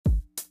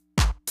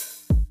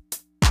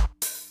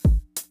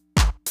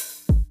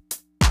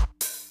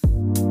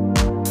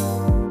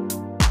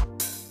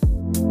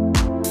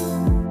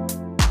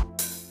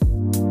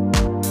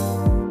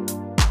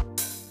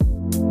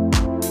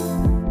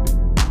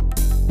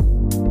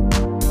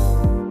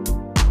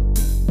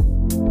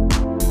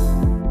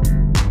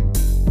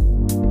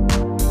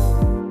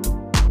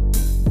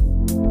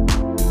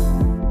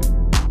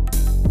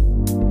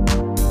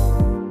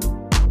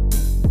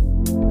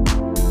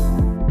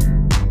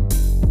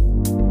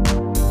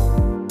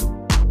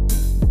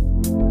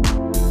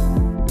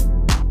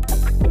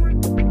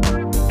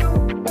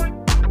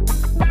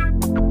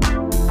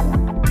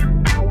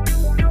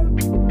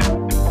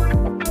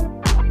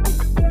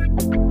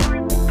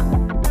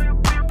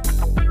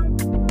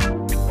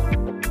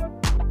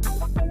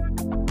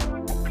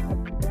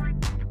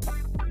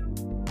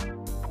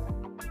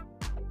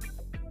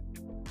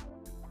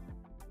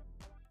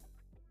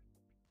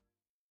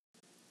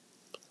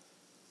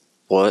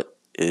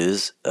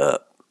is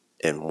up,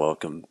 and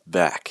welcome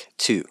back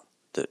to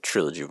the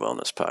Trilogy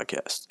Wellness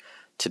Podcast.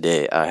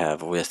 Today I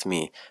have with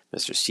me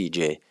Mr.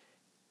 CJ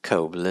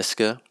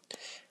Kobliska,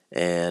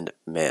 and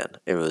man,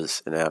 it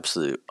was an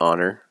absolute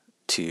honor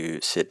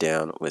to sit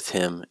down with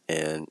him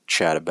and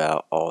chat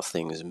about all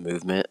things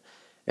movement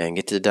and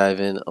get to dive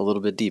in a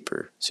little bit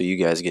deeper so you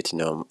guys get to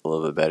know him a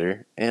little bit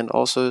better, and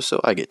also so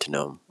I get to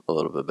know him a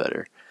little bit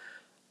better.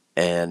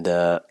 And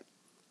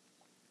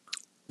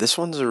this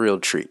one's a real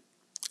treat.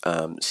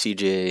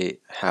 CJ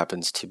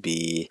happens to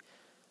be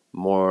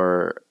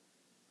more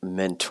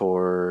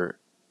mentor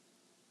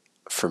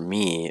for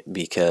me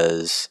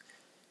because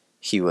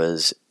he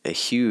was a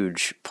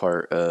huge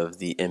part of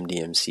the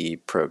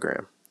MDMC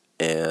program.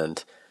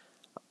 And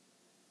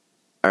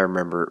I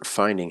remember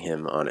finding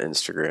him on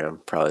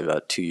Instagram probably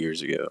about 2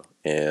 years ago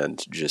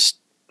and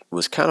just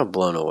was kind of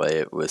blown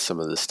away with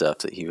some of the stuff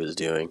that he was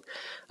doing.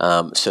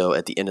 So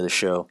at the end of the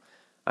show,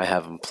 I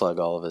have him plug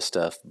all of his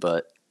stuff,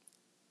 but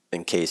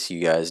in case you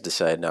guys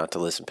decide not to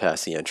listen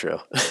past the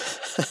intro.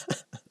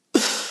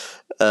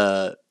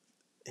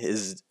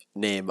 His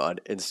name on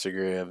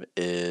Instagram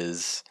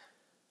is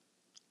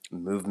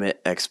Movement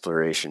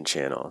Exploration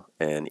Channel,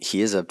 and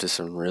he is up to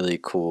some really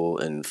cool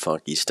and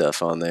funky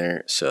stuff on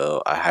there,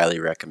 so I highly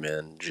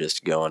recommend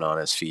just going on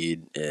his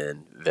feed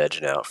and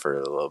vegging out for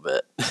a little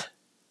bit.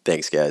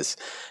 Thanks, guys.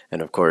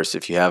 And of course,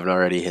 if you haven't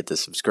already, hit the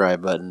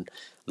subscribe button,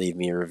 leave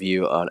me a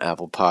review on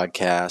Apple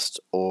Podcasts,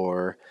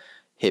 or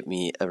hit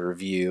me a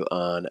review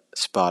on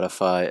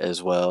Spotify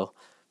as well.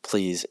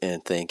 Please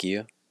and thank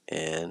you.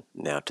 And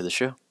now to the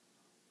show.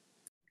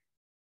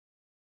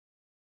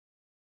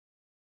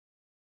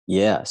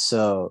 Yeah,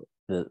 so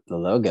the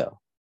logo.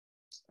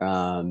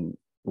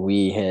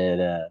 We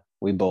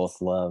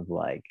both love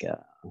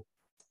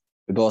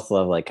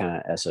kind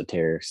of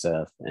esoteric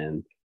stuff,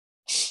 and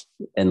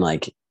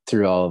like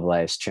through all of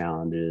life's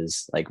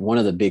challenges, like one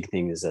of the big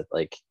things is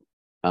that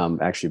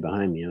actually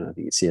behind me, I don't know if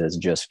you can see it, it's a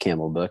Joseph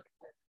Campbell book.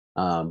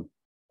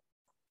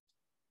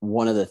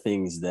 One of the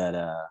things that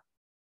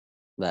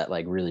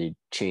like really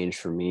changed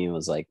for me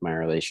was like my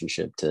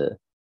relationship to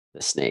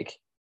the snake,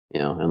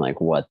 and like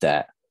what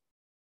that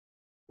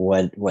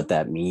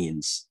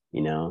means,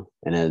 and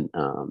then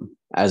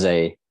as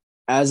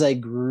I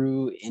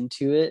grew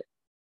into it,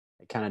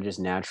 it kind of just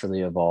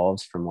naturally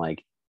evolved from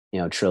like,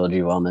 Trilogy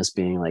Wellness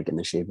being like in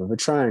the shape of a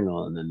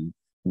triangle, and then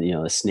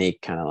the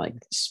snake kind of like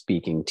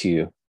speaking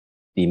to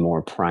the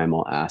more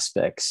primal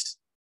aspects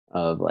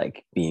of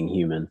like being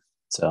human.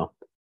 So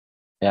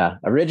yeah,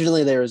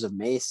 originally there was a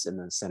mace in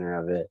the center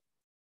of it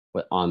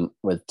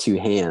with two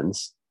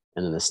hands,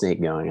 and then the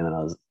snake going, and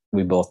then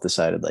we both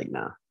decided like,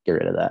 nah, get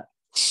rid of that.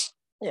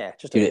 Yeah,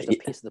 just a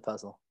piece of the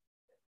puzzle.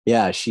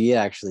 Yeah, she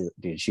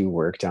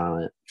worked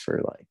on it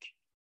for like,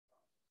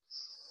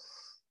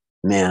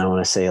 man, I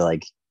want to say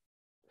like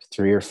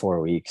 3 or 4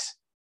 weeks.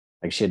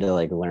 Like she had to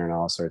like learn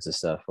all sorts of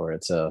stuff for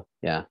it. So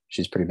yeah,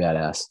 she's pretty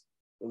badass.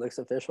 It looks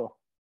official.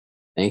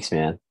 Thanks,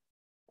 man.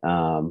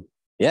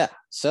 Yeah.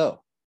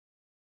 So,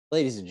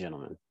 ladies and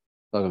gentlemen,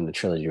 welcome to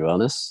Trilogy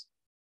Wellness.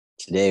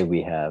 Today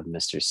we have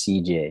Mr.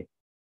 CJ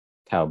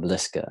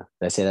Kobliska.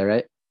 Did I say that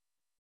right?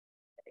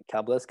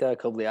 Kobliska,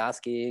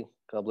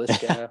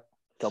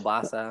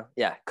 Kielbasa.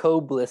 Yeah,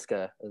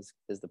 Kobliska is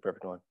the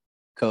perfect one.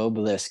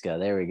 Kobliska.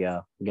 There we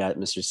go. We got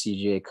Mr.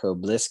 CJ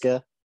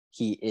Kobliska.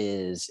 He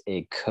is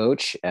a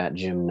coach at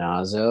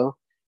Gymnazo,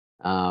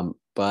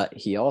 but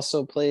he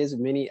also plays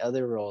many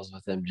other roles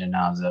within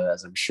Gymnazo,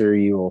 as I'm sure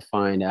you will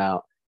find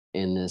out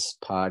in this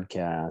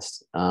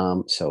podcast.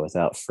 So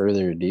without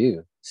further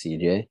ado,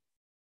 CJ,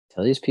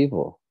 tell these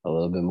people a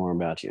little bit more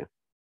about you.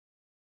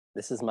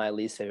 This is my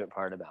least favorite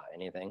part about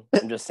anything.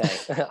 I'm just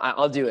saying.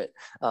 I'll do it,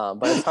 but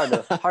it's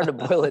hard to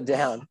boil it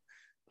down.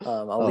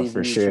 I'll leave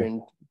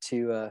you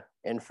to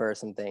infer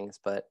some things,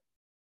 but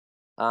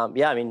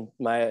yeah, I mean,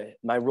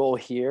 my role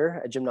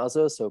here at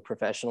Gymnazo, so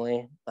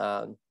professionally,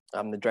 I'm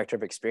the director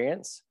of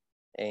experience,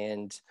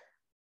 and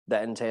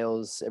that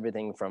entails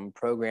everything from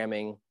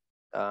programming,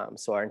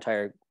 so our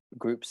entire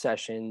group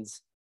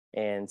sessions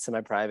and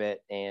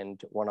semi-private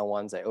and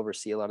one-on-ones. I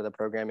oversee a lot of the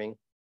programming.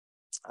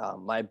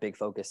 My big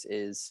focus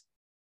is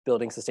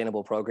building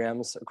sustainable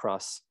programs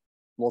across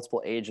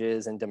multiple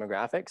ages and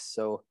demographics.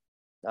 So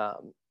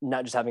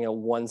not just having a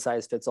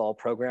one-size-fits-all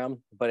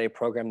program, but a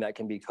program that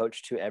can be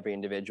coached to every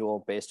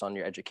individual based on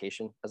your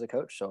education as a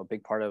coach. So a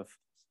big part of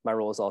my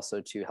role is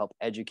also to help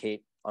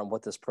educate on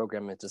what this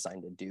program is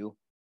designed to do.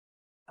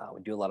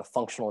 We do a lot of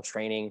functional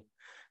training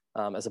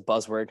as a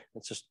buzzword.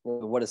 It's just,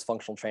 what is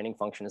functional training?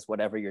 Function is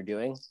whatever you're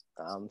doing.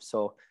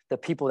 So the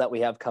people that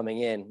we have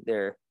coming in,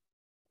 they're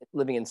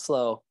living in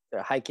slow,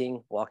 they're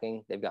hiking,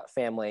 walking, they've got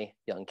family,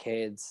 young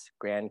kids,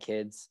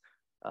 grandkids,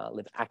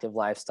 live active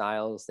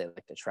lifestyles. They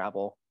like to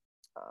travel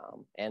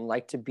and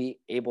like to be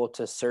able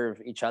to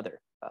serve each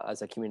other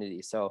as a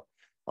community. So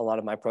a lot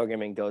of my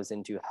programming goes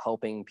into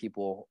helping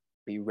people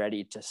be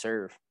ready to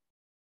serve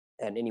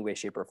in any way,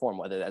 shape, or form,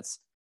 whether that's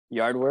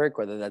yard work,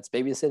 whether that's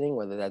babysitting,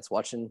 whether that's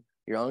watching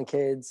your own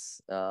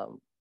kids,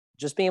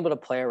 just being able to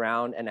play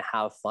around and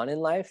have fun in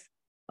life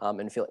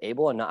and feel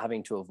able and not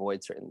having to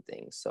avoid certain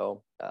things.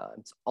 So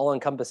it's all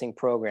encompassing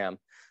program,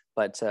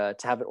 but to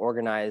have it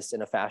organized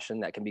in a fashion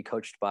that can be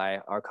coached by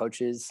our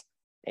coaches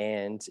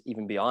and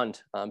even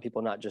beyond,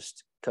 people not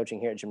just coaching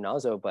here at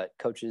Gymnazo, but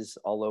coaches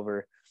all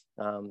over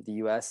the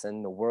US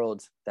and the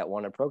world that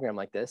want a program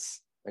like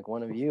this, like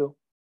one of you,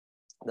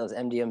 those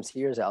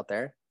MDMCers out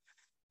there.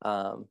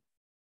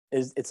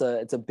 It's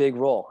a big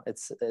role. It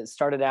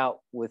started out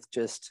with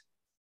just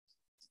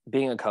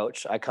being a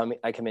coach. I come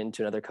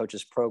into another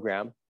coach's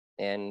program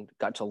and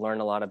got to learn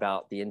a lot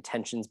about the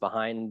intentions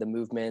behind the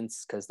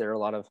movements, because there are a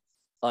lot of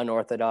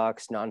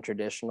unorthodox,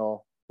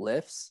 non-traditional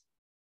lifts,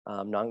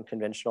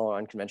 non-conventional or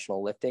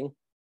unconventional lifting,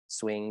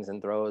 swings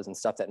and throws and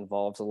stuff that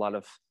involves a lot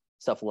of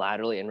stuff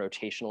laterally and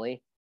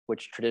rotationally,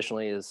 which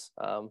traditionally is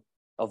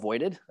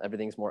avoided.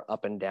 Everything's more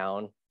up and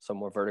down, so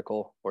more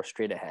vertical or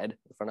straight ahead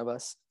in front of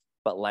us.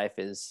 But life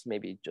is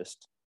maybe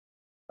just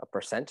a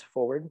percent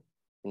forward.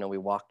 We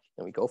walk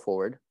and we go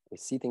forward. We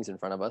see things in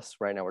front of us.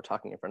 Right now we're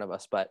talking in front of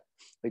us, but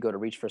we go to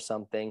reach for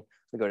something.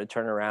 We go to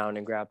turn around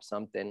and grab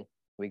something.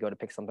 We go to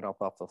pick something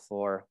up off the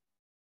floor.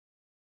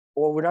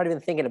 Or we're not even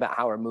thinking about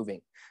how we're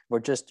moving. We're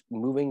just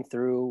moving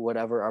through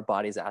whatever our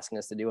body's asking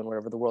us to do and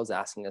whatever the world's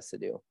asking us to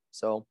do.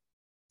 So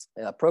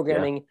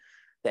programming,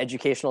 the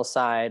educational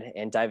side,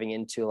 and diving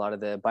into a lot of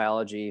the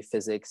biology,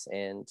 physics,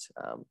 and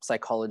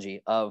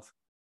psychology of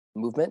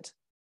movement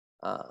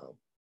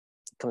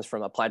comes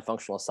from applied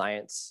functional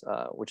science,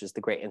 which is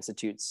the Great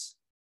Institute's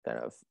kind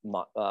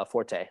of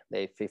forte.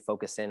 They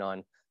focus in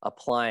on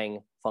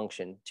applying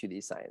function to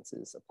these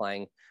sciences,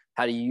 applying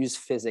how to use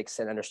physics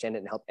and understand it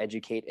and help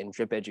educate and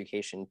drip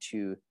education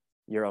to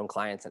your own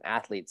clients and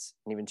athletes,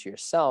 and even to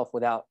yourself,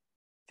 without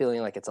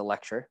feeling like it's a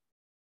lecture,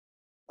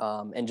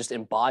 and just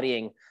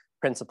embodying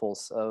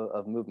principles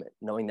of movement,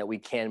 knowing that we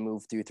can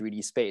move through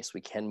 3D space,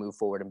 we can move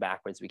forward and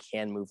backwards, we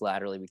can move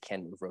laterally, we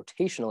can move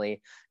rotationally.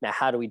 Now,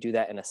 how do we do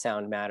that in a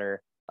sound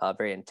manner,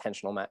 very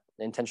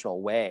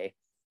intentional way,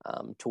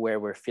 to where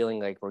we're feeling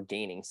like we're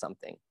gaining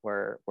something,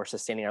 we're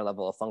sustaining our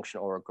level of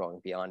function, or we're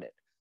growing beyond it?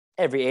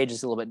 Every age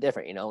is a little bit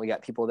different. We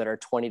got people that are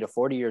 20 to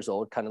 40 years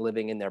old, kind of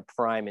living in their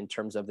prime in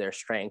terms of their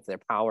strength, their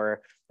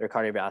power, their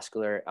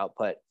cardiovascular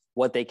output,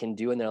 what they can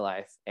do in their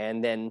life.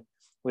 And then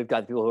we've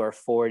got people who are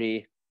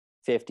 40,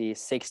 50,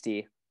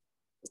 60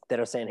 that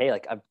are saying, hey,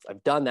 like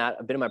I've done that.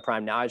 I've been in my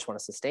prime. Now I just want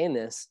to sustain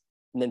this.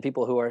 And then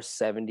people who are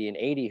 70 and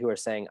 80 who are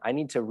saying, I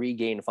need to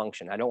regain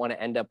function. I don't want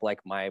to end up like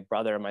my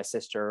brother or my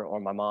sister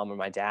or my mom or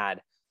my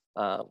dad,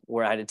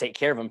 where I had to take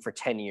care of them for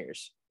 10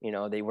 years.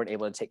 They weren't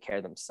able to take care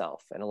of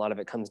themselves. And a lot of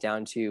it comes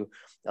down to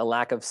a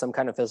lack of some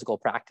kind of physical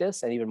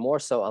practice, and even more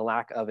so, a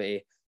lack of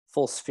a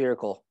full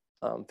spherical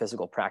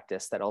physical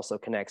practice that also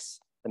connects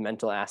the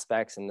mental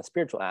aspects and the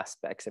spiritual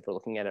aspects, if we're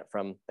looking at it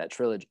from that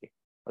trilogy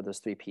or those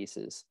three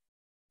pieces.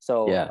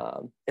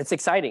 So it's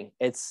exciting.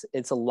 It's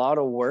a lot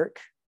of work,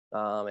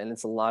 and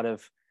it's a lot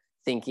of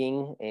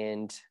thinking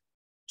and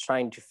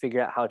trying to figure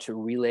out how to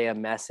relay a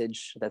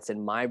message that's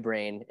in my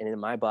brain and in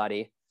my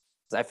body.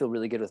 Because I feel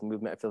really good with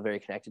movement. I feel very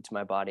connected to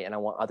my body, and I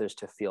want others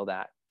to feel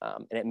that.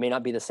 And it may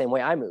not be the same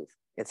way I move.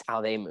 It's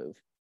how they move.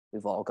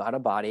 We've all got a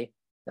body.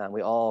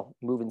 We all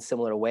move in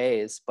similar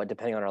ways, but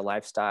depending on our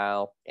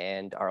lifestyle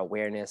and our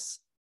awareness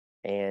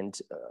and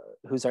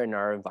who's in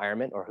our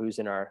environment or who's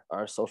in our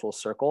social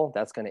circle,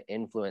 that's going to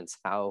influence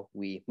how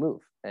we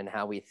move and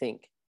how we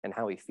think and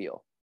how we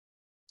feel.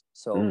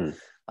 So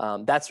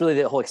that's really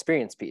the whole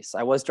experience piece.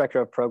 I was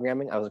director of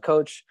programming. I was a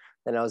coach,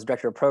 then I was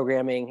director of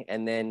programming,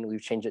 and then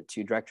we've changed it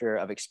to director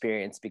of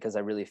experience, because I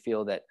really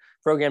feel that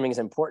programming is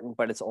important,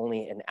 but it's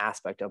only an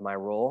aspect of my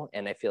role.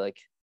 And I feel like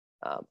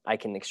I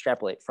can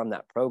extrapolate from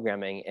that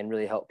programming and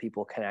really help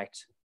people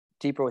connect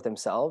deeper with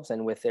themselves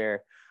and with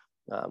their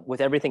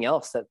with everything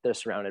else that they're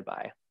surrounded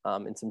by,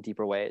 in some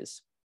deeper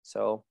ways.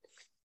 So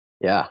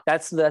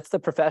that's the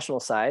professional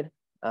side.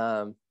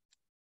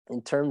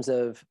 In terms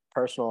of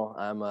personal,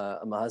 I'm a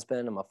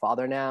husband. I'm a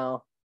father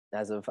now,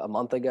 as of a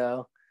month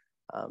ago,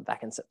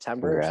 back in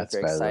September. Congrats,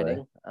 which is very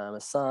exciting. I'm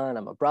a son.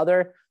 I'm a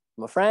brother.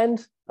 I'm a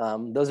friend.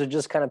 Those are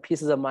just kind of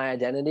pieces of my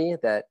identity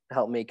that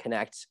help me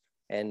connect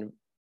and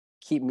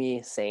keep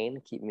me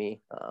sane, keep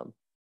me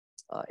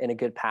in a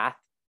good path.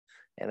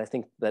 And I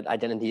think that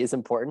identity is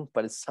important,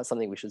 but it's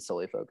something we should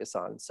solely focus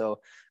on. So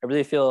I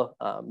really feel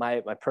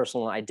my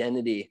personal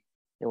identity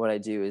in what I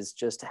do is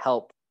just to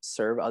help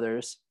serve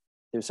others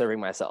through serving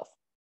myself.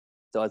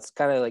 So it's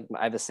kind of like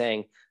I have a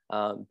saying,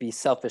 be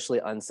selfishly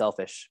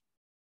unselfish.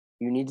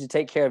 You need to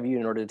take care of you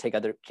in order to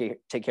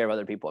take care of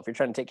other people. If you're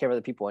trying to take care of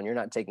other people and you're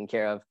not taken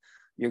care of,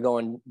 you're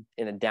going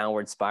in a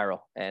downward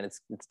spiral, and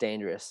it's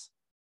dangerous.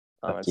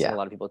 I've seen a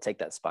lot of people take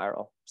that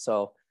spiral.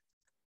 So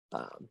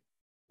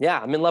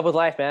I'm in love with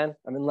life, man.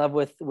 I'm in love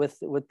with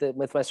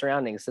my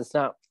surroundings. It's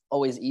not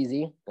always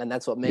easy, and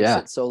that's what makes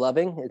it so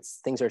loving.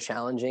 Things are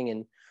challenging,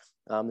 and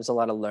there's a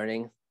lot of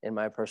learning in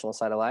my personal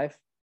side of life.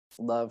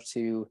 Love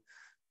to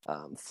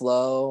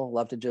flow,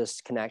 love to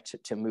just connect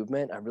to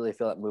movement. I really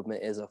feel that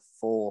movement is a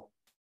full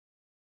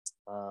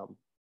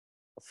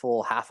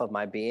half of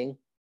my being.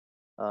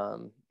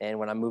 And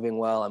when I'm moving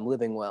well, I'm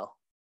living well.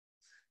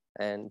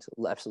 and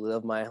absolutely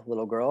love my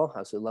little girl.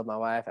 Absolutely love my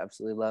wife.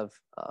 Absolutely love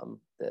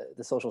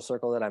the social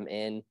circle that I'm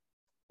in.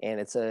 And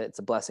it's a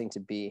blessing to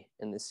be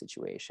in this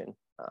situation,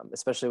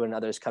 especially when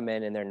others come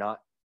in and they're not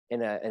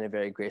in a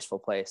very graceful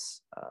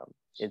place.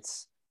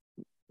 It's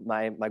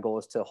my goal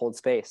is to hold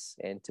space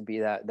and to be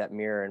that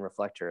mirror and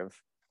reflector of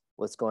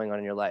what's going on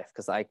in your life.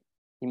 Because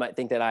you might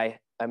think that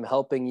I'm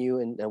helping you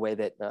in a way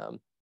that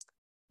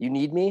you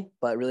need me,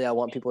 but really I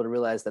want people to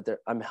realize that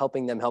I'm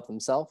helping them help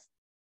themselves,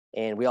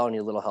 and we all need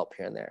a little help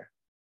here and there.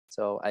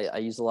 So I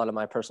use a lot of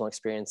my personal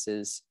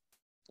experiences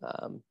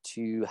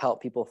to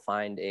help people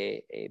find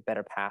a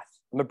better path.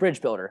 I'm a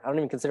bridge builder. I don't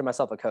even consider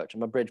myself a coach.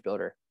 I'm a bridge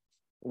builder.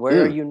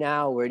 Where are you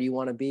now? Where do you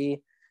want to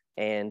be?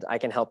 And I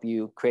can help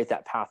you create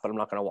that path, but I'm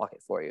not going to walk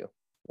it for you.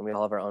 And we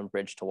all have our own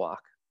bridge to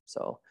walk.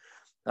 So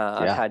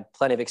I've had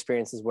plenty of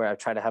experiences where I've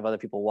tried to have other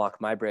people walk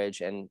my bridge,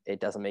 and it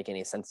doesn't make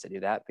any sense to do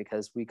that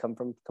because we come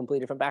from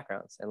completely different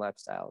backgrounds and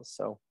lifestyles.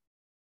 So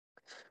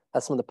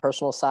that's some of the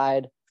personal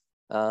side.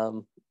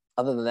 Other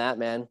than that,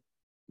 man,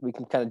 we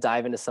can kind of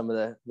dive into some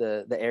of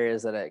the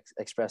areas that I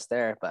expressed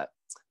there, but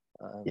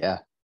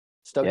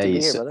stoked to be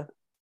here, brother.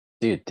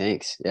 Dude,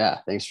 thanks. Yeah.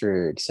 Thanks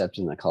for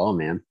accepting the call,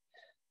 man.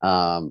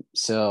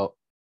 So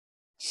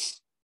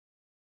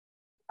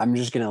I'm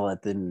just going to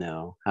let them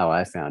know how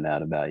I found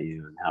out about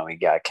you and how we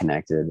got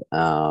connected.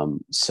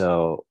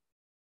 So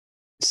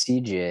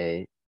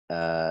CJ,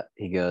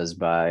 he goes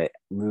by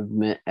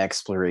Movement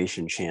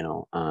Exploration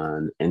Channel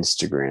on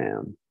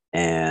Instagram,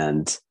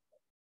 and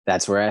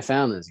that's where I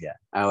found this guy.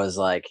 I was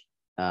like,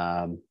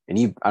 I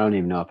don't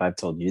even know if I've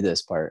told you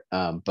this part,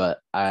 but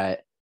I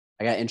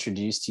got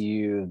introduced to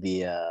you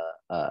via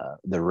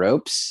the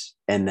ropes,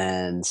 and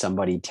then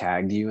somebody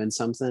tagged you in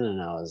something,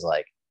 and I was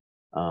like,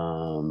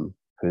 who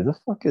the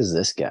fuck is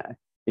this guy?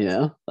 You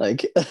know,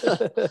 like what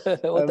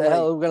the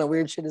hell? What kind of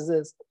weird shit is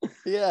this?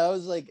 Yeah, I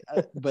was like,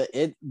 but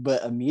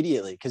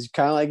immediately, because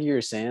kind of like you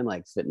were saying,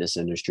 like fitness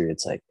industry,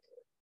 it's like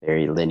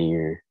very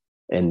linear,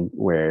 and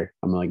where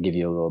I'm gonna give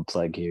you a little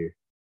plug here.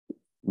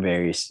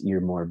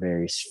 You're more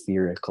very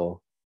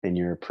spherical in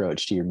your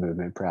approach to your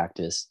movement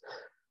practice,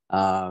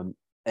 and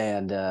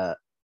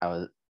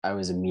I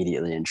was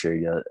immediately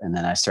intrigued, and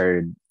then I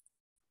started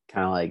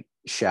kind of like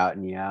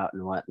shouting you out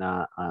and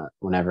whatnot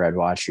whenever I'd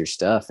watch your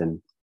stuff,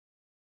 and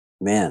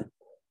man,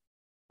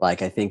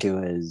 like I think it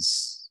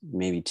was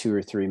maybe 2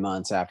 or 3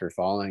 months after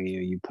following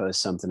you, you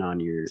post something on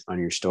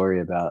your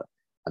story about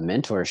a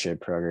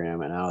mentorship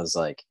program, and I was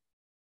like,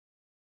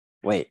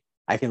 wait,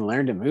 I can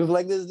learn to move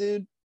like this,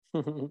 dude.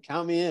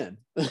 Count me in.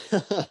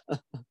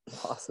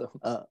 Awesome.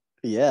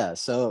 Yeah.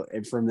 So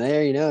from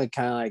there, you know,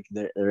 kind of like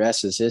the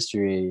rest is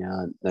history.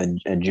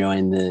 I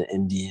joined the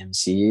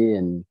MDMC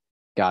and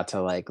got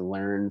to like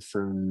learn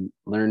from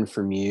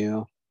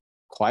you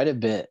quite a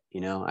bit.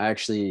 You know, I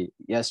actually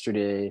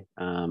yesterday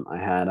I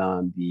had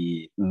on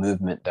the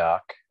movement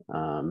doc,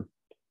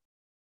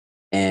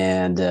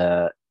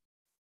 and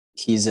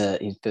he's a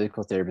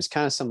physical therapist,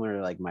 kind of similar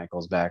to like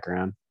Michael's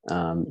background.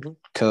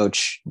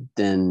 Coach,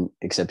 then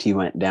except he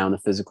went down the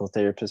physical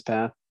therapist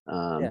path,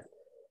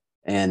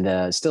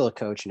 and still a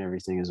coach and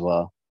everything as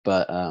well.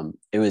 But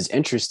it was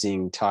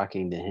interesting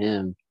talking to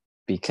him,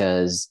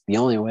 because the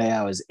only way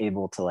I was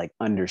able to like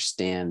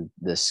understand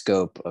the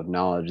scope of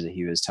knowledge that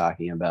he was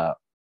talking about,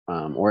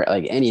 or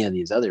like any of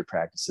these other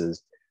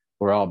practices,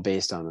 were all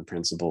based on the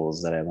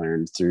principles that I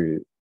learned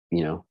through,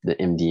 you know, the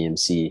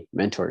MDMC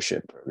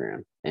mentorship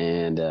program.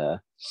 And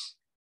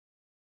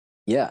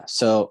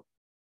so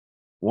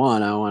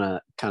one, I want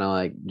to kind of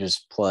like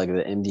just plug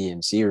the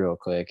MDMC real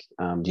quick.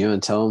 Do you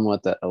want to tell them a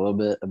little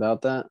bit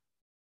about that?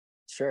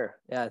 Sure.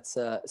 Yeah, it's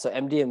so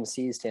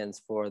MDMC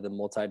stands for the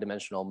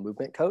multidimensional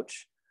movement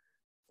coach,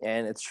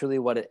 and it's truly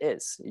what it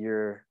is.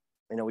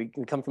 We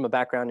come from a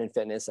background in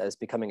fitness as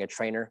becoming a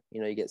trainer. You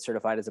know, you get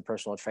certified as a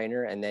personal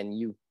trainer, and then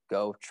you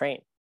go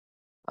train.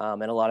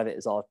 And a lot of it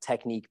is all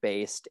technique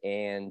based,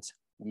 and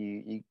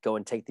you go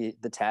and take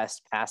the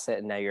test, pass it,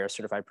 and now you're a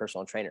certified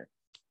personal trainer.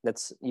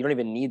 You don't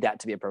even need that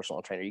to be a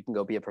personal trainer. You can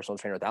go be a personal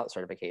trainer without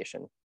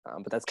certification.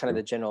 But that's kind of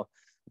the general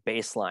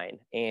baseline.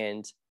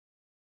 And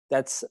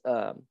that's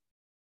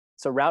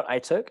so route I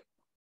took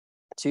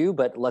too,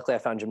 but luckily I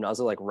found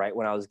Gymnazo like right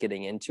when I was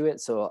getting into it.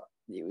 So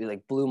it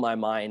like blew my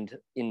mind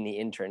in the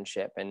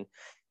internship. And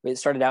it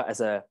started out as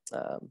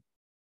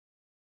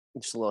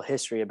just a little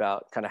history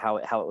about kind of how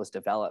it was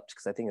developed,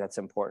 because I think that's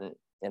important,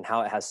 and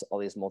how it has all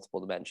these multiple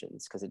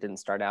dimensions, because it didn't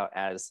start out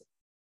as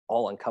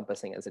all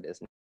encompassing as it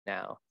is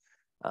now.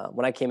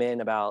 When I came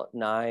in about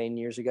 9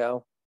 years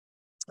ago,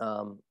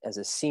 as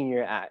a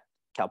senior at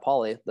Cal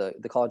Poly, the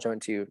college I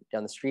went to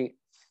down the street,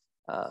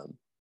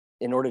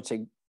 in order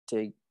to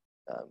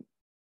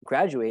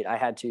graduate, I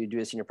had to do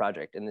a senior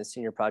project, and the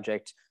senior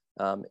project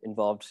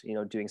involved, you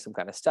know, doing some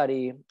kind of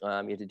study.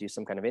 You had to do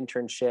some kind of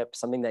internship,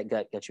 something that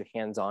got you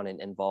hands-on and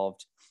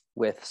involved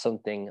with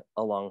something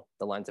along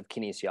the lines of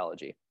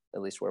kinesiology,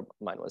 at least where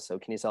mine was. So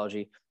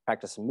kinesiology,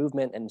 practice of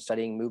movement and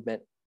studying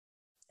movement.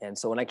 And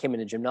so when I came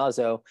into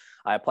Gymnazo,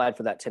 I applied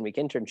for that 10-week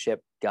internship,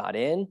 got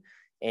in,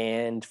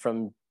 and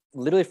from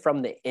literally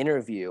from the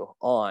interview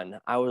on,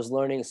 I was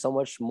learning so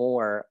much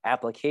more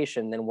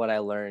application than what I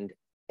learned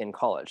in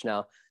college.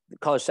 Now,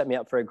 college set me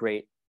up for a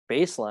great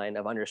baseline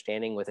of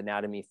understanding with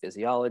anatomy,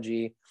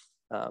 physiology,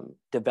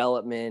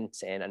 development,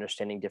 and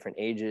understanding different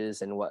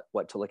ages and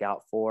what to look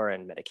out for,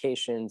 and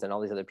medications and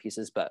all these other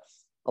pieces. But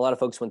a lot of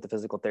folks went the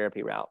physical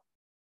therapy route,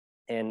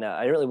 and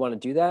I didn't really want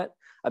to do that.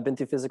 I've been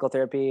through physical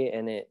therapy,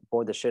 and it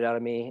bored the shit out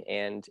of me.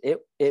 And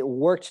it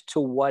worked to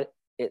what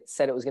it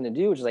said it was going to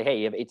do, which is like, hey,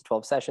 you have 8 to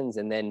 12 sessions,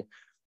 and then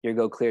you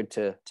go cleared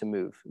to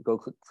move,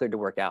 cleared to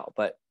work out.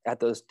 But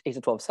at those 8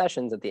 to 12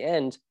 sessions, at the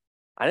end,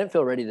 I didn't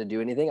feel ready to do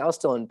anything. I was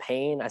still in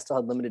pain. I still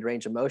had limited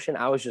range of motion.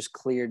 I was just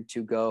cleared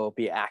to go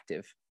be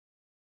active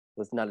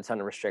with not a ton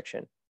of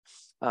restriction.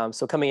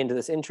 So coming into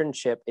this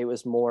internship, it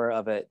was more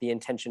of the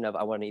intention of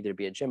I want to either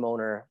be a gym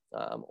owner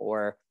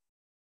or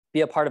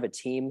be a part of a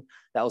team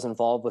that was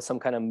involved with some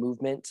kind of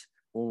movement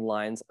along the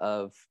lines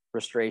of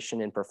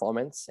restoration and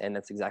performance. And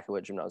that's exactly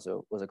what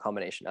Gymnazo was a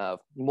combination of.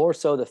 More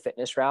so the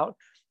fitness route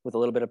with a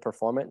little bit of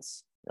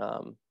performance.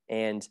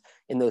 And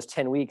in those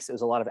 10 weeks, it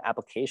was a lot of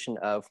application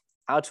of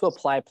how to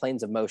apply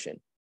planes of motion.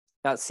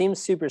 Now, it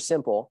seems super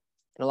simple,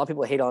 and a lot of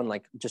people hate on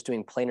like just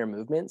doing planar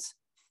movements.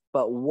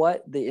 But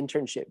what the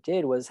internship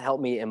did was help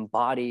me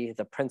embody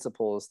the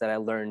principles that I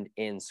learned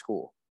in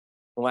school.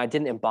 And when I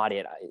didn't embody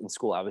it in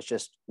school, I was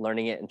just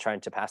learning it and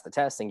trying to pass the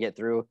test and get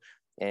through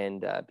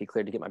and be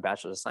cleared to get my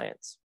bachelor's of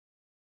science.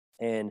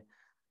 And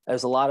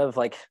there's a lot of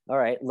like, all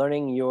right,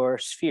 learning your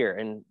sphere.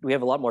 And we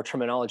have a lot more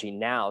terminology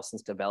now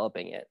since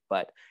developing it.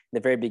 But in the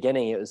very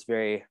beginning, it was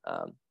very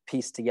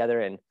pieced together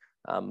and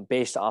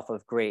based off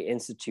of Gray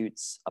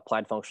Institute's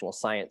Applied Functional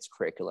Science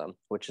curriculum,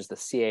 which is the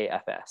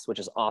CAFS, which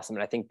is awesome.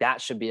 And I think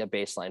that should be a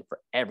baseline for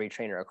every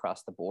trainer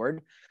across the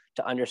board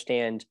to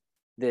understand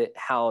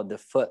how the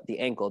foot, the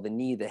ankle, the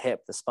knee, the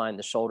hip, the spine,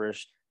 the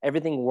shoulders,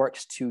 everything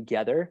works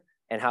together,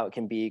 and how it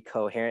can be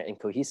coherent and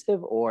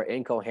cohesive or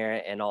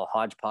incoherent and all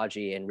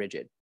hodgepodgey and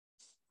rigid.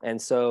 And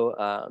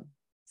so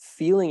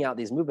feeling out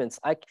these movements,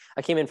 I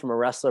came in from a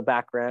wrestler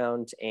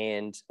background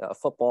and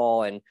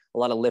football and a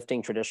lot of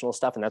lifting traditional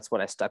stuff, and that's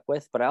what I stuck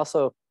with. But I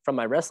also, from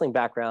my wrestling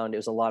background, it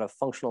was a lot of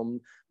functional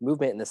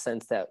movement in the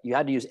sense that you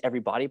had to use every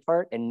body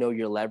part and know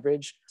your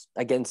leverage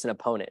against an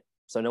opponent.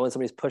 So know when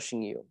somebody's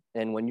pushing you,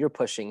 and when you're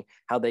pushing,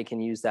 how they can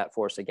use that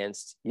force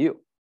against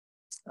you.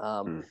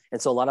 And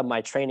so a lot of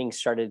my training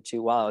started to,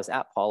 while I was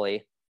at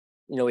Poly,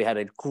 we had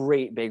a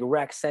great big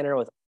rec center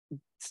with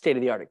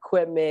state-of-the-art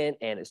equipment,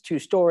 and it's 2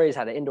 stories,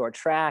 had an indoor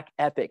track,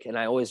 epic. And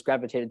I always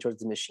gravitated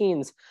towards the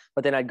machines,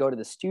 but then I'd go to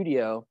the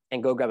studio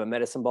and go grab a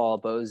medicine ball, a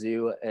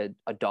Bozu,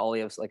 a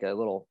dolly of like a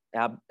little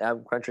ab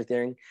cruncher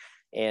thing,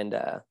 and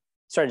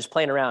started just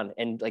playing around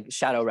and like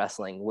shadow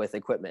wrestling with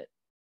equipment.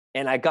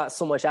 And I got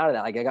so much out of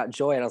that. Like I got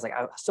joy, and I was like,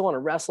 I still want to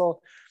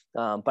wrestle.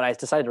 But I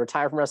decided to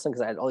retire from wrestling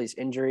because I had all these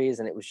injuries,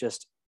 and it was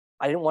just,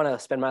 I didn't want to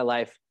spend my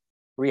life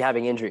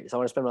rehabbing injuries. I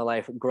want to spend my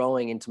life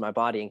growing into my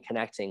body and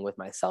connecting with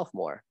myself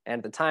more. And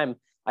at the time,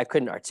 I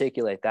couldn't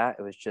articulate that.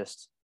 It was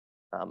just,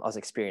 I was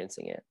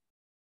experiencing it.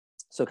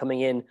 So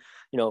coming in,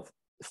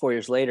 4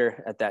 years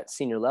later at that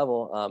senior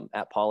level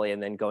at Poly,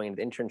 and then going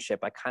into the internship,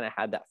 I kind of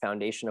had that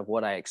foundation of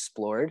what I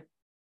explored.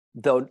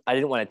 Though I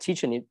didn't want to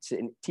teach it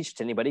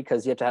to anybody,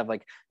 because you have to have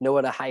know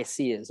what a high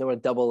C is, know what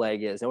a double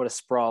leg is, know what a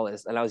sprawl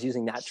is. And I was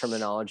using that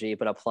terminology,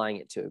 but applying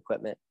it to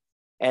equipment.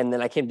 And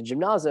then I came to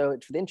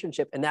Gymnazo for the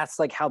internship, and that's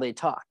like how they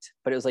talked,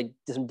 but it was like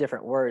some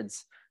different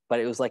words, but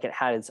it was like it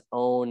had its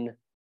own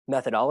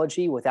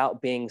methodology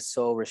without being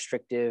so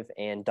restrictive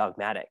and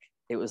dogmatic.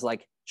 It was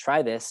like,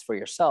 try this for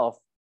yourself,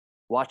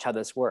 watch how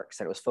this works.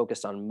 And it was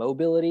focused on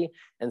mobility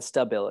and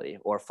stability,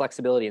 or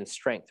flexibility and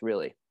strength,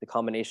 really, the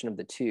combination of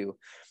the two.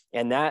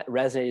 And that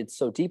resonated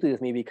so deeply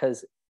with me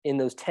because in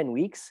those 10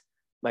 weeks,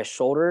 my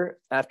shoulder,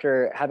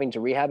 after having to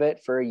rehab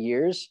it for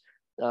years,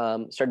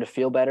 started to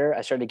feel better.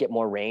 I started to get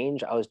more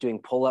range. I was doing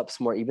pull-ups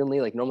more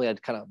evenly. Like normally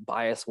I'd kind of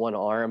bias one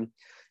arm, and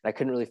I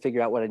couldn't really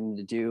figure out what I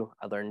needed to do.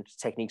 I learned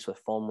techniques with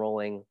foam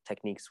rolling,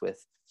 techniques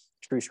with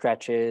true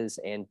stretches,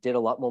 and did a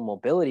lot more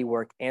mobility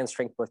work and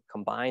strength work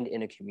combined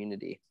in a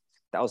community.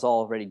 That was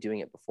already doing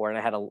it before. And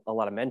I had a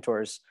lot of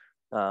mentors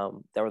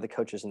that were the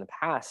coaches in the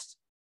past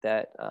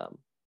that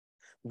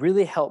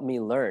really helped me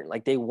learn.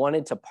 Like they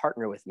wanted to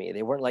partner with me.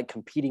 They weren't like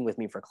competing with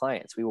me for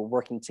clients. We were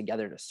working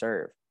together to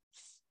serve.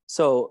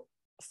 So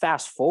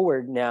fast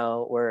forward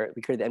now, where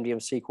we created the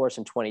MDMC course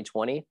in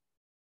 2020,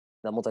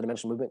 the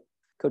multidimensional movement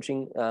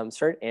coaching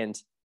cert. And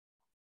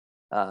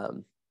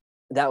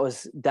that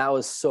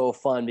was so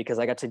fun because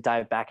I got to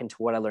dive back into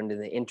what I learned in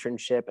the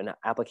internship and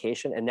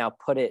application, and now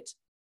put it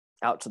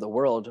out to the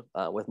world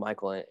with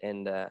Michael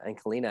and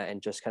Kalina, and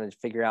just kind of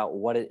figure out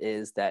what it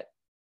is that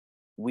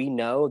we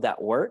know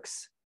that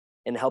works,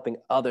 and helping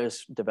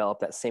others develop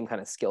that same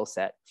kind of skill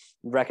set,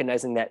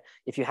 recognizing that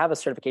if you have a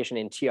certification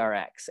in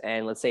TRX,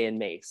 and let's say in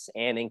MACE,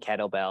 and in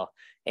kettlebell,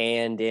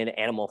 and in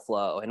animal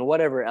flow, and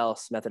whatever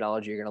else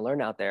methodology you're going to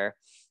learn out there,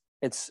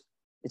 it's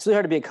really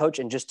hard to be a coach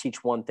and just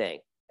teach one thing.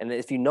 And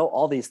if you know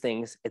all these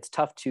things, it's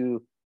tough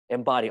to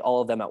embody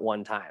all of them at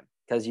one time,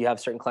 because you have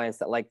certain clients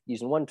that like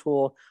using one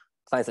tool,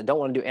 clients that don't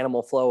want to do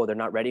animal flow or they're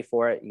not ready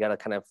for it. You got to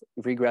kind of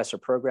regress or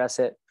progress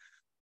it.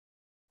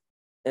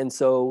 And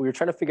so we were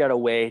trying to figure out a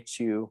way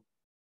to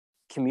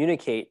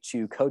communicate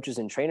to coaches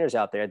and trainers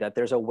out there that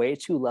there's a way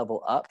to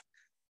level up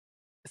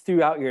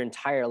throughout your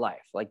entire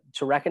life. Like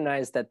to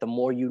recognize that the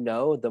more you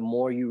know, the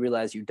more you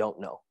realize you don't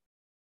know.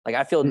 Like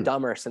I feel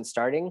dumber since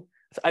starting.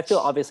 I feel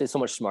obviously so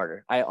much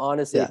smarter. I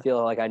honestly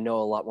feel like I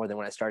know a lot more than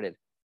when I started,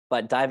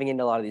 but diving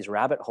into a lot of these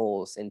rabbit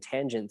holes and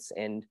tangents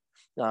and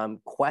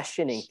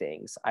questioning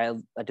things, I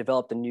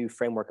developed a new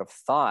framework of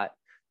thought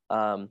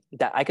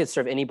that I could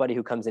serve anybody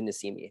who comes in to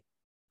see me.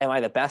 Am I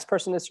the best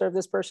person to serve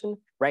this person?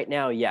 Right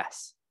now,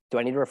 yes. Do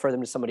I need to refer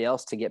them to somebody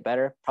else to get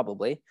better?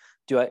 Probably.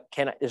 Is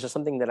there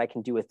something that I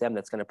can do with them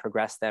that's going to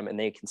progress them and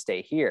they can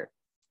stay here?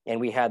 And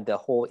we had the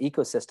whole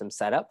ecosystem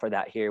set up for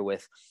that here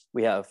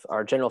we have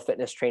our general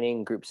fitness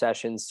training, group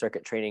sessions,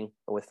 circuit training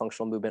with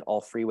functional movement,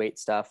 all free weight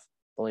stuff.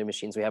 The only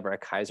machines we have are a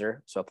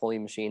Kaiser, so a pulley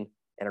machine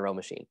and a row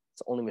machine.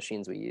 It's the only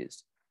machines we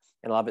used.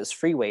 And a lot of it's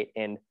free weight.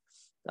 And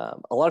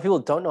a lot of people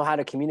don't know how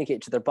to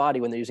communicate to their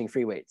body when they're using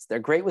free weights. They're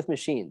great with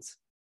machines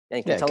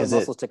and can tell the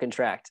muscles to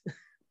contract.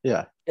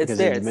 Yeah. It's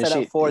there. It's set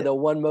up for the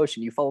one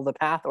motion. You follow the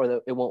path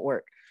or it won't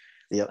work.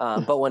 Yep.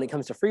 But when it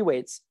comes to free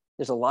weights,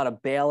 there's a lot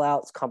of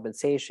bailouts,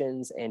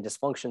 compensations, and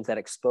dysfunctions that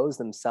expose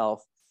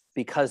themselves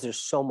because there's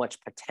so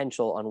much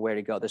potential on where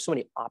to go. There's so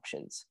many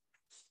options.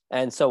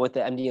 And so with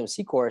the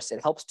MDMC course,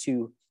 it helps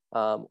to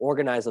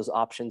organize those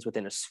options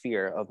within a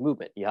sphere of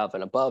movement. You have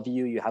an above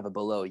you, you have a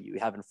below you, you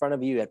have in front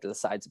of you, you have to the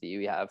sides of you,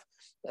 you have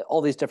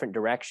all these different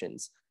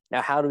directions.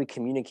 Now, how do we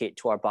communicate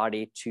to our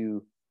body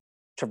to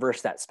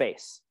traverse that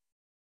space?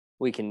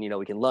 We can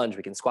lunge,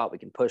 we can squat, we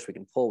can push, we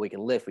can pull, we can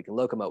lift, we can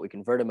locomote, we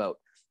can vertimote,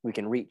 we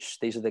can reach.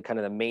 These are the kind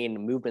of the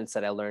main movements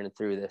that I learned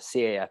through the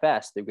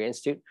CAFS, the Gray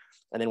Institute.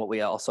 And then what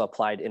we also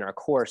applied in our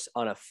course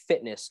on a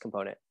fitness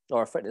component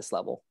or a fitness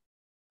level,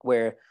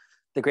 where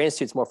the Gray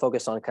Institute's more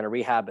focused on kind of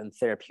rehab and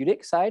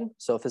therapeutic side.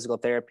 So physical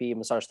therapy,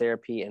 massage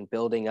therapy, and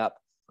building up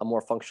a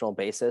more functional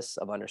basis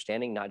of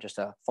understanding, not just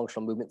a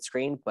functional movement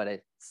screen, but a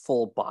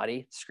full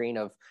body screen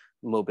of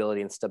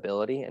mobility and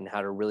stability and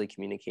how to really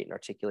communicate and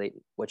articulate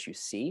what you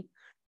see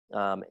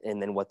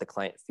and then what the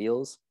client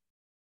feels.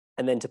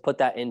 And then to put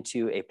that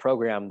into a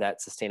program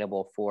that's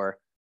sustainable for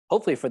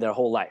hopefully for their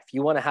whole life.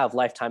 You want to have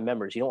lifetime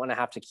members. You don't want to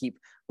have to keep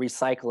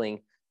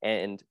recycling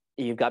and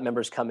you've got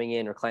members coming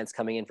in or clients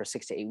coming in for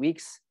 6 to 8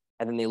 weeks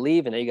and then they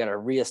leave and then you got to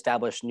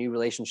reestablish new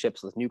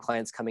relationships with new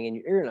clients coming in.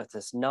 You're in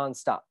this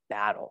nonstop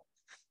battle.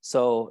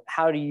 So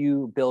how do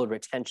you build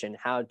retention?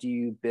 How do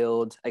you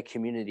build a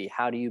community?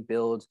 How do you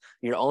build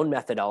your own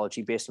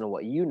methodology based on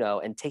what you know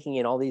and taking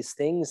in all these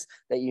things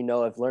that you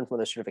know have learned from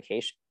other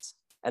certifications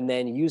and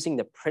then using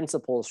the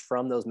principles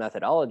from those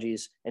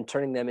methodologies and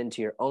turning them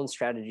into your own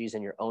strategies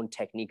and your own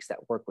techniques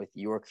that work with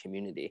your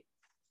community.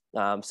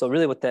 So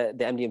really what the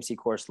MDMC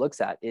course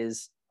looks at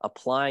is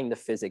applying the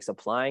physics,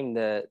 applying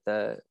the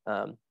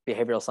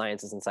behavioral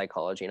sciences and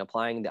psychology and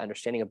applying the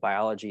understanding of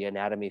biology,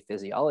 anatomy,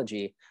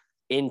 physiology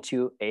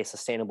into a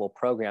sustainable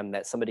program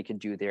that somebody could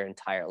do their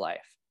entire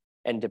life.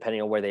 And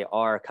depending on where they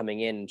are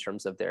coming in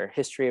terms of their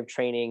history of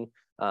training,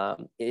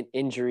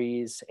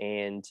 injuries,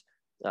 and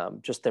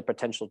just their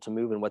potential to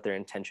move and what their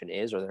intention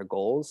is or their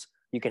goals,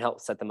 you can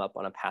help set them up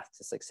on a path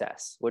to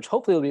success, which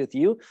hopefully will be with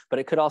you, but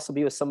it could also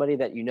be with somebody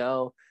that you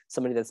know,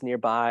 somebody that's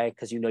nearby,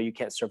 because you know you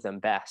can't serve them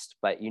best,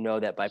 but you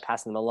know that by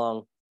passing them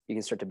along, you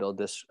can start to build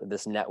this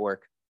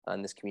network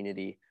and this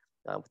community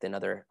within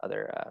other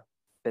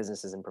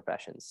businesses and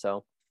professions.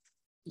 So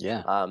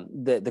yeah,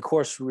 the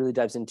course really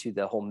dives into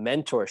the whole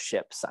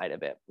mentorship side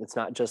of it. It's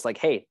not just like,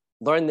 hey,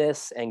 learn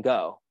this and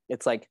go.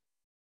 It's like,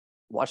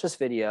 watch this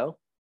video,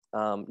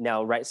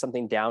 now write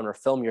something down or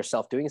film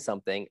yourself doing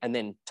something and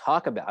then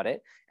talk about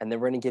it. And then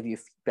we're going to give you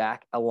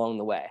feedback along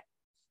the way.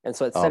 And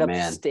so it's set up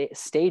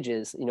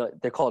stages,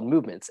 they're called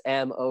movements,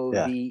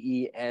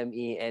 MOVEMENTS.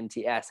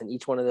 And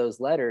each one of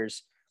those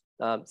letters,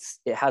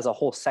 it has a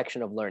whole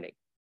section of learning.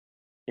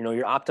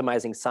 You're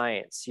optimizing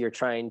science. You're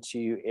trying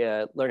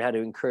to learn how to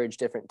encourage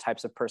different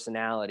types of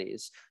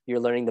personalities. You're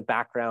learning the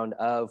background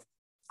of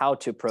how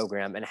to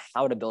program and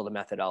how to build a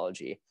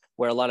methodology,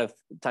 where a lot of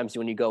times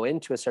when you go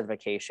into a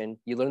certification,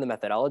 you learn the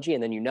methodology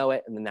and then you know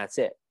it, and then that's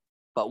it.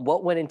 But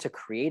what went into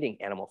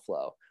creating Animal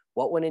Flow?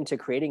 What went into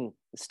creating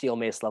Steel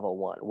Mace Level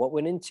 1? What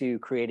went into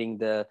creating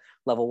the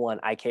Level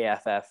 1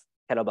 IKFF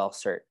kettlebell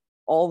cert?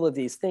 All of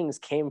these things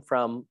came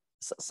from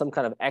some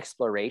kind of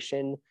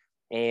exploration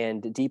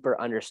and deeper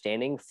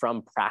understanding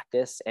from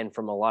practice and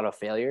from a lot of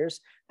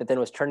failures that then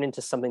was turned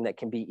into something that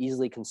can be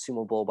easily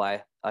consumable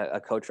by a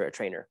coach or a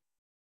trainer.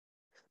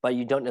 But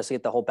you don't necessarily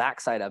get the whole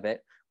backside of it,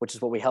 which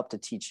is what we help to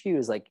teach you,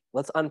 is like,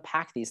 let's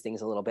unpack these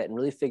things a little bit and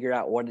really figure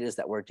out what it is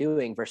that we're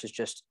doing versus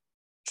just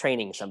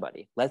training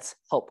somebody. Let's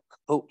help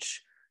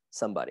coach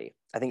somebody.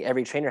 I think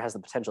every trainer has the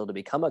potential to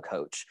become a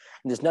coach.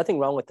 And there's nothing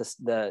wrong with this,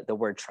 the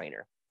word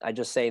trainer. I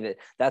just say that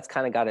that's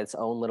kind of got its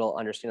own little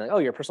understanding. Like, oh,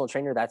 you're a personal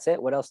trainer. That's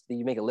it. What else? Do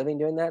you make a living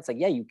doing that? It's like,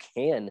 yeah, you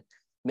can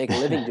make a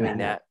living doing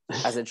that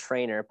as a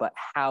trainer, but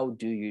how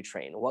do you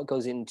train? What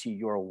goes into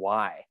your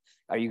why?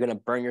 are you going to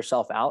burn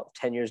yourself out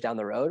 10 years down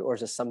the road, or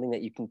is this something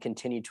that you can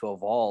continue to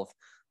evolve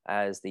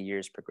as the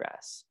years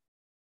progress?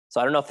 So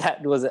I don't know if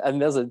that was, that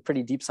was a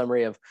pretty deep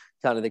summary of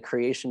kind of the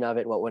creation of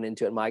it, what went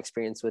into it, my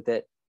experience with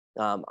it.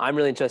 I'm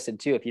really interested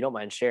too, if you don't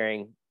mind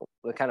sharing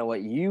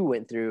what you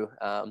went through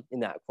in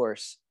that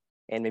course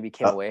and maybe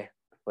came away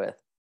with.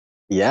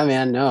 Yeah,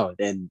 man. No,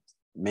 and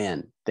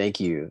man, thank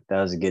you. That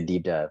was a good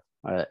deep dive.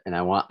 And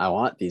I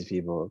want these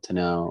people to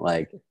know,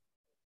 like,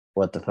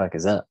 what the fuck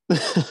is up.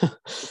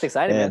 It's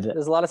exciting, man.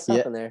 There's a lot of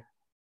stuff in there.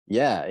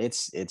 Yeah,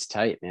 it's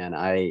tight, man.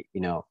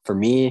 For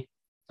me,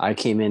 I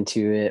came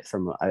into it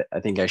from, I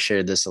think I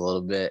shared this a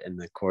little bit in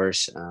the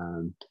course.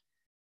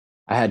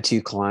 I had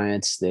 2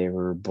 clients. They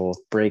were both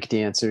break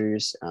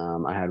dancers.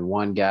 I had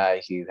one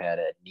guy who had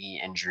a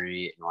knee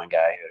injury and one guy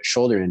who had a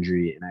shoulder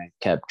injury, and I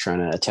kept trying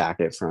to attack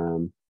it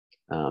from,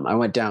 I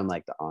went down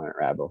like the on it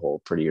rabbit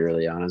hole pretty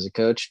early on as a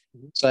coach.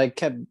 So I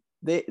kept,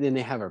 they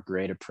have a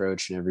great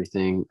approach and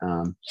everything.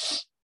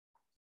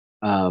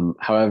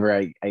 However,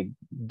 I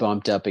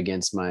bumped up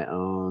against my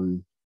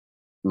own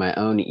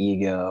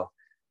ego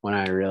when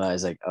I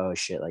realized, like, oh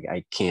shit, like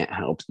I can't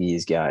help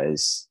these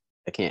guys.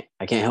 I can't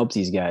help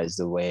these guys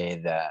the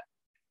way that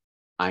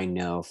I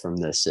know from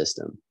the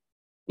system,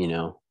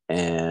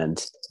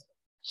 and,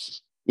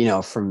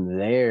 from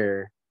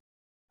there,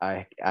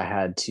 I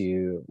had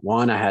to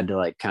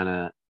like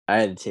I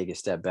had to take a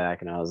step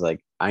back, and I was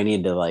like, I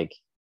need to, like,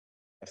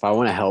 if I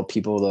want to help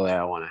people the way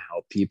I want to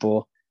help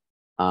people,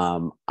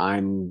 I'm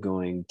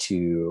going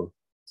to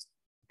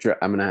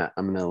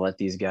let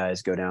these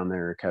guys go down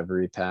their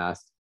recovery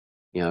path,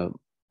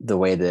 the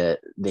way that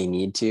they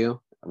need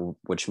to,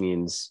 which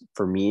means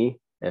for me,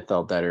 it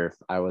felt better if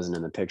I wasn't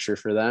in the picture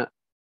for that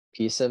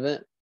piece of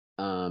it.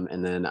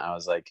 And then I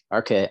was like,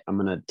 okay, I'm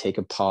going to take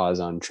a pause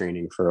on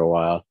training for a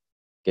while,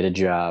 get a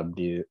job,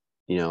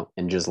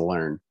 and just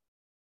learn.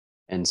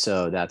 And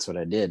so that's what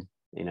I did.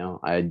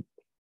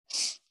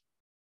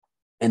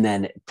 And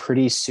then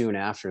pretty soon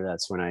after,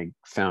 that's when I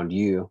found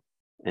you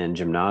and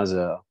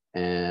Gymnazo.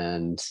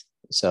 And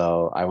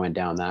so I went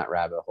down that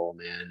rabbit hole,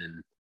 man.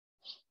 And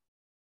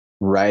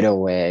right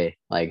away,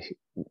 like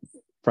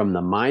from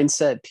the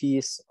mindset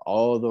piece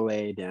all the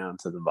way down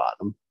to the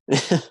bottom,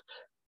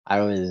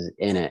 I was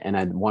in it.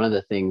 And one of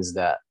the things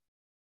that,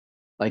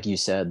 like you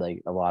said,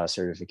 like a lot of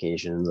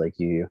certifications, like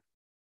you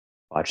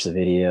watch the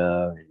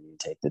video and you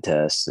take the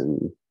test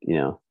and,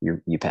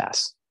 you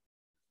pass.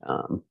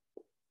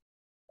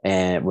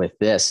 And with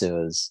this, it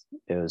was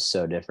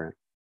so different.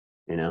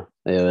 It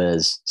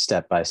was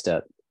step by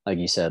step. Like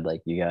you said,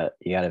 like you got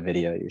to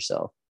video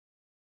yourself,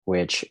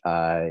 which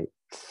I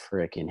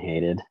freaking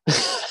hated.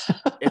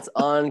 It's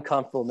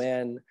uncomfortable,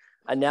 man.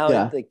 And now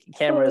the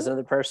camera is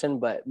another person,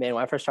 but man,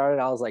 when I first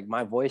started, I was like,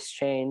 my voice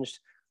changed,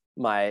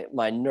 my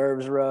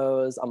nerves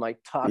rose. I'm like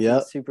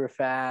talking super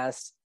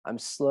fast. I'm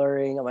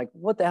slurring. I'm like,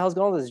 what the hell's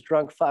going on with this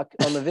drunk fuck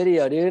on the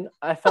video, dude?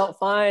 I felt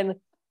fine.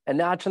 And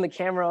now I turn the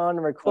camera on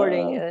and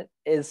recording, and it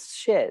is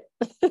shit.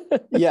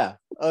 Yeah.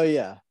 Oh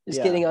yeah.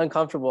 Just getting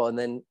uncomfortable, and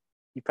then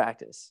you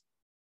practice.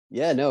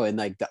 Yeah, no, and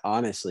like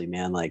honestly,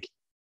 man, like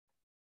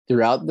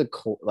throughout the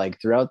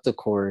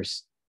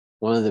course,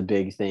 one of the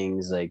big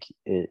things, like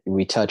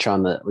we touch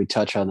on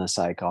the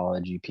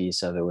psychology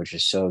piece of it, which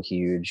is so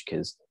huge,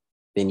 because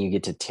then you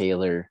get to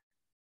tailor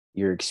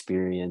your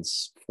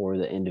experience for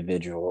the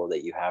individual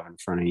that you have in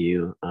front of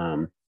you,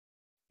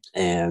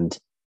 and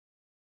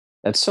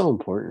that's so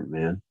important,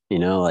 man.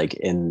 Like,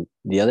 and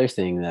the other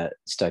thing that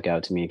stuck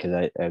out to me,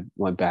 because I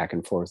went back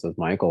and forth with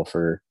Michael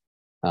for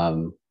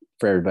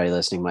everybody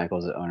listening,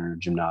 Michael's the owner of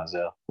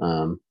Gymnazo.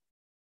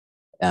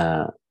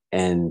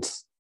 And,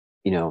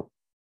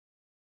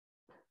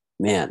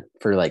 man,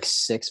 for like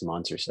 6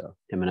 months or so,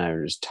 him and I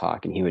were just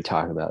talking. He would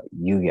talk about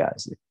you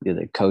guys,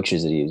 the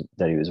coaches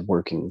that he was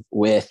working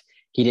with.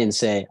 He didn't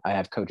say, I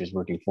have coaches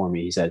working for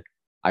me. He said,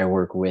 I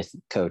work with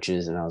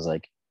coaches. And I was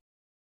like,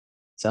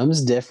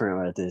 something's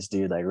different with this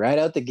dude, like right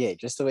out the gate,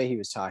 just the way he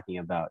was talking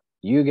about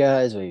you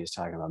guys, the way he was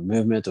talking about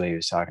movement, the way he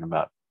was talking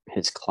about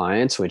his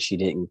clients, which he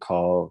didn't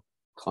call,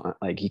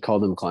 like he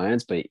called them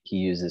clients, but he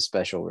used a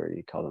special word.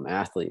 He called them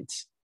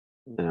athletes.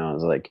 And I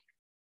was like,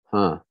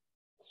 huh.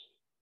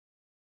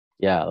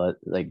 Yeah,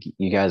 like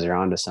you guys are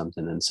onto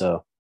something. And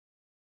so,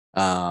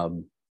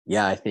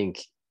 yeah, I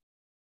think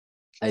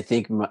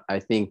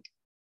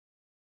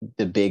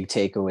the big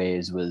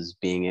takeaways was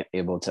being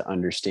able to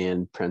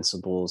understand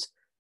principles.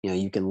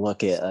 You can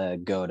look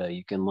at GOTA,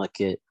 you can look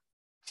at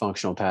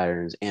functional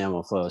patterns,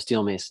 animal flow,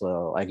 steel mace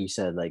flow, like you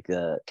said, like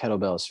the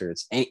kettlebell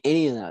certs,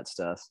 any of that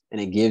stuff.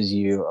 And it gives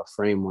you a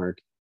framework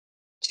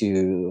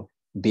to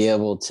be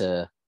able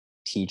to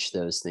teach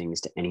those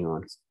things to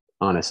anyone,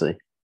 honestly.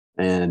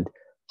 And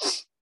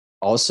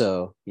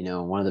also,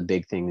 one of the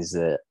big things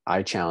that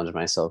I challenged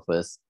myself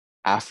with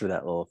after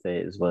that little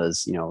phase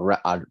was,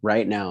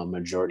 right now, a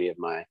majority of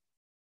my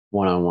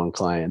one-on-one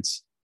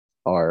clients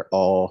are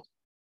all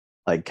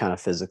like kind of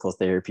physical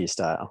therapy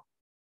style.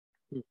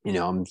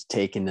 I'm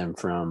taking them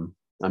from,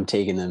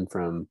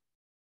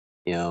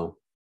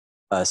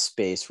 a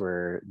space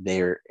where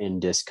they're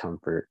in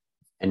discomfort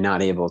and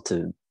not able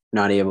to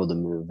not able to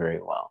move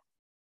very well,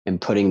 and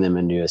putting them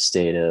into a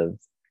state of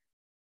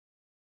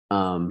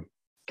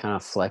kind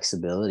of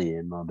flexibility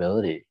and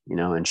mobility,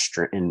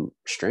 and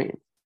strength.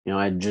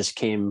 I just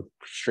came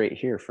straight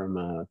here from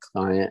a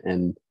client,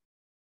 and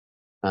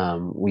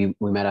we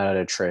met out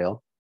at a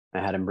trail. I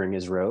had him bring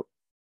his rope,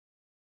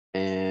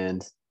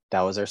 and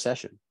that was our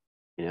session,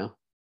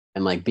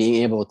 and like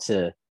being able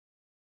to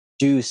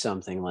do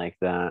something like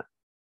that,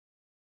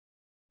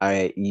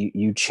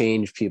 you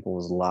change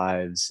people's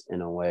lives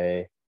in a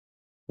way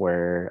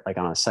where, like,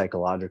 on a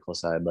psychological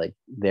side, like,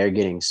 they're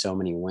getting so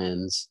many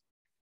wins,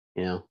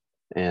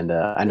 and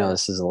I know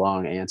this is a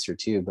long answer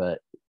too, but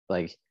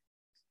like,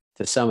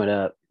 to sum it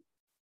up,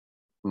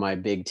 my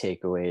big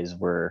takeaways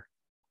were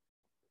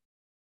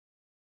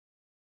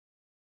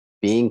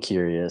being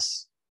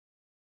curious,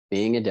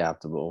 being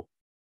adaptable,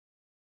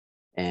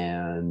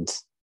 and,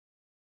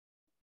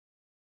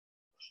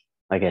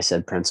 like I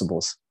said,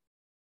 principles.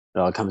 It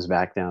all comes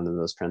back down to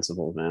those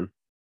principles, man.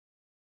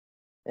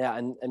 Yeah,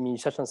 and I mean, you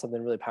touched on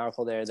something really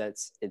powerful there.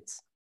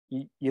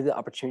 You have the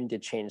opportunity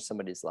to change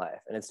somebody's life,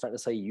 and it's not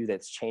necessarily you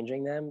that's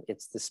changing them.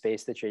 It's the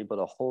space that you're able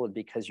to hold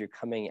because you're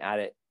coming at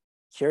it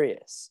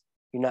curious.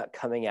 You're not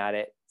coming at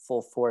it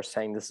full force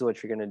saying this is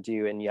what you're going to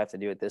do and you have to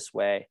do it this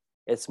way.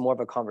 It's more of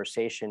a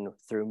conversation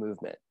through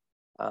movement,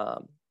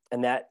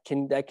 and that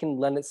can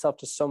lend itself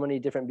to so many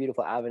different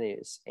beautiful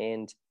avenues.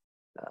 And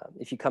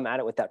if you come at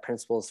it with that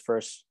principles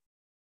first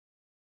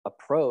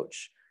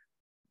approach,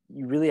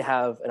 you really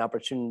have an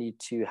opportunity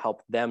to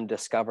help them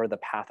discover the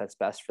path that's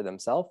best for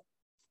themselves.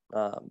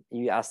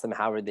 You ask them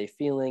how are they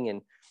feeling,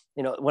 and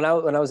when I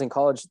was in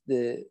college,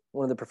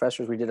 one of the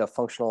professors, we did a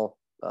functional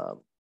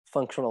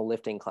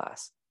lifting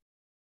class.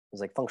 It was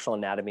like functional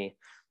anatomy,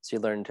 so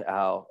you learned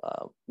how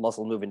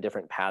muscles move in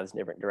different paths in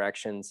different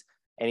directions.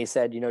 And he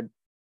said,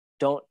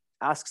 don't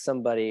ask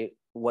somebody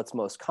what's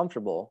most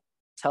comfortable.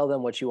 Tell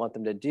them what you want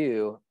them to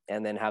do,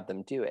 and then have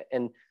them do it.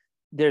 And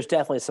there's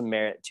definitely some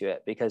merit to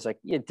it, because like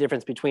the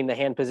difference between the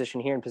hand position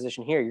here and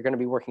position here, you're going to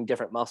be working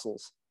different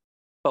muscles.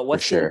 But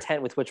what's the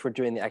intent with which we're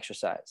doing the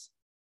exercise?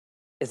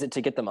 Is it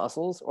to get the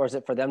muscles, or is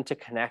it for them to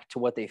connect to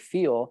what they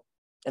feel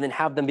and then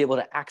have them be able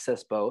to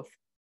access both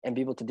and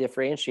be able to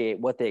differentiate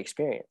what they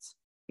experience?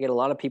 You get a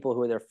lot of people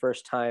who are their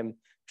first time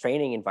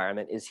training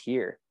environment is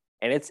here,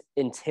 and it's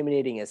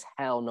intimidating as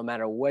hell no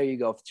matter where you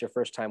go if it's your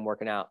first time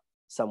working out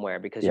somewhere,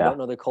 because you don't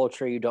know the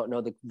culture, you don't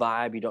know the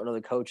vibe, you don't know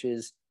the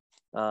coaches,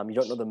 you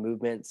don't know the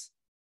movements.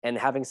 And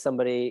having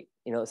somebody,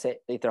 say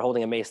if they're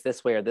holding a mace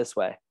this way or this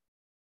way,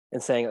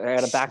 and saying, I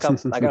got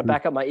to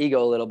back up my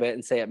ego a little bit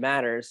and say it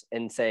matters,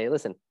 and say,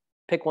 listen,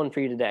 pick one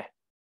for you today.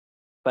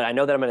 But I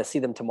know that I'm going to see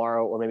them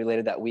tomorrow or maybe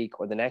later that week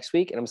or the next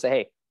week. And I'm going to say,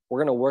 hey, we're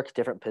going to work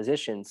different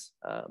positions.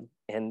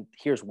 And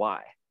here's why.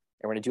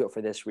 And we're going to do it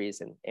for this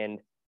reason. And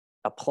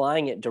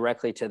applying it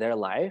directly to their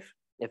life.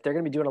 If they're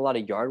going to be doing a lot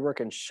of yard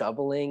work and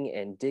shoveling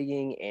and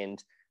digging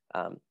and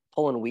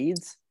pulling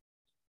weeds,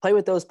 play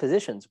with those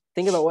positions.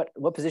 Think about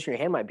what position your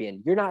hand might be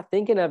in. You're not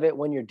thinking of it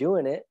when you're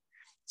doing it.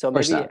 So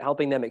maybe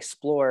helping them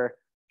explore,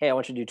 hey, I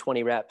want you to do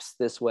 20 reps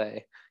this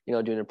way,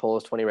 doing your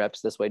pulls, 20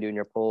 reps this way, doing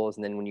your pulls.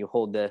 And then when you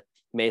hold the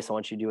mace, I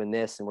want you doing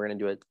this, and we're going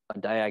to do a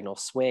diagonal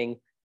swing.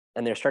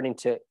 And they're starting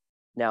to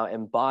now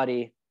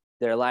embody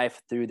their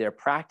life through their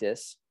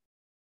practice,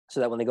 so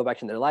that when they go back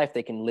to their life,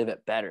 they can live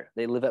it better.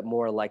 They live it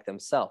more like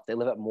themselves. They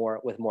live it more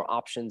with more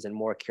options and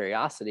more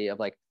curiosity of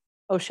like,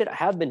 oh shit, I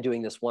have been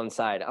doing this one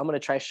side. I'm going to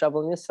try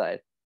shoveling this side.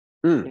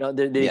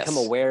 They become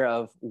aware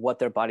of what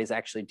their body's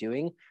actually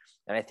doing.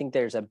 And I think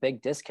there's a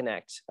big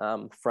disconnect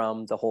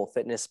from the whole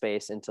fitness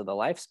space into the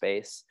life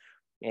space.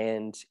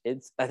 And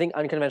I think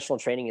unconventional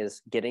training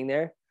is getting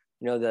there.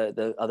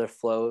 The other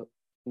flow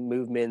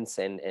movements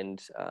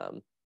and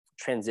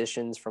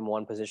transitions from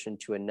one position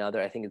to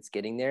another, I think it's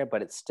getting there,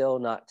 but it's still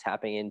not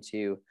tapping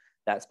into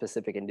that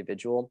specific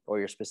individual or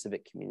your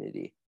specific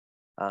community.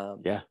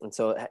 And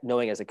so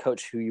knowing as a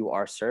coach who you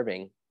are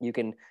serving, you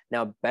can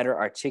now better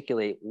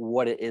articulate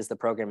what it is the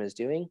program is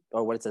doing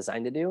or what it's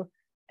designed to do,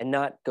 and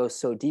not go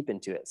so deep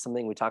into it.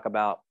 Something we talk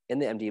about in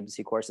the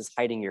MDMC course is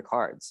hiding your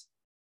cards.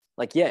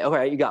 Like, yeah,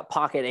 okay, you got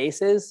pocket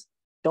aces.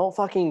 Don't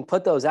fucking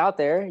put those out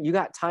there. You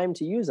got time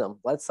to use them.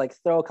 Let's like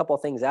throw a couple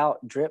of things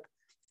out, drip,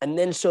 and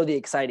then show the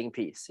exciting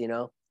piece.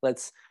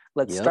 Let's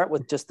start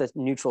with just the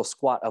neutral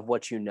squat of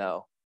what you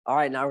know. All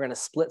right, now we're going to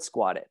split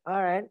squat it.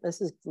 All right,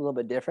 this is a little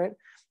bit different.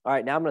 All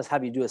right, now I'm going to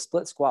have you do a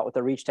split squat with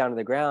a reach down to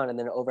the ground and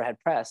then an overhead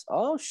press.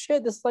 Oh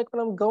shit, this is like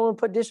when I'm going and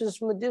put dishes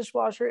from the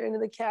dishwasher into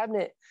the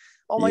cabinet.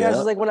 Oh my gosh,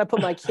 it's like when I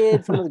put my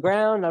kid from the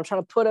ground and I'm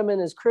trying to put him in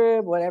his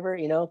crib, whatever,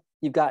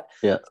 you've got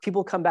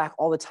people come back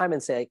all the time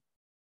and say,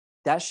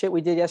 that shit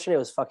we did yesterday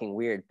was fucking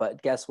weird.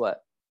 But guess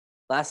what?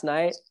 Last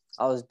night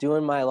I was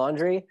doing my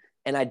laundry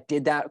and I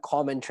did that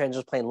common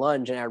transplane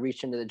lunge and I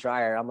reached into the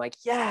dryer. I'm like,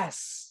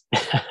 yes,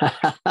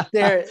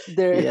 yes. There's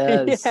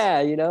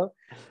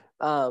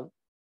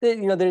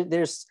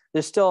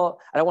still,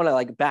 I don't want to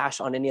like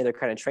bash on any other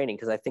kind of training,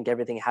 because I think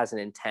everything has an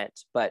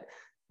intent, but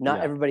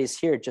not everybody's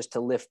here just to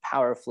lift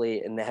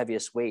powerfully in the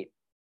heaviest weight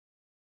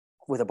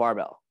with a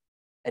barbell,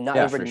 and not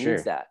everybody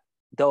needs that.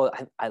 though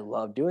I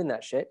love doing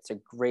that shit. It's a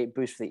great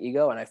boost for the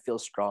ego, and I feel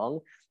strong,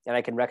 and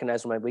I can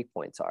recognize where my weak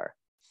points are.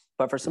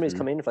 But for somebody who's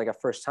coming in for like a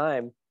first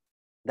time,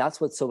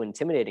 that's what's so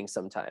intimidating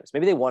sometimes.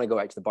 Maybe they want to go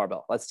back to the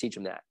barbell. Let's teach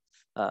them that.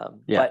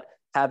 But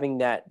having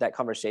that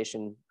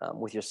conversation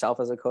with yourself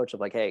as a coach of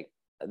like, hey,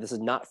 this is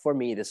not for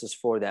me. This is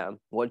for them.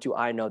 What do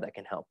I know that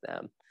can help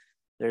them?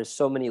 There's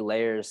so many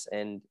layers,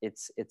 and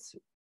it's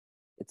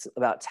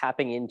about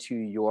tapping into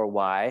your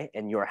why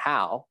and your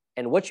how.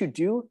 And what you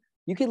do,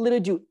 you can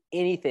literally do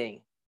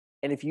anything.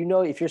 And if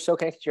you're so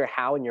connected to your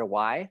how and your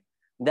why,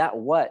 that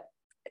what,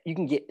 you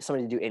can get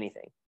somebody to do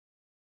anything.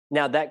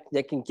 Now that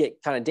can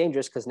get kind of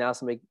dangerous, because now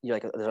you're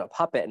like, there's a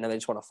puppet and then they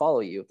just want to follow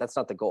you. That's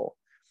not the goal.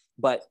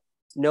 But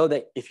know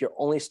that if you're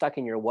only stuck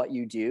in your what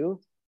you do,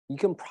 you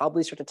can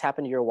probably start to tap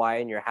into your why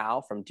and your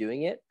how from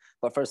doing it.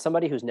 But for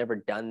somebody who's never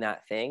done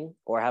that thing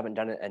or haven't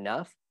done it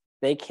enough,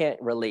 they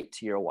can't relate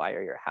to your why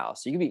or your how.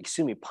 So you can be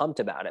extremely pumped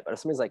about it. But if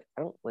somebody's like,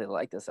 I don't really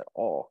like this at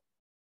all,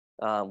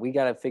 we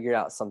got to figure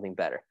out something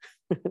better.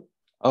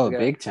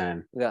 Big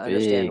time. We got to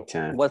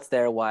understand what's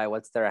their why,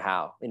 what's their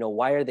how.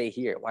 Why are they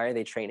here? Why are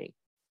they training?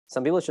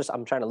 Some people, it's just,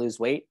 I'm trying to lose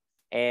weight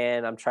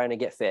and I'm trying to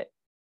get fit.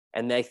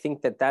 And they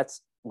think that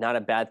that's not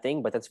a bad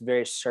thing, but that's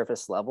very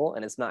surface level,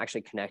 and it's not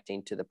actually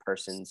connecting to the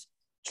person's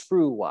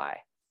true why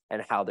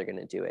and how they're going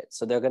to do it.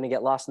 So they're going to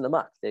get lost in the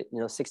muck.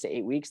 6 to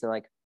 8 weeks, they're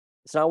like,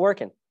 it's not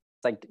working.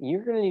 It's like,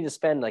 you're going to need to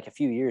spend like a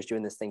few years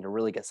doing this thing to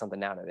really get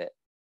something out of it.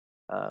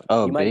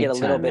 You might get a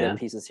little bit of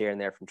pieces here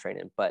and there from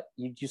training, but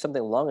you do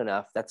something long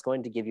enough, that's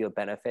going to give you a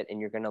benefit,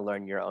 and you're going to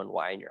learn your own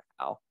why and your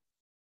how.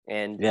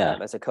 And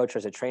as a coach or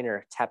as a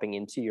trainer, tapping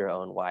into your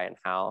own why and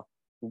how,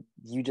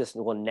 you just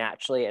will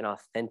naturally and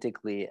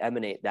authentically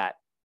emanate that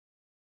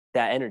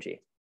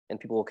energy, and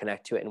people will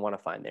connect to it and want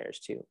to find theirs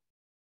too.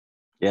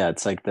 Yeah,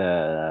 it's like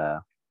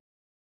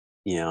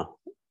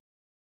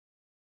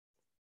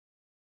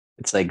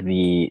it's like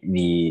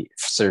the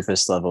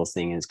surface level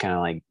thing is kind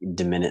of like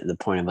the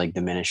point of like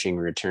diminishing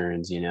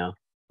returns,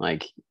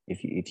 like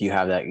if you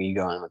have that, you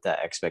go in with that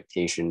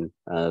expectation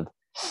of,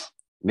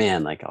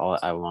 man, like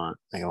I want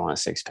a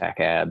 6-pack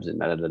abs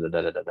and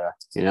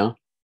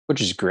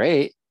which is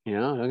great,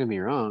 don't get me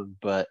wrong,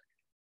 but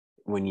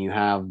when you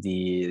have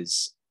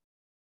these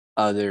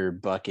other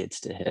buckets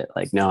to hit,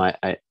 like, no,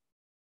 I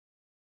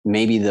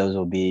maybe those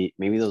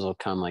will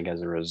come like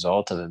as a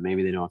result of it.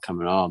 Maybe they don't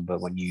come at all. But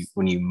when you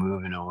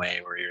move in a way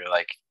where you're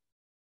like,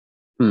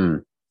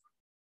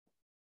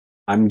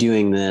 I'm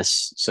doing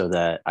this so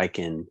that I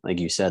can, like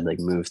you said, like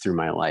move through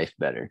my life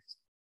better,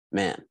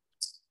 man,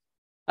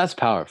 that's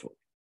powerful.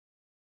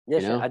 Yeah,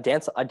 sure. I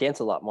dance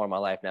a lot more in my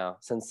life now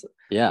since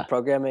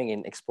programming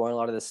and exploring a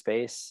lot of this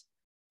space.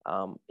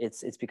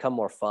 It's become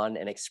more fun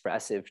and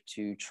expressive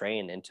to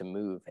train and to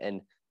move.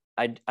 And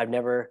I've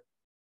never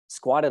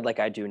squatted like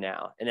I do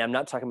now. And I'm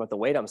not talking about the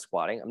weight I'm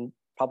squatting. I'm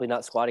probably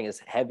not squatting as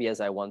heavy as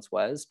I once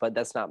was, but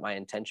that's not my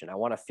intention. I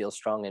want to feel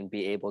strong and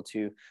be able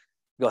to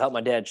go help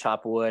my dad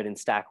chop wood and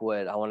stack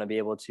wood. I want to be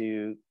able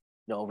to,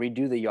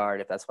 redo the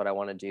yard if that's what I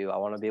want to do. I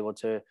want to be able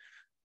to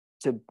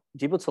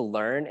be able to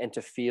learn and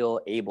to feel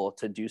able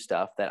to do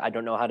stuff that I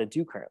don't know how to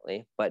do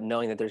currently, but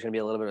knowing that there's going to be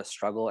a little bit of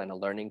struggle and a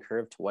learning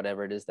curve to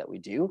whatever it is that we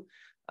do.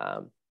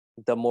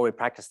 The more we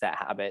practice that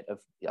habit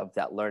of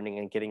that learning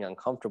and getting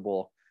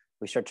uncomfortable,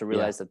 we start to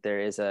realize that there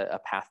is a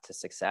path to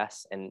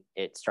success, and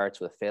it starts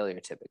with failure.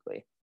 Typically,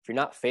 if you're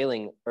not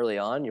failing early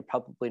on, you're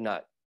probably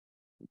not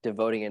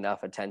devoting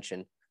enough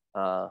attention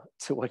to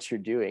what you're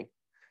doing.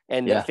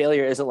 And that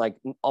failure isn't like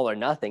all or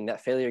nothing.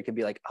 That failure could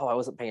be like, oh, I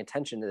wasn't paying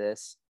attention to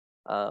this.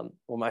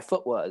 Where my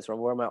foot was, or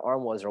where my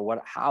arm was,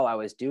 or how I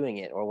was doing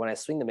it, or when I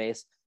swing the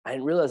mace, I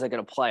didn't realize I could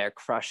apply a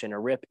crush and a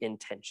rip in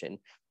tension.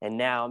 And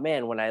now,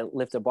 man, when I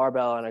lift a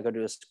barbell and I go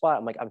do a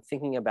squat, I'm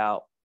thinking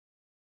about.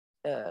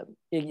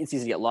 It's easy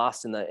to get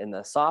lost in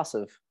the sauce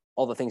of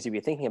all the things you'd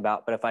be thinking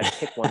about. But if I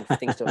pick one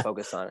things to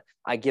focus on,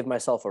 I give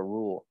myself a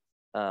rule.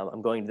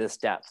 I'm going to this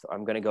depth, or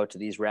I'm going to go to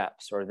these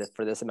reps, or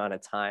for this amount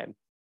of time.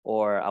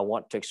 Or I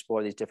want to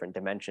explore these different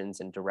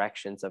dimensions and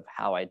directions of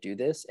how I do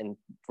this and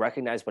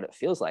recognize what it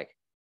feels like.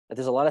 But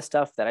there's a lot of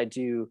stuff that I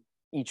do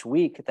each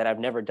week that I've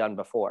never done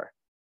before.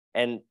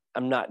 And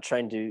I'm not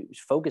trying to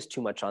focus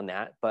too much on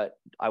that, but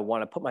I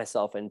want to put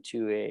myself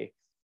into a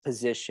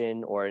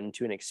position or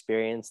into an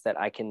experience that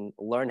I can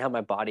learn how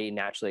my body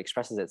naturally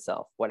expresses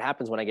itself. What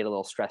happens when I get a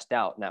little stressed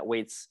out and that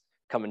weight's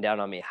coming down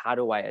on me? How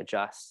do I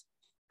adjust?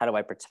 How do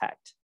I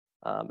protect?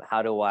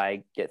 How do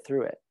I get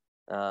through it?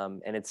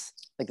 And it's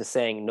like the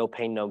saying, no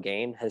pain, no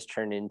gain, has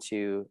turned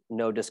into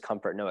no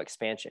discomfort, no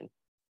expansion.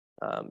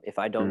 If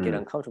I don't get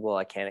uncomfortable,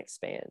 I can't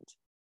expand.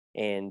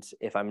 And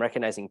if I'm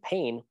recognizing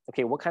pain,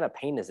 okay, what kind of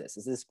pain is this?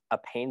 Is this a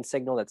pain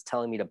signal that's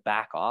telling me to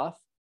back off?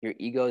 Your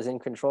ego is in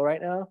control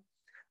right now?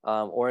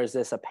 Or is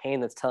this a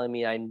pain that's telling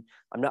me I'm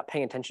not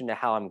paying attention to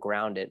how I'm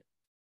grounded,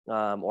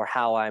 or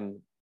how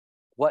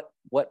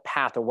what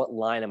path or what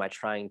line am I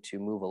trying to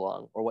move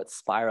along, or what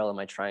spiral am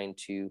I trying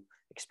to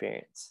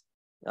experience?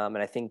 And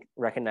I think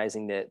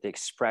recognizing the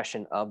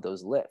expression of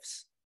those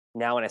lifts.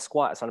 Now when I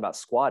squat, it's not about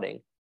squatting.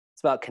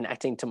 It's about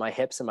connecting to my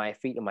hips and my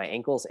feet and my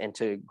ankles and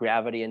to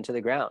gravity into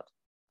the ground,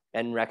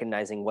 and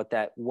recognizing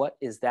what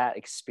is that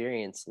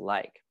experience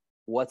like?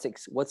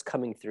 What's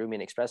coming through me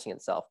and expressing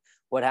itself?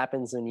 What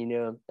happens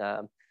when,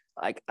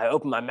 like I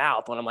open my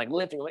mouth when I'm like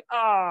lifting, I'm like,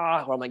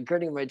 or I'm like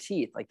gritting my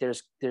teeth. Like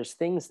there's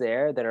things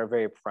there that are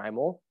very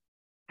primal.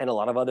 And a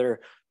lot of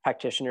other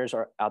practitioners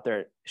are out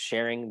there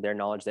sharing their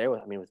knowledge there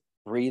with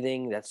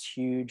breathing, that's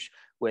huge.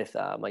 With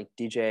like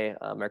DJ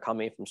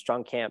Murakami from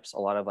Strong Camps, a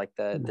lot of like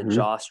the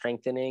jaw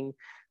strengthening,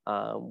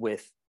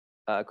 with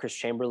Chris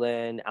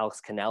Chamberlain,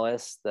 Alex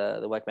Kanellis,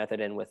 the Weck method,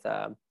 and with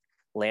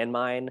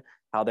Landmine,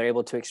 how they're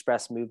able to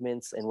express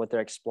movements and what they're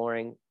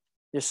exploring.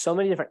 There's so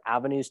many different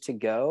avenues to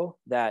go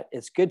that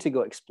it's good to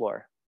go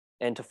explore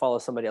and to follow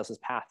somebody else's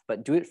path,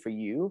 but do it for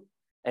you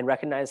and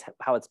recognize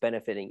how it's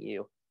benefiting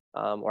you,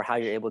 or how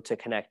you're able to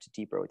connect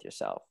deeper with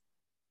yourself.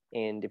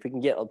 And if we can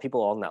get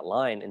people on that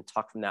line and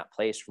talk from that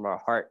place, from our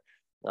heart,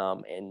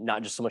 and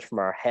not just so much from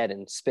our head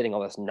and spitting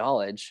all this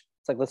knowledge,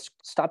 it's like, let's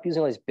stop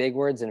using all these big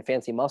words and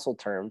fancy muscle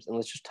terms, and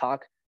let's just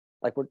talk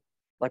like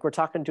we're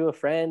talking to a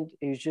friend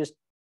who's just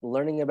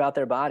learning about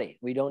their body.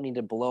 We don't need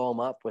to blow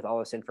them up with all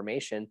this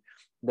information,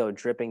 though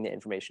dripping the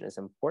information is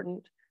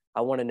important.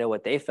 I want to know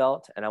what they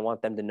felt, and I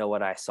want them to know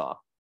what I saw.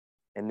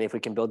 And if we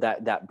can build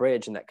that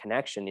bridge and that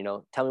connection,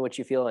 tell me what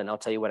you feel and I'll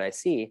tell you what I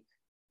see,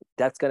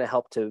 that's going to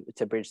help to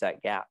bridge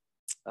that gap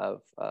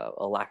of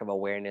a lack of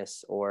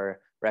awareness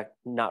or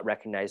not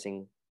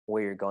recognizing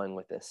where you're going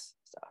with this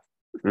stuff.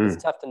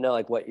 It's tough to know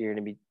like what you're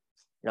going to be.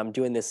 I'm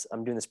doing this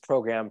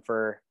program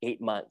for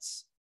 8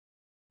 months.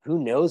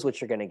 Who knows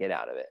what you're going to get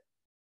out of it?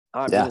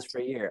 I'm doing this for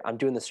a year. I'm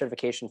doing the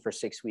certification for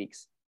 6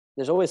 weeks.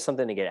 There's always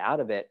something to get out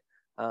of it.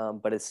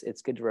 But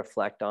it's good to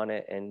reflect on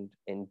it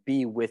and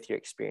be with your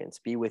experience,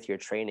 be with your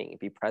training,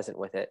 be present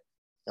with it.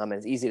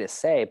 It's easy to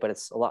say, but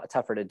it's a lot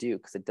tougher to do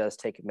because it does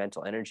take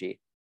mental energy,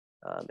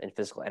 and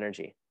physical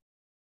energy.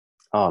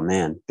 Oh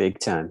man, big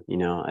time.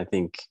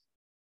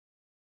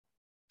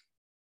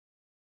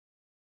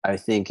 I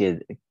think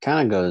it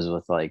kind of goes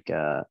with like,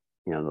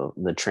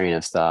 the train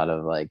of thought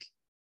of like,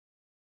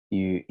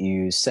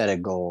 you set a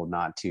goal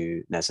not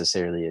to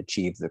necessarily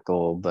achieve the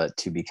goal, but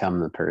to become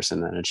the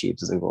person that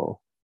achieves the goal,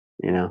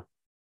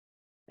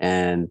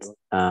 and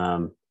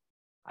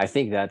I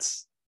think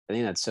that's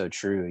so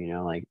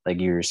true, like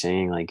you were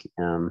saying, like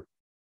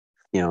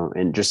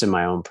and just in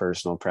my own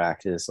personal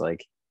practice,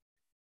 like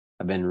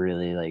I've been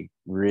really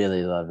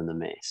loving the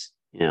mace,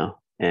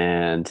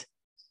 and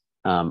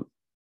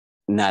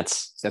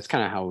that's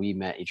kind of how we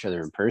met each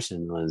other in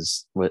person,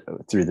 was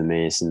through the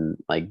mace, and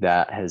like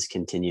that has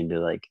continued to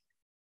like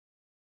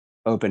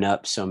open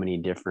up so many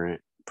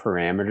different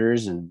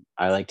parameters. And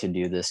I like to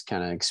do this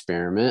kind of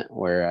experiment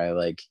where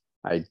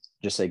I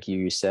just like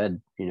you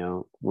said,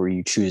 where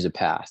you choose a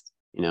path,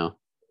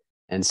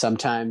 and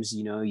sometimes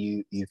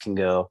you can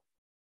go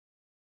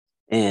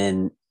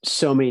in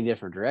so many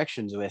different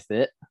directions with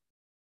it,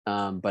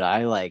 but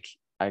I like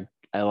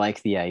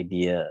the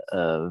idea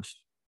of,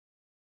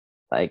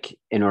 like,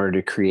 in order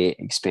to create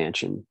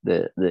expansion,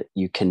 that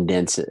you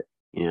condense it,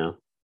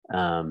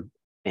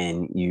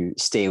 and you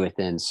stay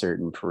within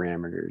certain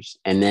parameters.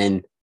 And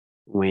then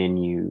when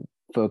you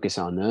focus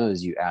on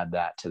those, you add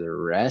that to the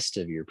rest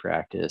of your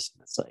practice.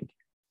 It's like,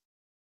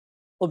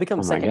 well, it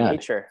becomes second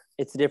nature.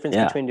 It's the difference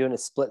between doing a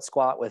split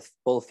squat with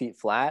both feet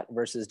flat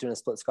versus doing a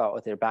split squat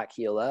with your back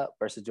heel up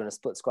versus doing a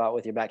split squat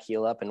with your back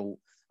heel up and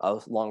a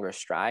longer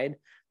stride.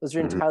 Those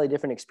are entirely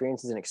different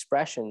experiences and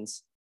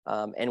expressions.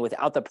 And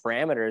without the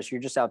parameters,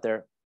 you're just out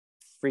there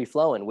free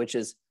flowing, which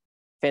is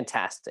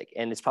fantastic.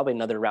 And it's probably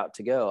another route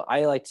to go.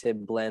 I like to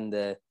blend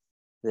the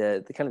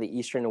kind of the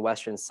Eastern and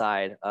Western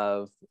side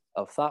of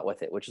thought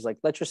with it, which is like,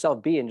 let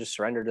yourself be and just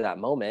surrender to that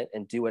moment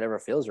and do whatever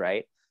feels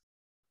right.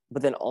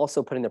 But then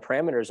also putting the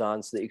parameters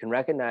on so that you can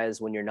recognize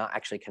when you're not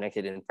actually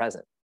connected and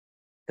present,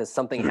 because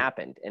something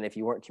happened. And if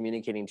you weren't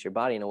communicating to your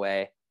body in a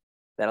way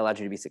that allowed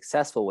you to be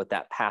successful with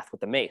that path with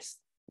the mace,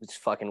 which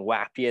fucking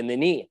whacked you in the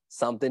knee,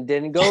 something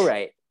didn't go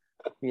right,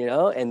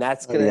 and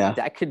that's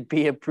that could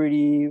be a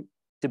pretty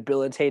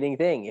debilitating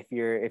thing if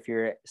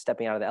you're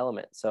stepping out of the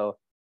element. So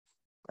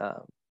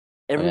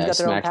everyone's got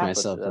their own path. I smacked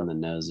myself in the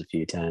nose a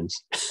few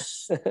times.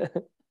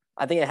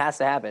 I think it has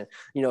to happen.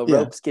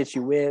 Ropes get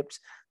you whipped.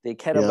 The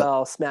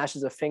kettlebell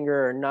smashes a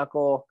finger or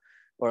knuckle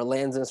or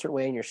lands in a certain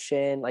way in your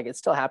shin. Like, it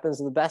still happens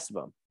to the best of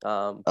them.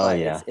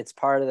 But it's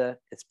part of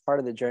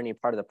the journey,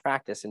 part of the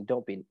practice. And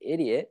don't be an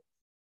idiot.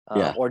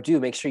 Or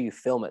make sure you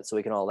film it so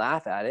we can all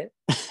laugh at it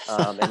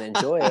and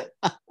enjoy it.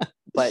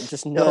 But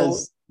just know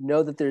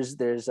that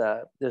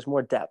there's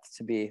more depth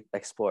to be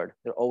explored.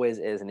 There always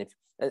is. And if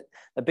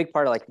a big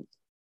part of, like,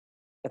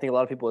 I think a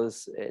lot of people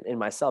is, in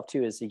myself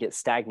too, is you get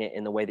stagnant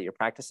in the way that you're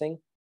practicing,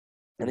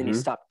 and then you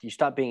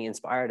stop being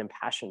inspired and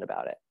passionate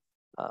about it.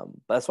 But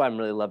that's why I'm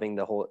really loving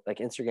the whole, like,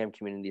 Instagram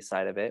community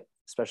side of it,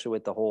 especially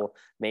with the whole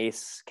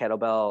mace,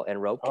 kettlebell,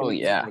 and rope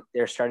community. Like,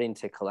 they're starting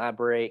to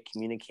collaborate,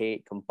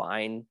 communicate,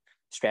 combine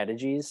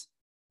strategies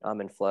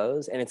and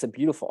flows, and it's a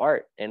beautiful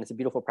art, and it's a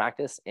beautiful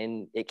practice,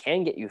 and it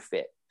can get you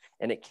fit,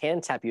 and it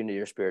can tap you into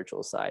your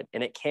spiritual side,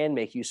 and it can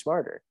make you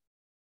smarter.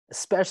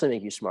 especially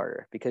make you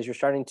smarter, because you're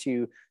starting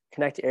to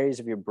connect areas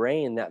of your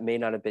brain that may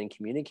not have been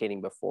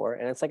communicating before.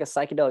 And it's like a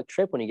psychedelic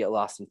trip when you get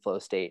lost in flow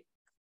state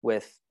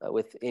with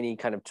any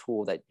kind of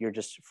tool that you're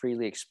just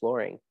freely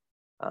exploring.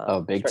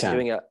 Big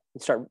time.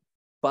 Start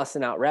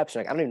busting out reps.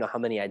 You're like, I don't even know how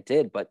many I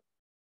did, but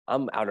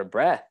I'm out of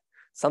breath.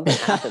 Something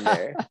happened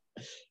there.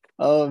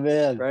 Oh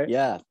man. Right?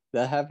 Yeah.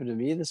 That happened to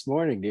me this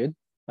morning, dude.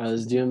 I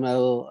was doing my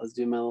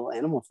little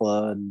animal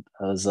flow, and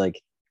I was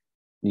like,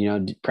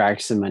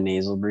 practicing my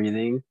nasal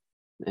breathing,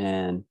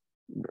 and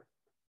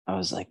I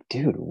was like,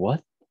 dude,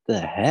 what the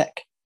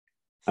heck?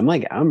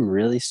 I'm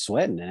really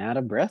sweating and out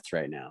of breath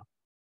right now.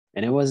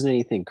 And it wasn't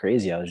anything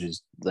crazy. I was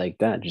just like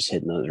that, just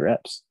hitting those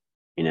reps,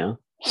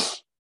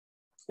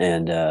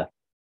 And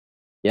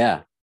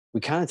yeah, we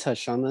kind of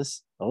touched on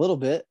this a little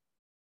bit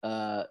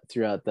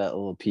throughout that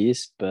little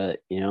piece, but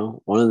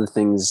one of the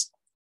things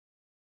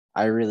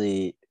I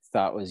really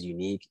thought was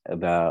unique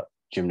about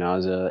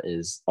Gymnaza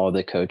is all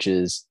the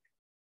coaches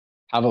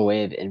have a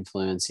way of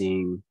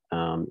influencing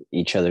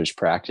each other's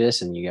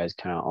practice, and you guys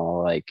kind of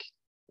all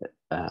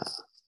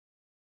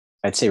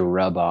I'd say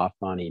rub off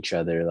on each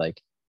other,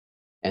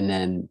 and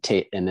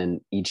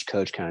then each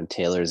coach kind of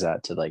tailors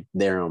that to like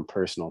their own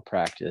personal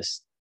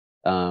practice.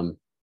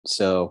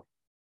 So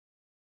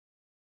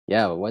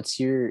yeah, what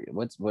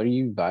are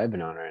you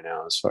vibing on right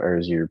now as far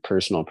as your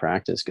personal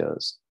practice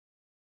goes?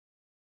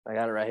 I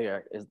got it right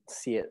here. I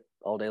see it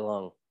all day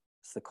long.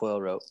 It's the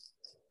coil rope.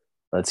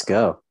 Let's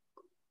go.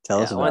 Tell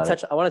us about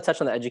it. I want to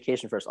touch on the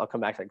education first. I'll come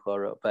back to the coil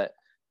rope, but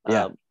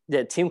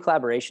the team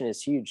collaboration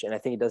is huge, and I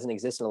think it doesn't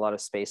exist in a lot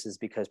of spaces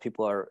because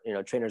people are,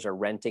 trainers are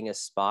renting a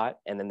spot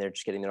and then they're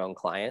just getting their own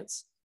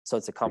clients. So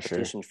it's a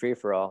competition free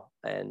for all,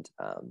 and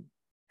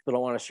people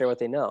don't want to share what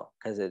they know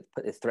because it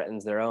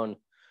threatens their own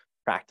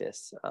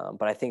practice.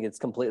 But I think it's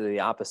completely the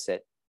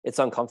opposite. It's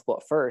uncomfortable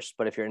at first,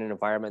 but if you're in an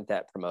environment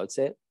that promotes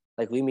it,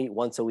 like we meet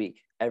once a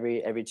week,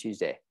 every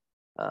Tuesday,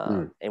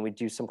 and we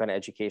do some kind of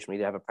education. We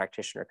either have a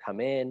practitioner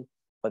come in,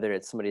 whether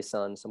it's somebody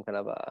selling some kind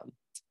of a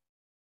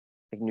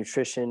like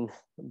nutrition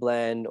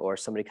blend, or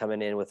somebody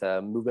coming in with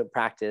a movement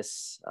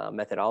practice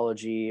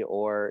methodology,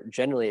 or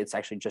generally it's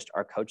actually just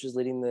our coaches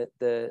leading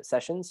the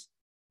sessions.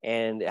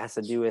 And it has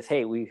to do with,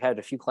 hey, we had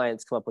a few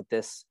clients come up with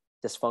this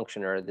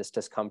dysfunction or this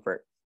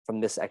discomfort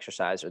from this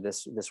exercise or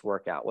this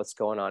workout. What's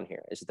going on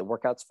here? Is it the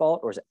workout's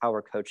fault, or is it how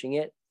we're coaching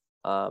it?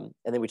 And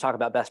then we talk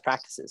about best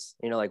practices,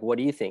 like, what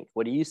do you think?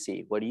 What do you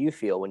see? What do you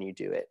feel when you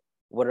do it?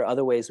 What are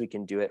other ways we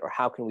can do it? Or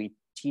how can we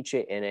teach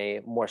it in a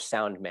more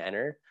sound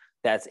manner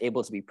that's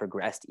able to be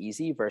progressed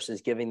easy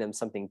versus giving them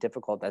something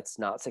difficult that's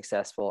not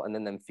successful and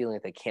then them feeling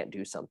like they can't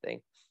do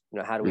something?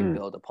 How do we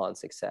build upon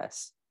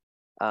success?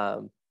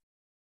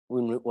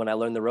 When I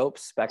learned the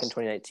ropes back in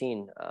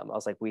 2019, I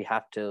was like, we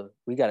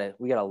gotta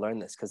learn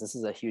this, because this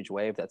is a huge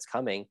wave that's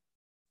coming.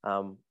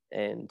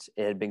 And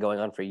it had been going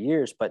on for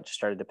years, but just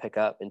started to pick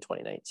up in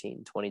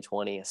 2019,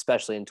 2020,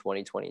 especially in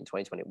 2020 and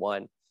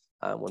 2021,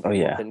 when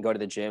people couldn't go to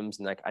the gyms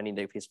and like, I need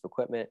a piece of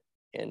equipment.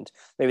 And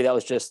maybe that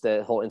was just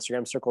the whole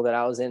Instagram circle that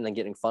I was in and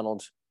getting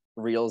funneled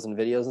reels and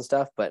videos and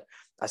stuff, but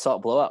I saw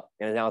it blow up,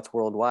 and now it's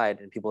worldwide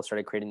and people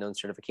started creating their own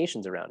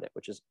certifications around it,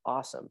 which is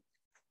awesome.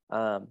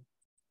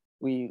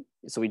 We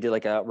did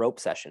like a rope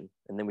session,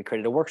 and then we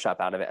created a workshop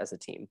out of it as a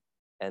team.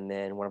 And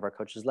then one of our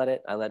coaches led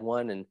it. I led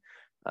one, and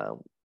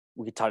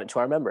we taught it to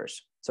our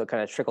members. So it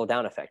kind of trickle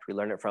down effect. We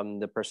learned it from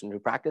the person who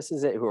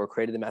practices it, who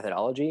created the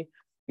methodology.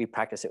 We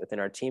practice it within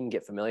our team,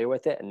 get familiar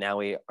with it, and now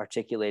we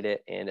articulate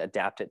it and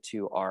adapt it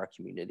to our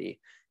community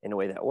in a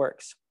way that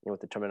works,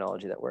 with the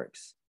terminology that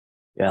works.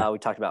 Yeah. We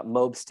talked about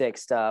MOB stick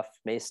stuff,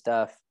 mace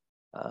stuff,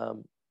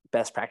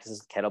 best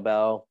practices,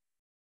 kettlebell,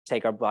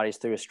 take our bodies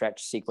through a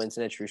stretch sequence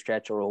and a true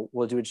stretch, or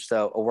we'll do just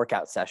a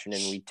workout session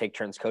and we take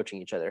turns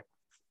coaching each other.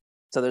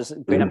 So there's a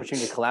great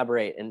opportunity to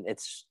collaborate, and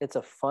it's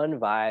a fun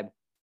vibe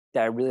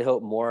that I really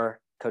hope more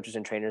coaches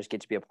and trainers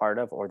get to be a part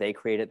of, or they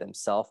create it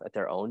themselves at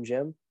their own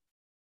gym.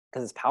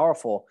 Because it's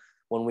powerful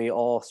when we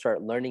all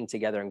start learning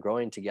together and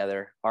growing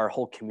together. Our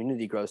whole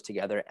community grows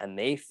together, and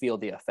they feel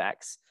the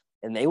effects,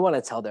 and they want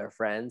to tell their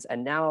friends.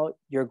 And now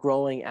you're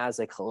growing as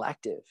a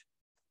collective.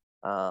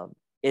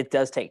 It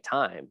does take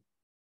time,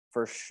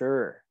 for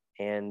sure,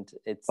 and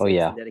it's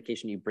the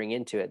dedication you bring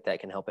into it that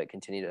can help it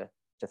continue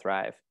to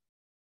thrive.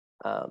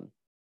 In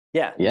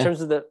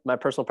terms of my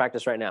personal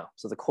practice right now,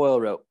 so the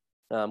coil rope,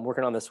 I'm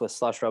working on this with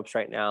Slush Ropes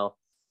right now.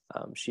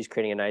 She's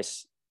creating a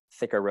nice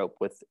thicker rope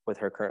with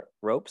her current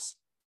ropes,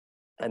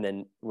 and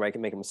then I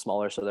can make them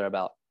smaller so they're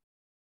about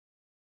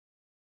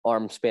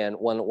arm span,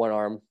 one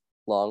arm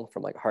long,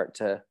 from like heart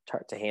to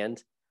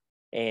hand.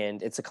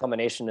 And it's a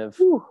combination of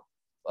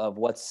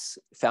what's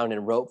found in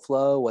rope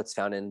flow, what's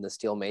found in the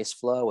steel mace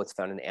flow, what's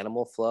found in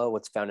animal flow,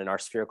 what's found in our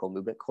spherical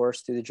movement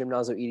course through the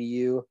Gymnazo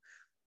EDU,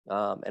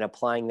 and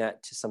applying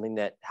that to something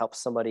that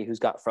helps somebody who's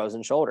got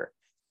frozen shoulder,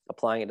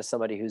 applying it to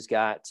somebody who's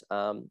got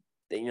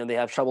they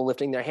have trouble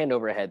lifting their hand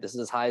overhead. This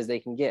is as high as they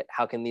can get.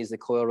 How can they use the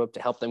coil rope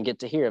to help them get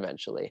to here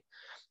eventually?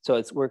 So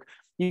it's work.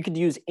 You could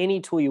use any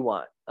tool you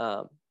want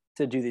to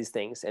do these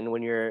things. And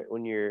when you're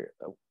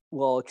a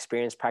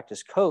well-experienced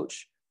practice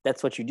coach,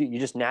 that's what you do. You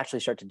just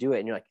naturally start to do it.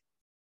 And you're like,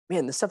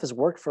 man, this stuff has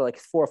worked for like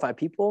 4 or 5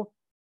 people.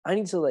 I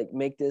need to like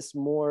make this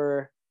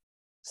more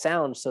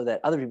sound so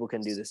that other people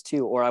can do this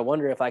too. Or I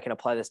wonder if I can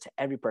apply this to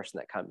every person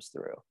that comes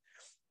through.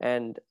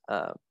 And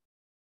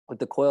with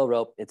the coil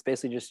rope, it's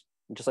basically just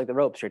like the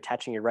ropes. You're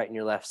attaching your right and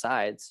your left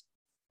sides.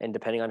 And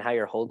depending on how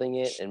you're holding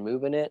it and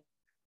moving it,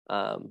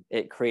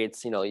 it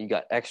creates, you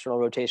got external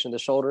rotation of the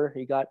shoulder,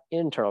 you got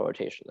internal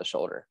rotation of the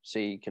shoulder. So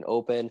you can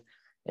open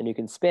and you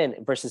can spin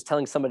versus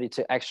telling somebody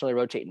to externally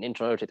rotate and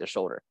internally rotate their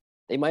shoulder.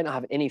 They might not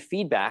have any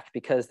feedback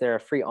because they're a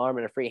free arm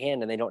and a free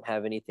hand and they don't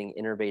have anything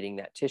innervating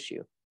that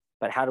tissue.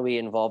 But how do we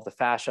involve the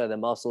fascia, the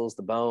muscles,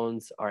 the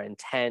bones, our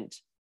intent,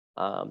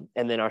 and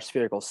then our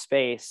spherical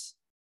space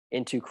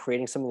into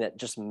creating something that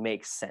just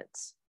makes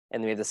sense?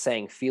 And we have the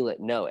saying, feel it,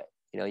 know it.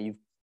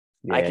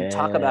 I can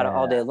talk about it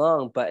all day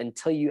long, but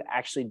until you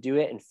actually do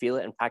it and feel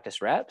it and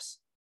practice reps,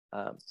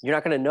 you're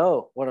not going to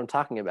know what I'm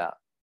talking about.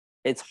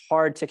 It's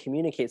hard to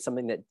communicate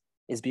something that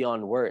is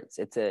beyond words.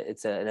 It's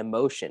an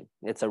emotion.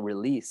 It's a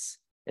release.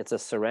 It's a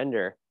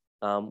surrender.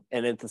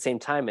 And at the same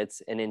time,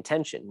 it's an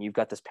intention. You've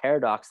got this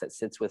paradox that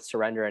sits with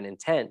surrender and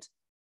intent.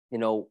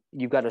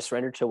 You've got to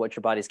surrender to what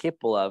your body's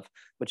capable of,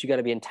 but you got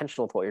to be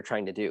intentional with what you're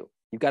trying to do.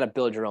 You've got to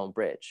build your own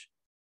bridge.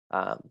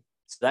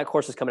 So that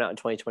course is coming out in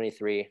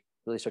 2023.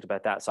 Really stoked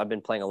about that. So I've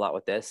been playing a lot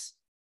with this.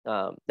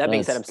 That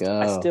being said,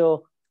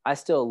 I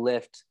still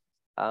lift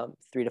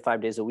 3 to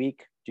 5 days a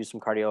week, do some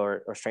cardio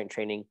or strength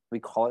training. We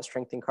call it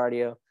strength and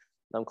cardio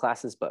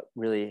classes, but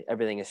really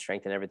everything is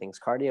strength and everything's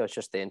cardio. It's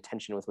just the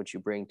intention with which you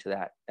bring to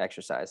that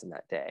exercise in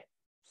that day.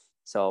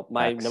 So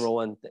my number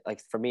one,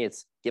 like for me,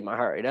 it's get my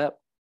heart rate up,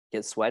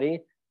 get sweaty,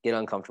 get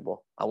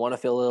uncomfortable. I want to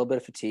feel a little bit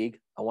of fatigue.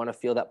 I want to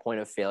feel that point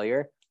of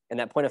failure. And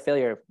that point of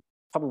failure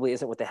probably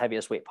isn't with the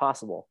heaviest weight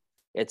possible.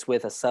 It's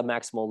with a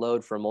submaximal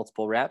load for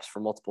multiple reps, for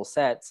multiple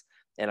sets.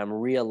 And I'm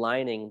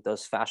realigning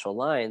those fascial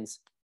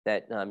lines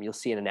that you'll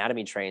see in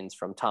anatomy trains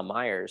from Tom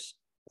Myers.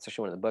 It's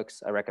actually one of the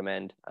books I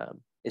recommend.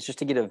 It's just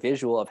to get a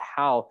visual of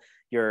how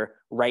your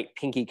right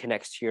pinky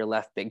connects to your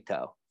left big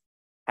toe,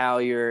 how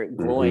your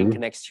groin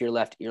connects to your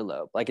left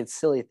earlobe. Like, it's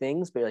silly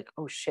things, but you're like,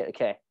 oh shit,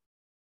 okay.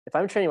 If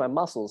I'm training my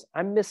muscles,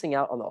 I'm missing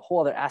out on the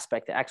whole other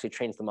aspect that actually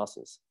trains the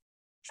muscles.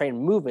 Train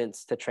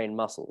movements to train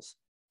muscles.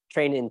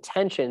 Train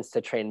intentions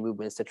to train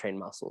movements to train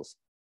muscles.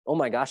 Oh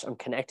my gosh, I'm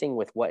connecting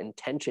with what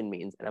intention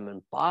means and I'm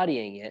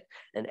embodying it.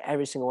 And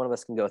every single one of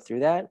us can go through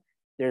that.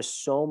 There's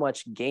so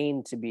much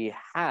gain to be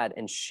had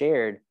and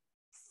shared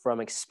from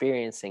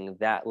experiencing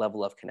that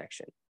level of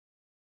connection.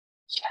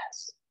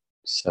 Yes.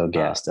 So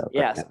gassed up.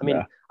 Yes. Right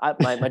now, I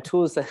mean, my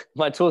tools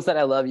that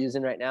I love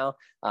using right now,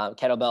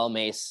 kettlebell,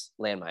 mace,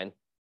 landmine,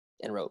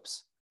 and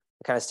ropes.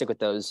 I kind of stick with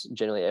those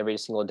generally every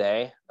single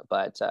day.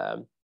 But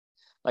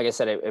like I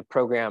said, I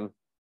program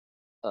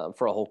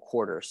for a whole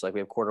quarter. So like we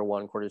have quarter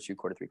 1, quarter 2,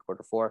 quarter 3,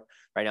 quarter 4.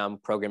 Right now I'm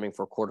programming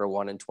for quarter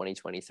 1 in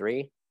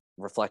 2023,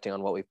 reflecting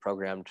on what we've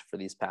programmed for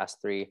these past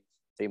three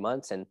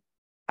months. And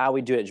how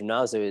we do it at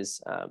Gymnasio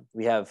is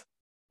we have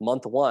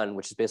month 1,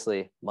 which is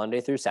basically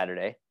Monday through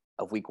Saturday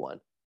of week 1,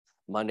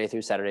 Monday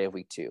through Saturday of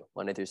week 2,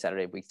 Monday through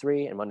Saturday of week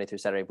 3, and Monday through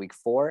Saturday of week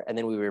 4. And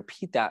then we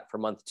repeat that for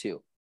month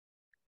 2.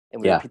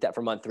 And we repeat that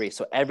for month 3.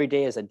 So every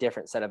day is a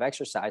different set of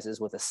exercises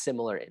with a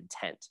similar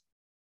intent.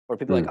 Where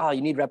people are like, oh,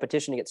 you need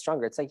repetition to get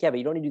stronger. It's like, yeah, but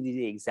you don't need to do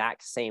the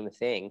exact same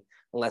thing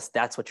unless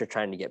that's what you're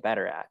trying to get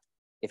better at.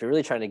 If you're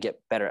really trying to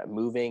get better at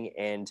moving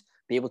and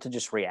be able to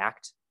just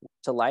react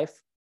to life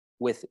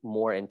with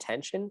more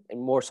intention and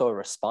more so a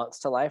response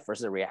to life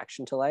versus a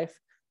reaction to life,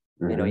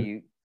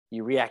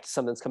 you react to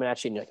something that's coming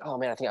at you and you're like, oh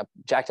man, I think I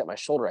jacked up my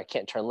shoulder. I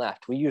can't turn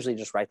left. We usually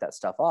just write that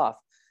stuff off.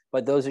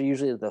 But those are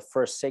usually the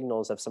first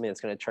signals of something that's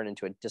going to turn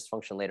into a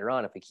dysfunction later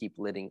on if we keep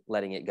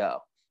letting it go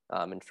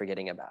and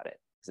forgetting about it.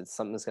 Because it's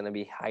something that's going to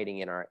be hiding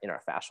in our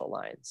fascial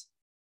lines.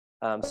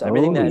 So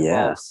everything that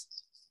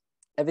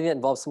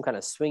involves some kind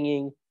of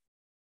swinging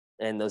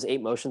and those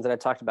 8 motions that I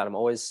talked about, I'm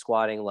always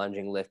squatting,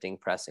 lunging, lifting,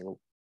 pressing,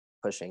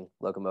 pushing,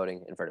 locomoting,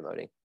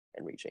 invertimoting,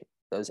 and reaching.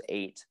 Those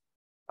 8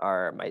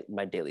 are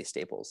my daily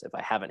staples. If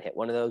I haven't hit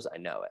one of those, I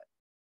know it.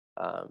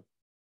 A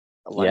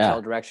lunge in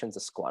all directions, a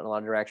squat in a lot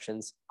of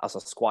directions. I also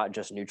squat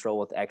just neutral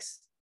with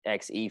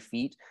XE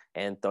feet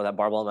and throw that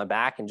barbell on my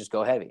back and just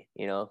go heavy,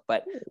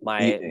 But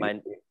my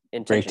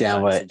break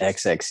down what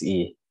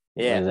XXE.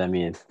 Yeah. What does that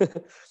mean?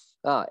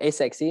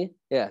 ASXE.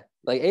 Yeah.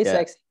 Like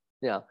ASX.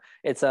 Yeah.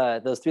 It's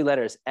those 3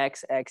 letters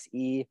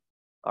XXE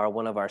are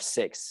one of our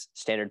 6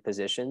 standard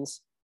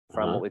positions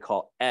from what we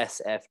call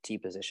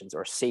SFT positions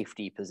or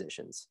safety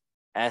positions.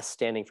 S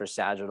standing for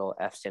sagittal,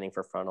 F standing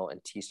for frontal,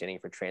 and T standing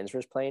for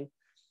transverse plane.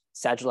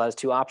 Sagittal has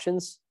 2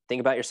 options. Think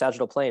about your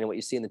sagittal plane and what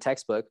you see in the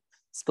textbook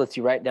splits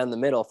you right down the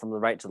middle from the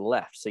right to the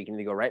left. So you can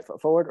either go right foot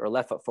forward or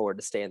left foot forward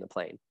to stay in the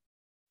plane.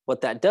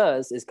 What that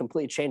does is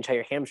completely change how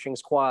your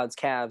hamstrings, quads,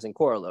 calves, and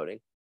core are loading,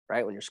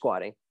 right, when you're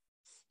squatting.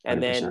 And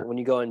 100%. Then when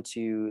you go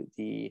into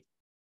the,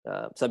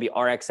 so that'd be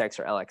RXX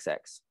or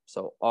LXX.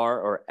 So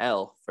R or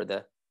L for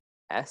the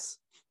S.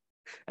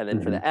 And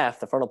then for the F,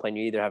 the frontal plane,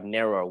 you either have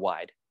narrow or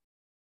wide.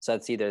 So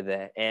that's either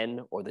the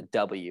N or the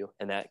W,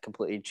 and that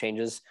completely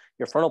changes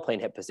your frontal plane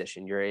hip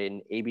position. You're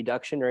in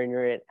abduction or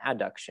you're in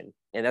adduction.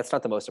 And that's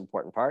not the most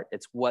important part.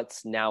 It's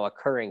what's now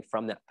occurring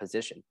from that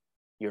position.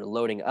 You're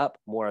loading up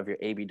more of your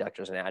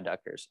abductors and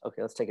adductors.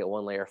 Okay, let's take it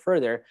one layer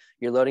further.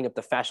 You're loading up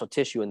the fascial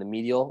tissue in the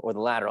medial or the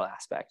lateral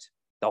aspect,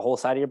 the whole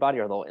side of your body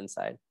or the whole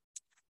inside.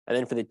 And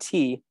then for the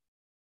T,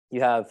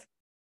 you have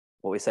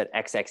what we said,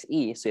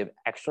 XXE. So you have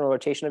external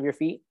rotation of your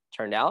feet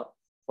turned out,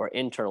 or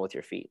internal with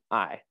your feet,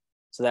 I.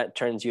 So that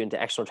turns you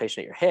into external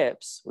rotation at your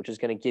hips, which is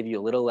going to give you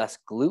a little less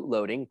glute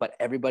loading, but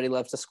everybody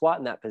loves to squat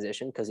in that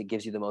position because it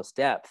gives you the most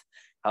depth.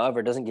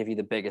 However, it doesn't give you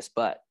the biggest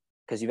butt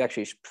because you've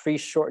actually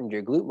pre-shortened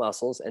your glute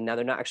muscles and now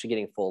they're not actually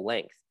getting full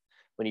length.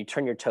 When you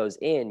turn your toes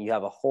in, you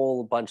have a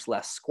whole bunch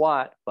less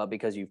squat, but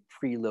because you've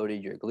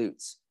preloaded your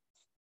glutes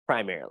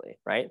primarily,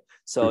 right?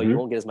 So you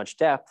won't get as much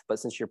depth, but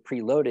since you're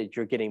preloaded,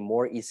 you're getting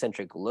more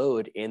eccentric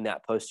load in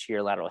that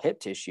posterior lateral hip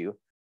tissue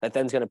that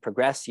then is going to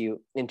progress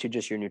you into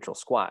just your neutral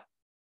squat.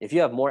 If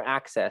you have more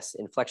access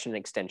in flexion and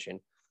extension,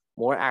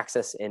 more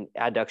access in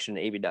adduction and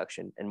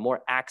abduction, and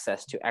more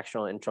access to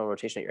external and internal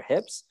rotation at your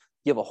hips,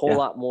 you have a whole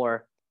lot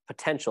more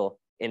potential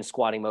in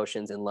squatting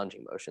motions and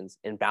lunging motions,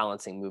 in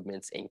balancing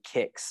movements, in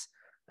kicks,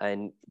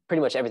 and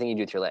pretty much everything you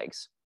do with your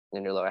legs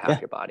in your lower half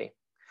of your body.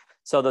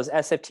 So those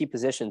SFT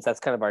positions, that's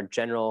kind of our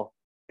general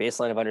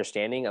baseline of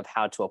understanding of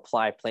how to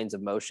apply planes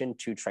of motion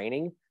to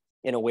training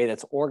in a way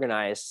that's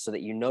organized so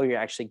that you know you're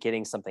actually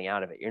getting something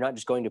out of it. You're not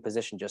just going to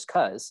position just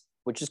cause,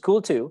 which is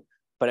cool too,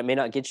 but it may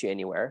not get you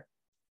anywhere.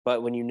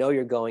 But when you know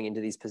you're going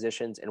into these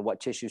positions and what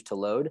tissues to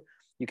load,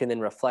 you can then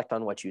reflect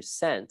on what you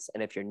sense.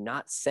 And if you're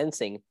not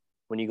sensing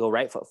when you go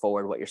right foot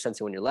forward, what you're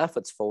sensing when your left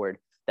foot's forward,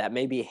 that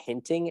may be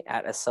hinting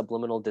at a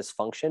subliminal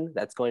dysfunction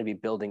that's going to be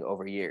building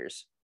over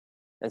years.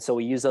 And so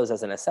we use those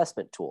as an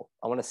assessment tool.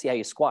 I want to see how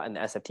you squat in the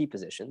SFT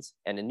positions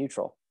and in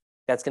neutral.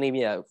 That's going to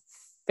be a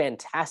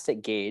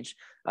fantastic gauge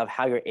of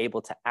how you're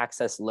able to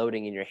access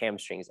loading in your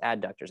hamstrings,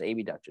 adductors,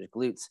 abductors,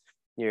 glutes,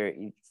 your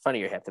front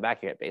of your hip, the back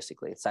of your hip,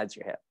 basically, sides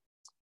of your hip.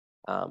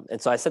 And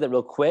so I said that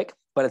real quick,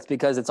 but it's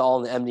because it's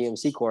all in the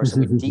MDMC course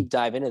and we deep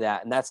dive into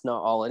that. And that's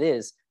not all it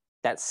is.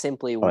 That's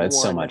simply one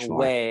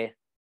way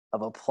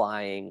of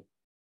applying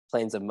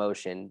planes of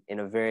motion in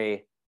a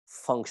very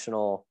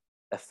functional,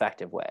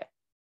 effective way.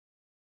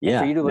 Yeah,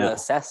 and for you to be able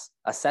to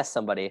assess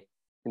somebody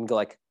and go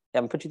like, yeah,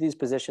 I'm gonna put you through these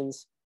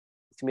positions.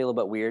 It's gonna be a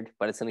little bit weird,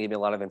 but it's gonna give you a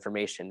lot of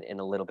information in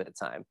a little bit of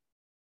time.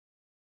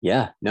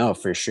 Yeah, no,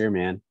 for sure,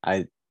 man.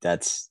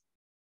 That's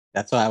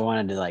why I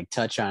wanted to like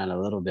touch on it a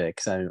little bit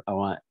because I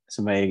want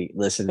somebody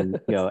listening,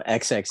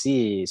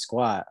 XXE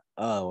squat.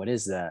 Oh, what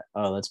is that?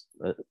 Oh, let's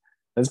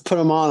put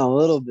them on a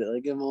little bit,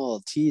 like give them a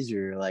little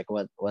teaser, like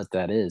what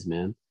that is,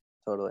 man.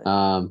 Totally.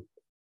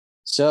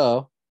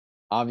 So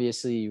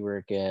obviously you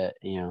work at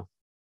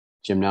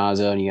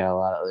Gymnazo, and you got a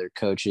lot of other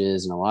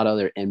coaches and a lot of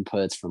other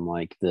inputs from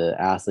like the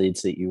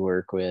athletes that you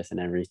work with and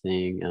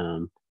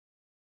everything.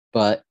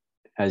 But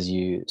as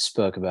you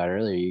spoke about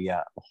earlier, you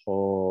got a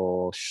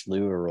whole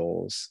slew of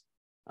roles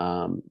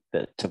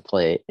to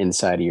play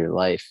inside of your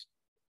life.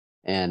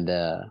 And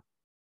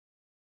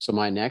so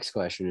my next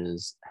question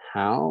is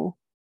how,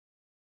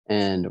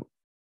 and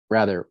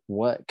rather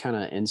what kind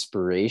of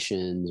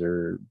inspirations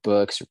or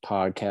books or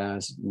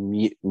podcasts,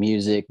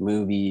 music,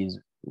 movies,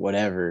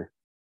 whatever,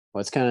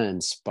 what's kind of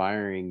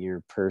inspiring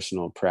your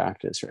personal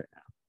practice right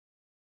now?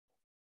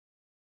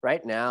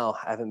 Right now,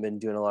 I haven't been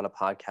doing a lot of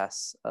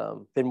podcasts,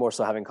 been more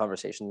so having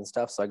conversations and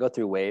stuff. So I go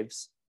through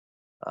waves,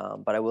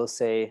 but I will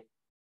say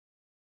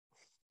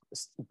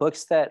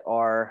books that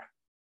are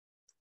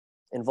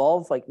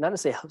involved, like not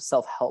necessarily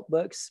self-help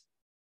books,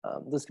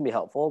 those can be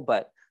helpful,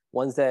 but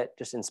ones that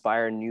just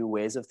inspire new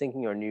ways of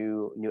thinking or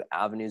new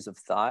avenues of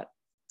thought.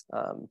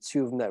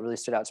 Two of them that really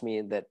stood out to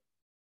me that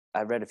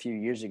I read a few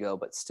years ago,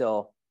 but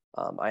still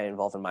I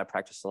involve in my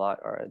practice a lot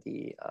are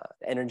the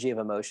Energy of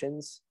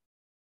Emotions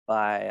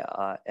by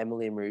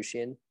Emily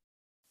Maruchian,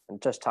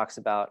 and just talks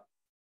about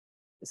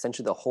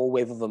essentially the whole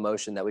wave of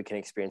emotion that we can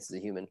experience as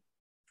a human,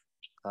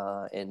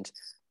 and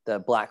the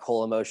black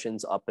hole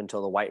emotions up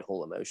until the white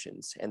hole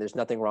emotions. And there's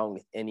nothing wrong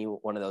with any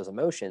one of those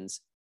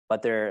emotions,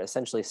 but they're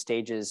essentially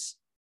stages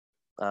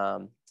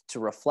to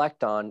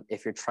reflect on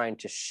if you're trying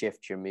to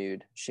shift your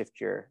mood, shift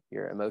your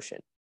emotion.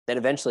 Then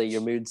eventually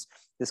your moods,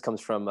 this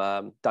comes from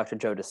Dr.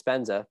 Joe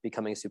Dispenza,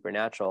 Becoming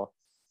Supernatural.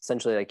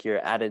 Essentially like your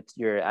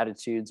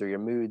attitudes or your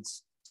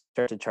moods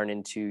start to turn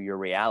into your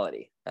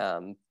reality.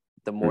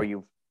 The more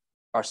you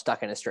are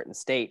stuck in a certain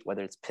state,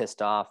 whether it's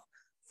pissed off,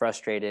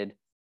 frustrated,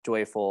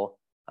 joyful,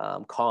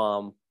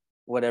 calm,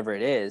 whatever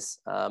it is,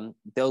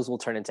 those will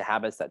turn into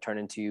habits that turn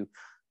into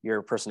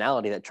your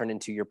personality, that turn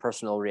into your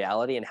personal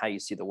reality and how you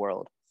see the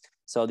world.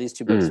 So these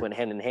two books went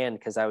hand in hand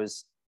because I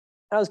was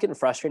getting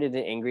frustrated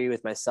and angry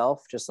with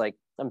myself. Just like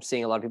I'm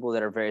seeing a lot of people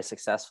that are very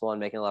successful and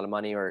making a lot of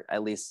money, or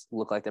at least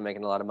look like they're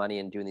making a lot of money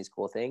and doing these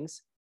cool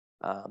things.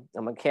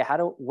 I'm like, okay,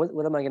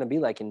 what am I going to be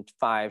like in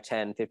 5,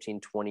 10,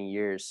 15, 20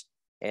 years?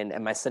 And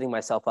am I setting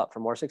myself up for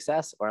more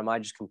success, or am I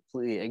just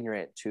completely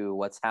ignorant to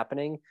what's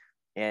happening?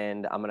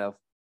 And I'm going to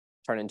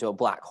turn into a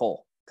black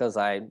hole because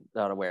I'm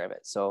not aware of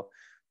it. So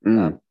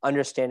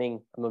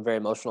understanding, I'm a very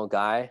emotional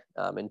guy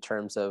in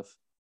terms of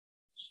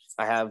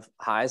I have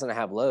highs and I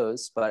have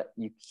lows, but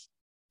it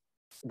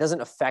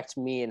doesn't affect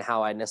me in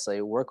how I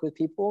necessarily work with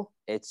people.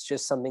 It's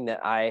just something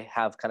that I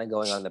have kind of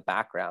going on in the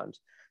background.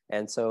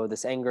 And so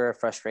this anger,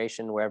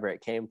 frustration, wherever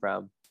it came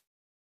from,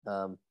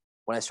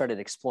 when I started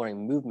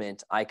exploring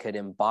movement, I could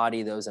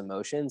embody those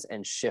emotions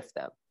and shift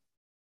them.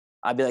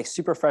 I'd be like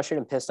super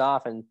frustrated and pissed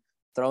off and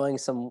throwing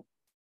some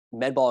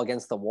med ball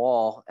against the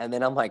wall. And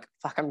then I'm like,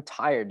 fuck, I'm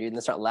tired, dude. And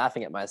then start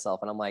laughing at myself.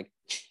 And I'm like,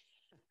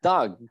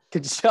 dog,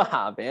 good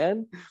job,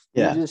 man.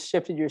 You just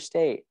shifted your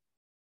state.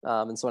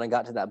 And so when I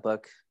got to that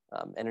book,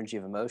 Energy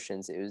of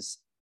Emotions, it's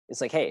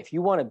like, hey, if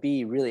you want to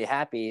be really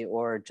happy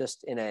or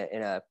just in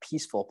a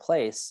peaceful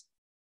place,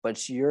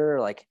 but you're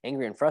like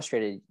angry and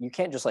frustrated, you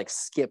can't just like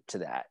skip to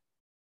that.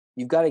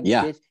 You've got to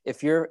get,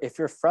 if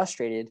you're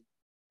frustrated,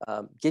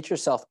 get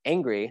yourself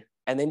angry,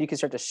 and then you can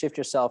start to shift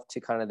yourself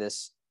to kind of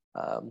this,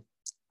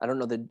 I don't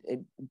know the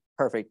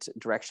perfect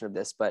direction of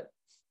this, but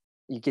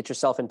you get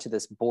yourself into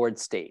this bored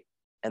state.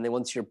 And then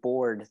once you're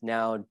bored,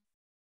 now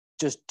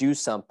just do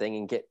something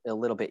and get a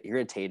little bit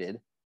irritated.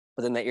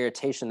 But then that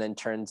irritation then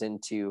turns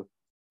into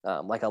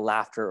like a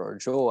laughter or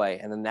joy.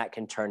 And then that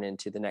can turn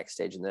into the next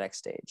stage and the next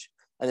stage.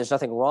 And there's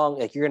nothing wrong.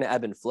 Like, you're going to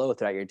ebb and flow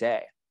throughout your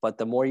day. But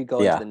the more you go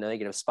into the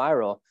negative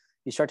spiral,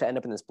 you start to end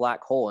up in this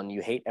black hole and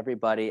you hate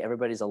everybody.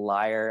 Everybody's a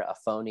liar, a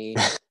phony.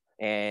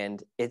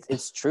 And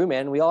it's true,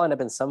 man. We all end up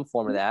in some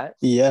form of that.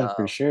 Yeah,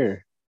 for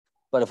sure.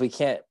 But if we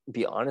can't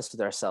be honest with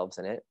ourselves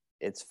in it,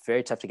 it's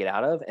very tough to get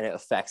out of, and it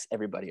affects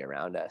everybody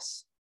around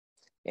us.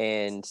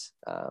 And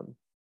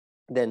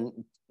then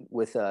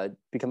with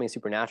Becoming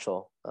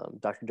Supernatural,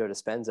 Dr. Joe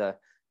Dispenza,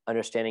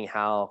 understanding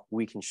how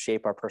we can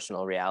shape our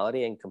personal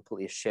reality and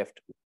completely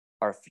shift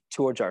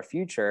towards our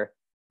future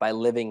by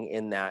living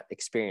in that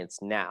experience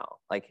now.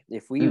 Like,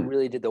 if we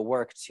really did the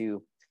work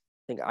to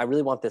think, I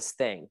really want this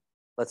thing,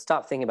 let's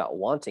stop thinking about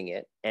wanting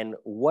it. And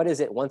what is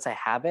it once I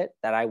have it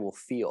that I will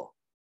feel?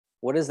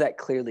 What does that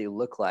clearly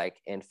look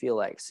like and feel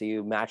like? So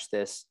you match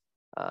this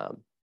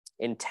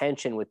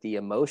intention with the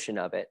emotion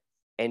of it.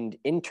 And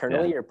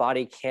internally, your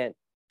body can't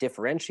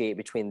differentiate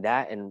between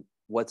that and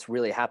what's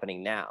really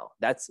happening now.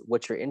 That's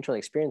what you're internally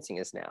experiencing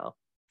is now.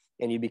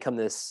 And you become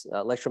this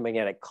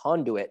electromagnetic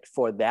conduit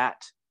for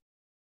that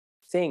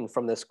thing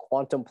from this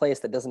quantum place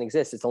that doesn't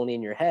exist. It's only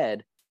in your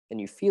head,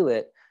 and you feel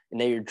it. And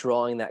now you're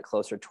drawing that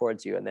closer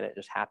towards you, and then it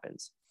just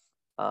happens.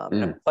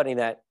 And I'm putting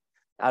that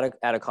out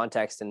of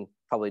context and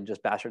probably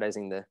just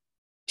bastardizing what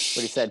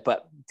he said,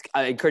 but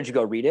I encourage you to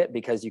go read it,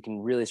 because you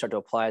can really start to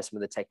apply some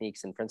of the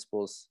techniques and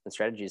principles and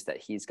strategies that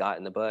he's got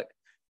in the book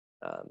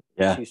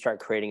to start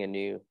creating a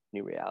new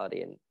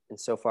reality. And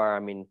so far, I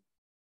mean,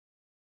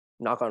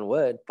 knock on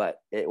wood, but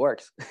it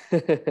works.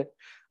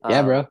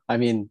 Yeah, bro. I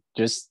mean,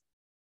 just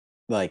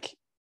like,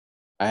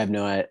 I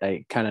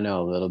kind of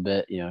know a little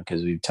bit,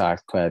 because we've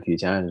talked quite a few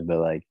times, but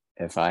like,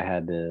 if I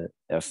had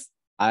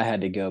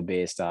to go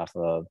based off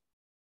of,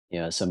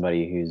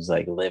 somebody who's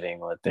like living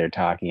what they're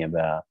talking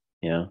about,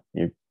 you're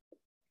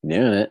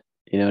doing it,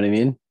 you know what I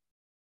mean?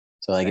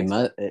 So like, it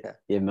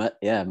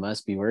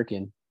must be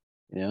working,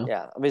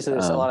 Yeah. Obviously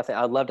there's a lot of things.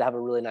 I'd love to have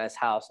a really nice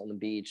house on the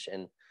beach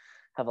and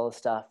have all this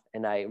stuff.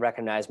 And I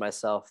recognize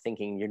myself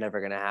thinking you're never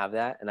going to have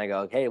that. And I go,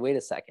 okay, wait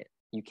a second.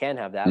 You can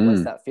have that.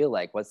 What's that feel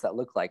like? What's that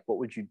look like? What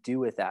would you do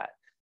with that?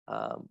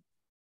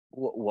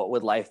 What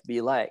would life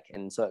be like?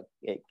 And so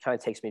it kind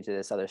of takes me to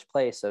this other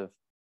place of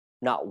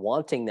not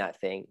wanting that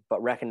thing,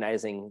 but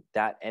recognizing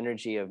that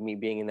energy of me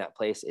being in that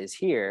place is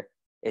here.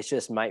 It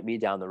just might be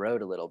down the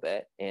road a little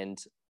bit, and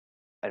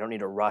I don't need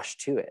to rush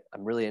to it.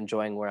 I'm really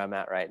enjoying where I'm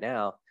at right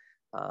now,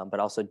 but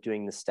also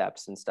doing the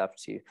steps and stuff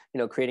to,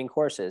 creating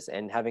courses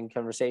and having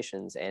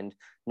conversations and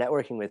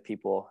networking with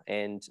people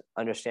and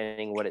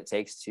understanding what it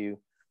takes to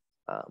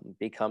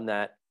become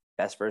that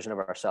best version of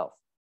ourselves.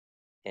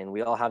 And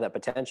we all have that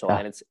potential,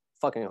 and it's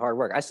fucking hard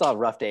work. I still have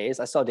rough days.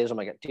 I still have days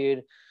where I'm like,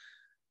 dude,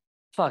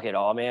 fuck it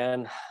all,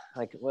 man.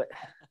 Like, what?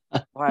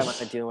 Why am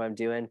I doing what I'm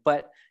doing?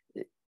 But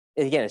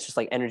again, it's just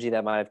like energy that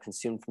I might have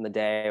consumed from the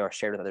day or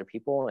shared with other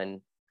people.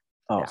 And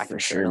for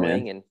sure,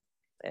 man.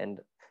 And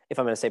if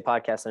I'm going to say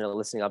podcast, I know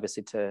listening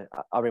obviously to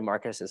Aubrey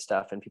Marcus's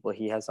stuff and people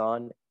he has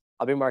on,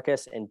 Aubrey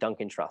Marcus and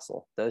Duncan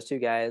Trussell. Those two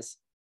guys,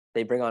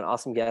 they bring on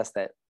awesome guests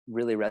that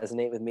really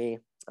resonate with me.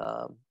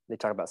 They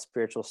talk about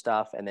spiritual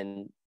stuff, and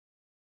then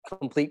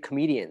complete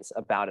comedians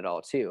about it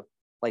all too.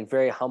 Like,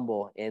 very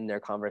humble in their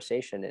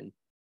conversation, and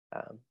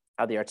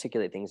how they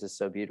articulate things is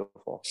so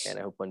beautiful. And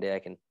I hope one day I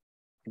can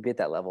be at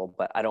that level,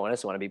 but I don't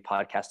necessarily want to be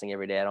podcasting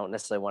every day. I don't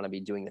necessarily want to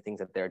be doing the things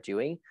that they're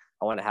doing.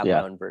 I want to have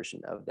my own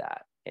version of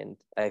that. And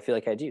I feel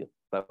like I do,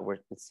 but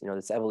it's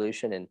this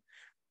evolution, and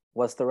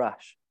what's the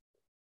rush?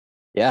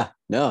 Yeah,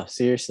 no,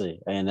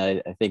 seriously. And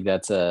I think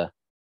that's so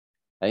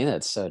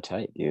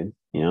tight, dude.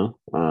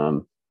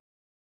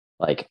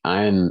 Like,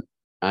 I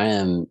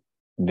am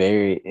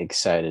very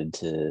excited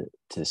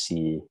to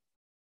see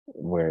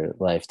where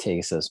life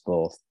takes us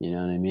both. You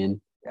know what I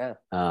mean? Yeah.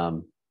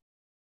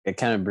 it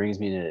kind of brings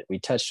me to, we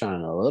touched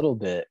on it a little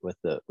bit with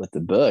the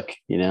book,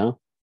 you know,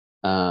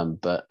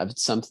 but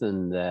it's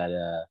something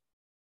that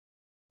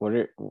what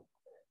are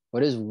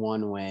what is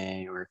one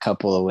way or a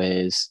couple of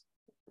ways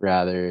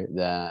rather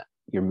that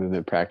your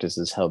movement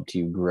practices helped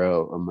you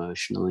grow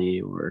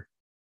emotionally, or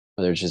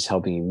whether it's just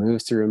helping you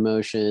move through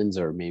emotions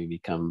or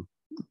maybe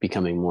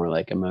becoming more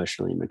like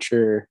emotionally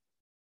mature?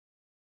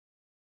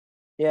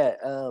 Yeah,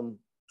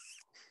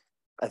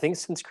 I think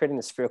since creating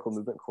the spherical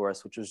movement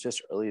course, which was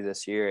just early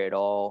this year, it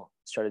all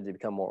started to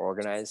become more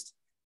organized.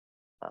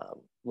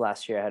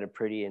 Last year I had a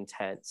pretty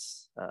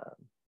intense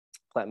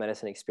plant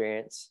medicine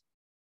experience.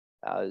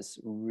 It's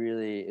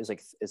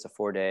a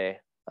 4-day,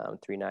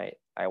 3-night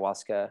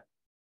ayahuasca,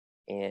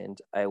 and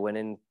I went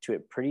into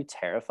it pretty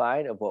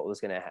terrified of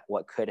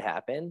what could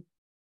happen,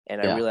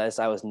 and I realized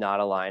I was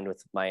not aligned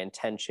with my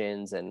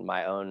intentions and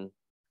my own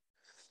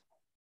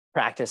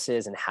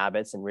practices and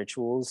habits and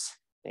rituals.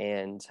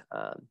 And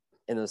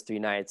in those 3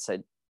 nights,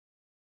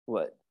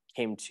 what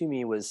came to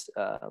me was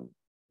what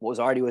was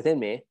already within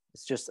me.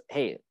 It's just,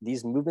 hey,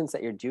 these movements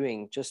that you're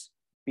doing, just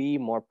be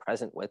more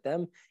present with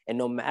them. And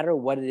no matter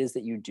what it is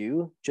that you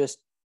do, just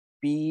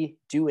be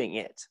doing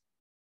it.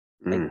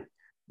 Like,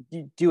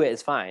 you do it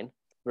is fine.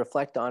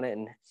 Reflect on it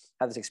and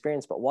have this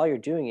experience. But while you're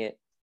doing it,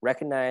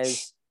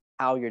 recognize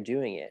how you're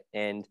doing it.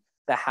 And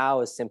the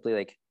how is simply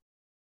like,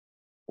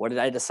 what did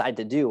I decide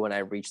to do when I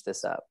reached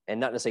this up? And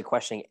not necessarily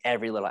questioning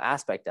every little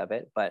aspect of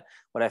it. But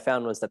what I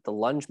found was that the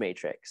lunge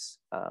matrix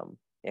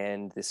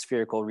and the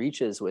spherical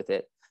reaches with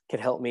it could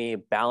help me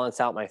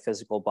balance out my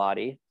physical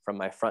body from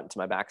my front to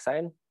my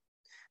backside,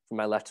 from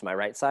my left to my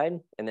right side,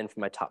 and then from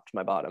my top to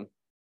my bottom.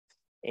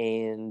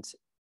 And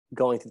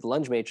going through the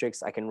lunge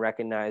matrix, I can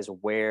recognize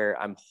where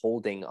I'm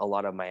holding a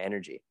lot of my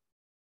energy.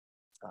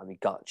 You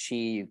got chi,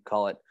 you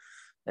call it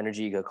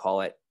energy, you could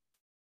call it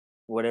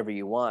whatever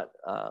you want.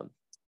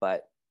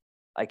 But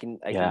I can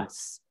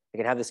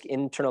have this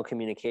internal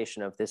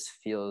communication of this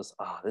feels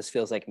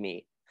like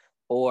me.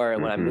 Or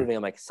when I'm moving,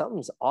 I'm like,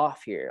 something's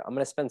off here. I'm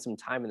going to spend some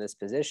time in this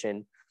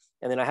position.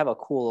 And then I have a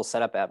cool little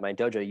setup at my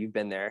dojo. You've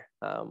been there.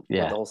 With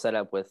the whole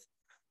setup with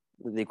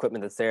the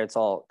equipment that's there. It's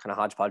all kind of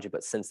hodgepodgey,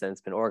 but since then it's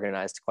been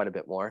organized quite a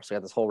bit more. So I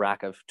got this whole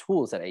rack of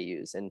tools that I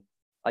use. And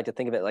I like to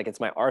think of it like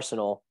it's my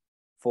arsenal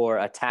for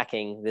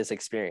attacking this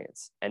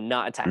experience, and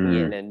not attacking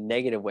it in a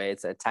negative way.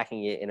 It's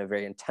attacking it in a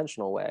very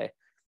intentional way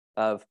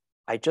of,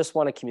 I just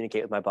want to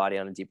communicate with my body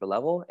on a deeper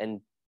level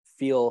and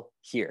feel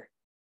here.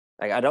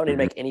 Like, I don't need to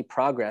make any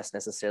progress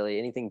necessarily,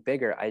 anything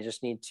bigger. I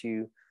just need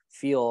to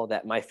feel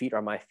that my feet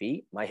are my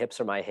feet, my hips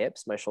are my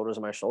hips, my shoulders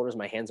are my shoulders,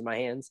 my hands are my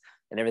hands,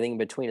 and everything in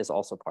between is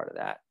also part of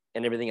that.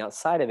 And everything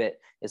outside of it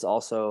is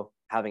also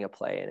having a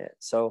play in it.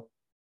 So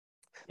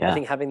I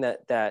think having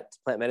that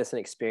plant medicine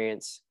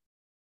experience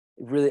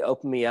really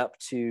opened me up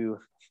to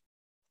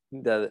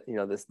the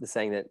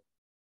saying that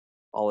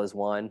all is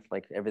one,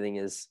 like everything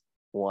is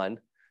one.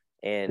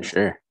 And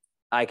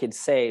I could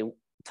say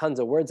tons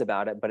of words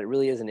about it, but it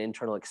really is an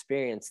internal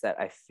experience that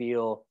I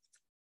feel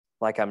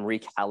like I'm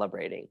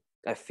recalibrating.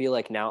 I feel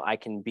like now I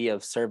can be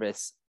of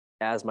service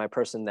as my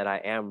person that I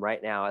am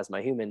right now, as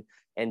my human,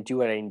 and do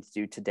what I need to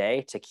do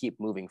today to keep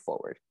moving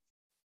forward.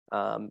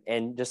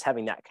 And just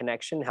having that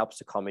connection helps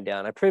to calm me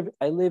down.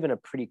 I live in a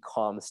pretty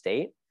calm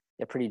state,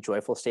 a pretty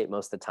joyful state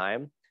most of the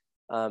time.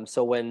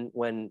 So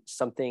when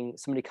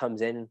somebody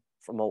comes in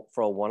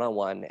for a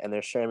one-on-one and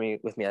they're sharing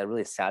with me a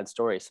really sad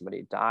story,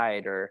 somebody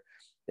died or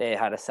they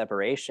had a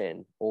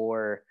separation,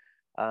 or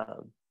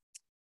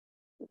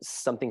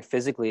something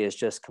physically is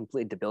just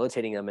completely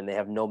debilitating them and they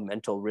have no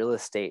mental real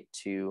estate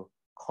to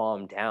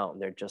calm down.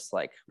 They're just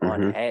like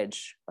on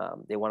edge.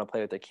 They want to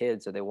play with their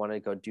kids or they want to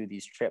go do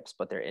these trips,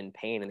 but they're in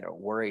pain and they're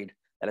worried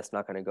that it's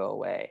not going to go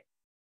away.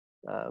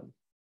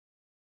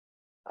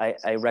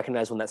 I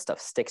recognize when that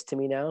stuff sticks to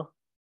me now,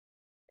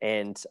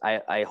 and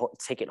I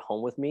take it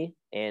home with me.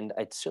 And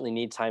I certainly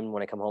need time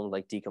when I come home to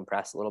like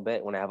decompress a little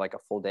bit when I have like a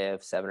full day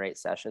of 7 or 8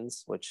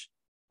 sessions, which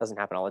doesn't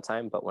happen all the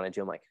time. But when I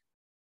do, I'm like,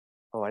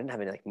 oh, I didn't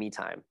have any like me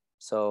time.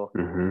 So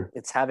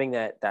it's having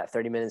that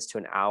 30 minutes to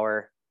an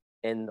hour,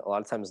 and a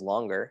lot of times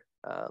longer.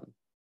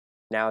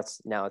 Now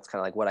it's kind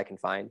of like what I can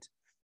find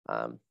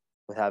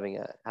with having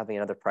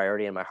another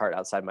priority in my heart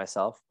outside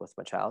myself with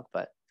my child.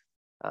 But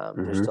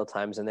there's still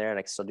times in there, and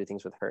I can still do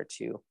things with her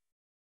too.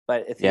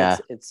 But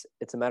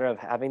it's a matter of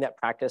having that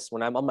practice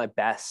when I'm on my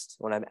best,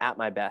 when I'm at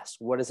my best.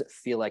 What does it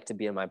feel like to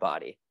be in my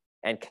body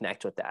and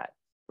connect with that?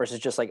 Versus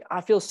just like,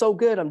 I feel so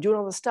good, I'm doing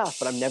all this stuff,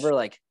 but I'm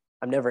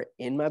never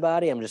in my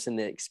body. I'm just in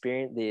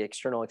the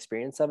external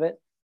experience of it.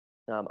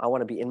 I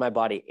want to be in my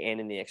body and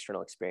in the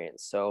external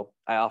experience. So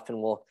I often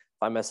will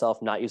find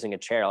myself not using a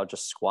chair. I'll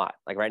just squat.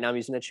 Like right now I'm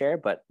using a chair,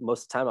 but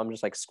most of the time I'm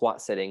just like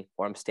squat sitting,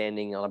 or I'm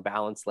standing on a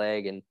balanced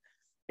leg, and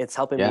it's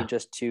helping me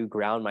just to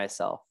ground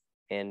myself.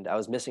 And I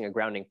was missing a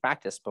grounding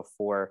practice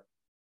before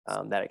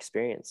that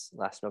experience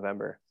last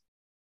November.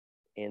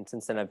 And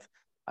since then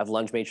I've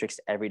lunge matrixed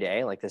every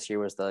day. Like this year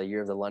was the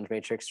year of the lunge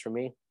matrix for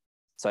me.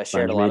 So I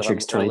shared lunge a lot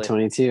matrix of them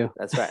 2022.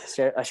 That's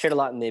right. I shared a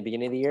lot in the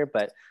beginning of the year,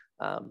 but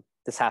I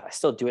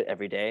still do it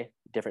every day.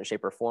 different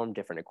shape or form,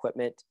 different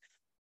equipment.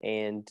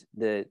 And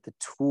the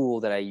tool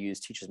that I use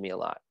teaches me a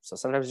lot. So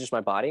sometimes it's just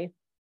my body,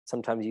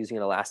 sometimes using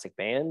an elastic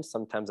band,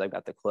 sometimes I've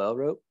got the coil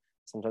rope,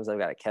 sometimes I've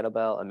got a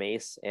kettlebell, a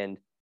mace, and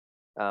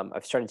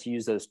I've started to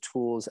use those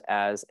tools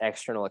as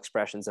external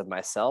expressions of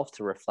myself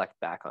to reflect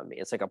back on me.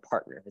 It's like a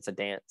partner. It's a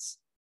dance.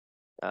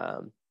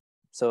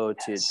 So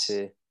yes.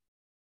 to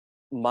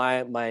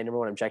my number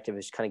one objective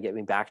is kind of get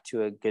me back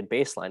to a good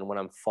baseline when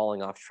I'm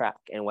falling off track,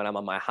 and when I'm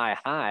on my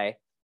high,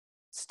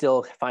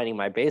 still finding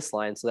my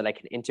baseline so that I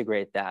can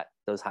integrate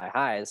those high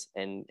highs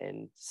and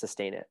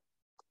sustain it.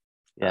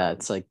 Yeah,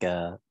 it's like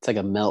a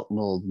melt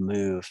mold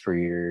move for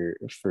your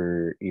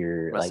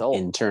like soul.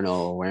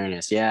 Internal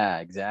awareness. Yeah,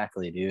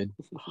 exactly, dude.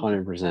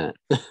 100%.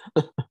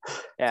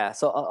 Yeah.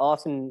 So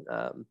often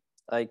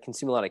I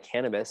consume a lot of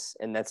cannabis,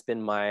 and that's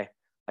been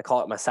I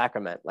call it my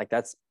sacrament. Like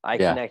I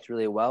connect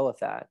really well with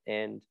that.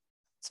 And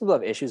some people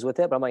have issues with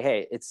it, but I'm like,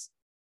 hey,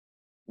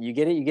 you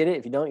get it.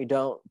 If you don't, you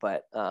don't.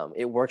 But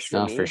it works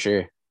for me. For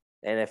sure.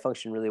 And I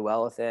function really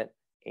well with it.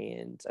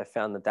 And I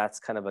found that that's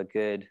kind of a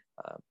good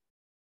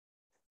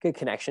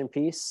connection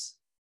piece.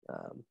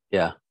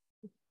 Yeah.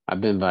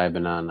 I've been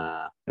vibing on,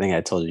 I think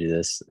I told you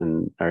this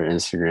in our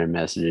Instagram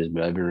messages,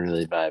 but I've been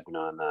really vibing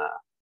on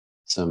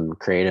some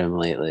Kratom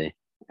lately.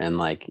 And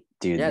like,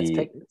 dude, yeah,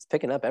 it's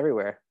picking up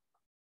everywhere.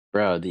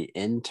 Bro, the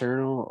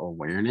internal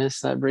awareness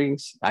that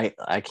brings, I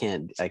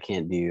can't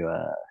do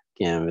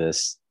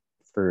cannabis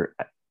for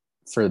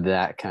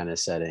that kind of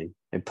setting.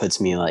 It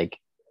puts me like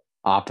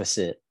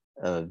opposite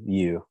of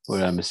you,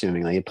 what I'm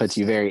assuming. Like it puts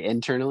you very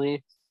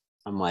internally.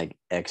 I'm like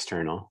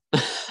external.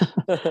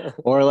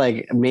 Or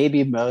like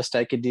maybe most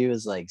I could do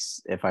is like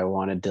if I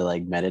wanted to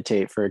like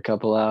meditate for a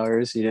couple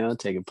hours,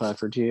 take a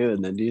puff or two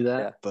and then do that.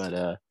 Yeah.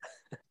 But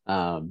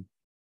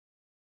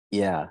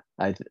yeah,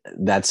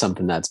 that's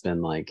something that's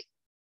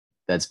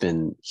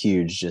been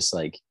huge. Just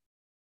like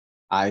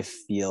I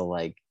feel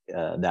like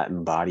that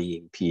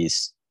embodying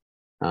piece,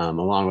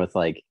 along with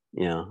like,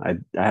 I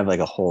have like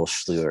a whole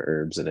slew of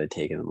herbs that I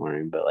take in the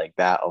morning, but like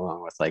that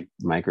along with like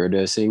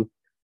microdosing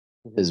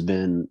has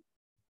been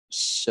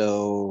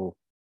so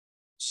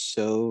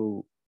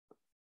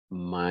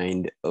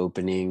mind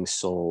opening,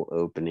 soul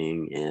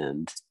opening.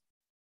 And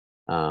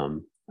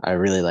I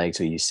really liked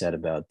what you said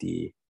about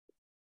the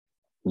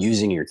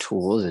using your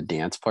tool as a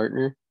dance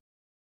partner,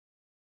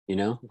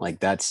 like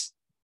that's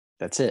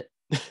it.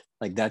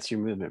 Like that's your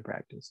movement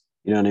practice.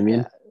 You know what I mean?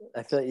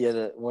 Yeah, I feel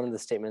like, one of the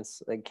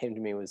statements that came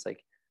to me was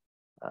like,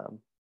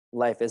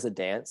 life is a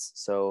dance.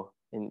 So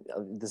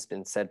this has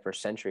been said for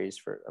centuries,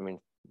 for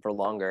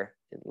longer.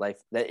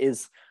 Life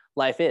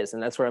is,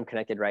 and that's where I'm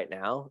connected right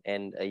now.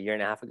 And a year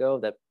and a half ago,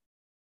 that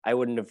I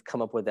wouldn't have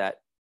come up with that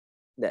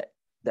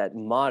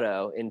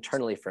motto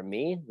internally for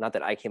me. Not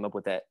that I came up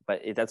with that,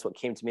 but that's what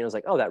came to me. I was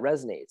like, oh, that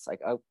resonates. Like,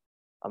 oh,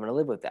 I'm gonna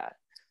live with that.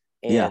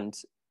 And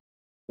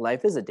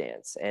life is a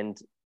dance, and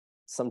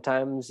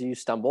sometimes you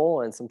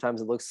stumble, and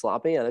sometimes it looks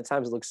sloppy, and other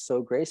times it looks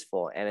so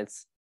graceful. And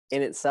it's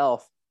in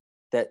itself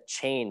that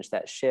change,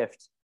 that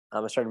shift.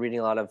 I started reading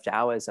a lot of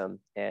Taoism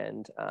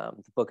and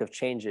the Book of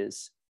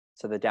Changes,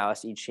 so the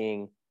Taoist I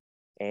Ching,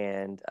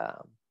 and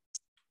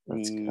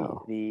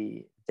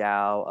the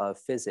Tao of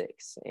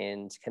physics,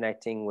 and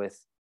connecting with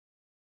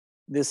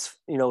this,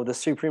 the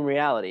supreme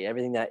reality.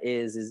 Everything that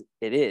is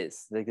it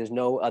is. Like there's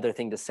no other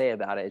thing to say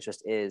about it. It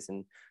just is.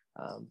 And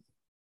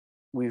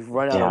we've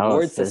run out of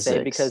words to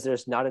say because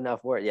there's not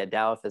enough words. Yeah,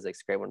 Tao of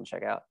physics, great one to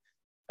check out.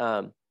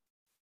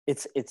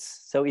 It's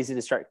so easy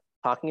to start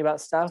talking about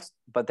stuff,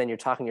 but then you're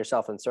talking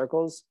yourself in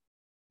circles.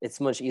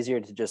 It's much easier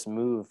to just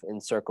move in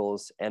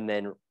circles and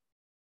then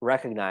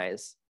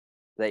recognize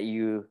that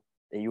you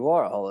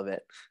are all of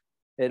it.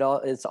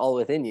 It's all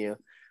within you,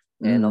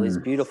 and all these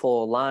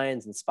beautiful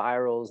lines and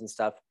spirals and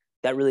stuff.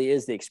 That really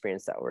is the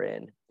experience that we're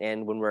in.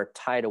 And when we're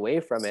tied away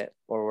from it,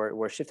 or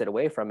we're shifted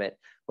away from it,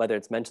 whether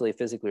it's mentally,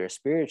 physically, or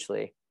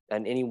spiritually,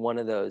 and any one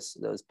of those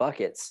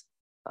buckets,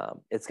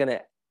 it's going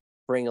to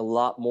bring a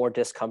lot more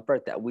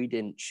discomfort that we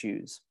didn't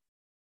choose.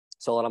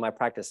 So a lot of my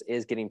practice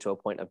is getting to a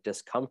point of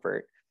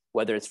discomfort,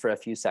 whether it's for a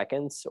few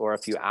seconds or a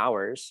few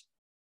hours,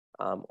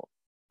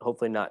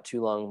 hopefully not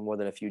too long, more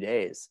than a few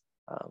days.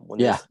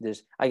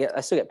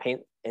 I still get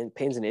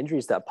pains and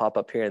injuries that pop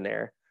up here and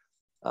there,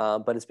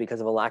 but it's because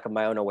of a lack of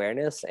my own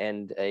awareness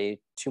and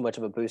too much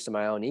of a boost in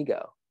my own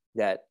ego,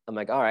 that I'm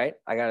like, all right,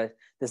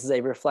 this is a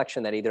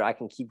reflection that either I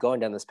can keep going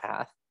down this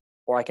path,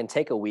 or I can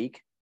take a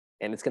week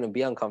and it's going to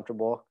be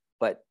uncomfortable,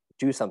 but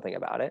do something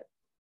about it.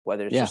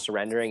 Whether it's just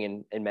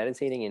surrendering and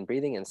meditating and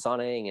breathing and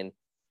saunaing and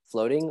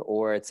floating,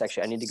 or it's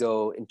actually, I need to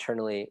go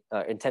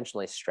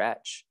intentionally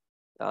stretch,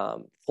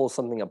 pull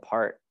something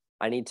apart.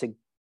 I need to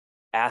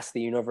ask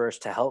the universe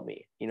to help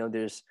me.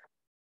 There's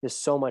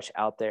so much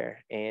out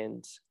there.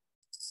 And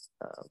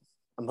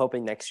I'm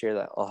hoping next year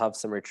that I'll have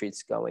some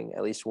retreats going,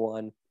 at least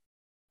one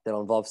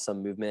that'll involve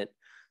some movement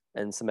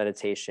and some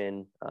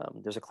meditation.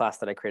 There's a class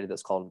that I created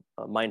that's called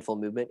Mindful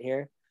Movement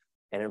here.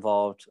 And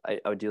involved, I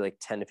would do like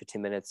 10 to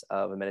 15 minutes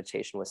of a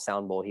meditation with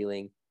sound bowl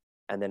healing,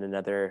 and then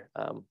another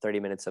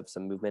 30 minutes of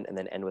some movement, and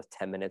then end with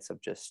 10 minutes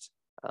of just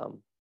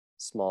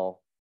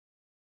small,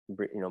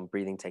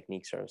 breathing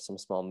techniques or some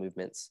small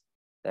movements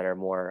that are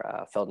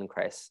more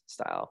Feldenkrais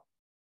style,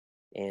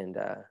 and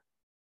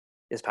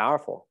it's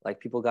powerful. Like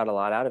people got a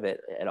lot out of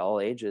it at all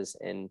ages,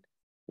 and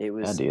it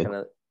was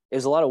it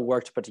was a lot of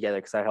work to put together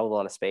because I held a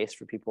lot of space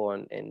for people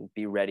and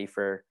be ready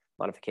for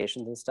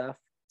modifications and stuff.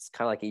 It's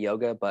kind of like a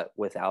yoga, but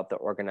without the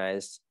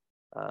organized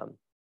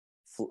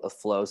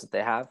flows that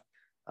they have.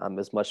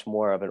 It's much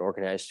more of an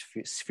organized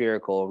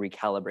spherical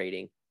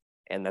recalibrating.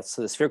 And that's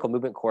so the spherical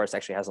movement course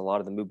actually has a lot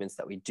of the movements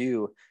that we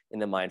do in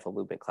the mindful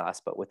movement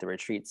class, but with the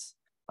retreats,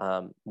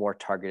 more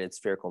targeted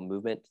spherical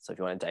movement. So if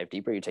you want to dive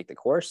deeper, you take the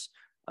course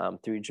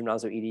through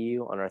Gymnasio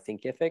EDU on our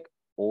Thinkific,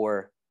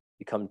 or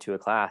you come to a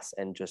class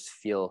and just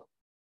feel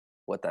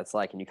what that's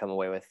like, and you come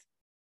away with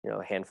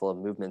a handful of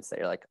movements that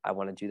you're like, I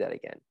want to do that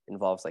again.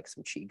 Involves like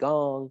some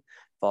qigong,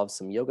 involves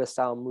some yoga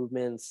style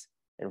movements,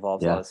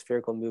 involves a lot of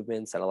spherical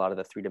movements and a lot of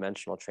the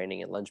 3-dimensional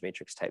training and lunge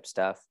matrix type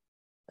stuff,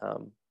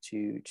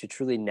 to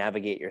truly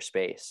navigate your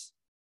space.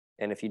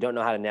 And if you don't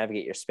know how to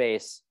navigate your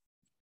space,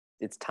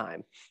 it's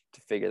time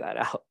to figure that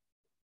out.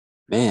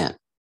 Man,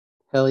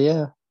 hell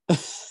yeah.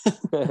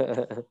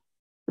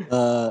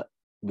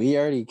 We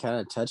already kind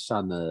of touched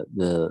on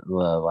the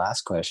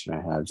last question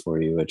I had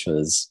for you, which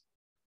was,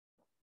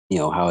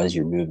 how has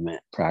your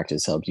movement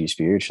practice helped you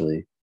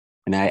spiritually?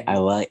 And I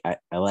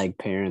like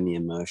pairing the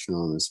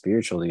emotional and the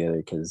spiritual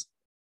together because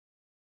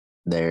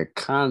they're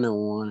kind of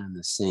one and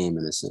the same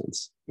in a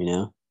sense,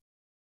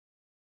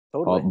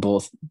 Totally.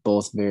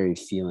 Both very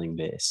feeling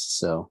based.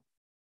 So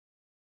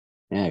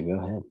yeah, go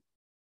ahead.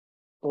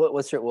 What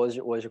was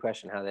your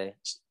question? How they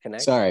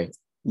connect? Sorry.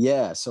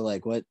 Yeah. So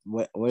like what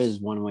is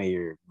one way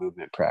your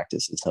movement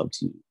practice has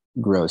helped you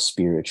grow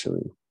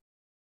spiritually?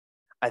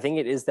 I think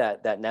it is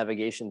that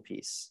navigation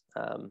piece.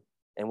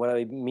 And what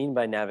I mean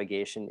by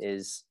navigation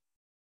is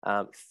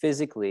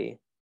physically,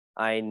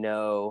 I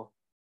know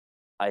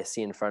I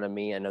see in front of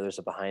me, I know there's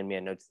a behind me, I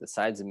know to the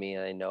sides of me,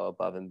 and I know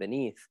above and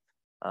beneath.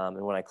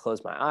 And when I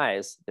close my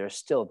eyes, there's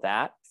still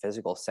that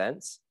physical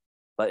sense.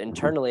 But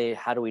internally,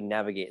 how do we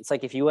navigate? It's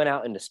like if you went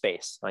out into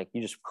space, like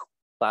you just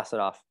blast it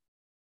off.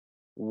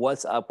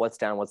 What's up, what's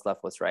down, what's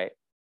left, what's right,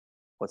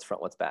 what's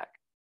front, what's back.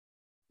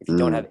 If you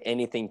don't have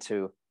anything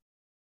to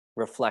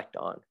reflect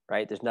on,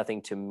 right? There's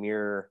nothing to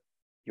mirror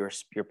your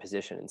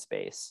position in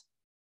space,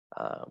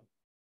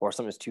 or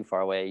something's too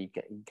far away. You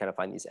kind of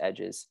find these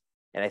edges,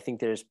 and I think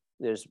there's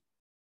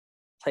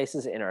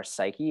places in our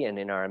psyche and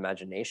in our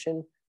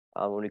imagination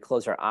when we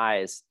close our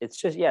eyes. It's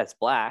just it's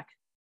black,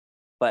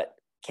 but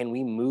can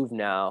we move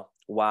now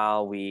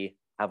while we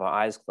have our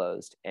eyes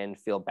closed and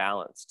feel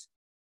balanced?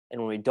 And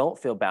when we don't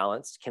feel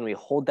balanced, can we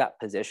hold that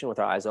position with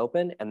our eyes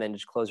open and then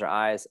just close our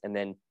eyes? And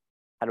then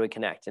how do we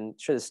connect? And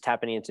sure, this is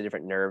tapping into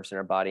different nerves in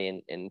our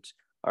body and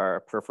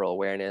our peripheral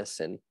awareness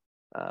and,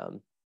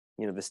 the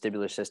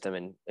vestibular system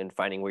and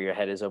finding where your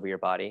head is over your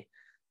body.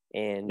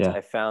 And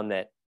I found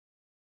that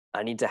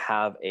I need to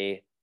have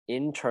a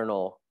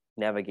internal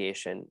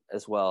navigation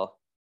as well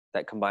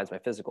that combines my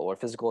physical, where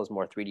physical is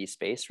more 3D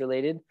space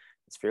related,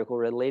 spherical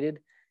related.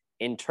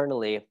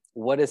 Internally,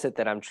 what is it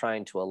that I'm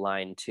trying to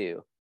align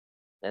to?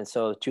 And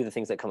so two of the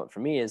things that come up for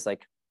me is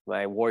like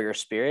my warrior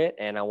spirit,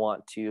 and I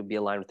want to be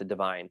aligned with the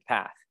divine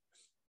path.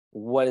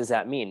 What does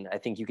that mean? I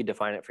think you could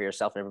define it for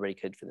yourself, and everybody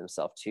could for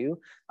themselves too.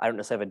 I don't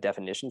necessarily have a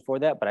definition for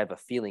that, but I have a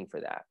feeling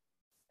for that.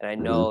 And I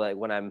know that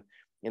when I'm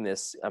in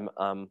this,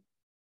 I'm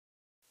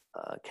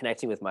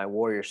connecting with my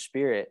warrior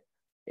spirit,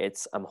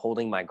 I'm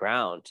holding my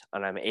ground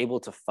and I'm able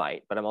to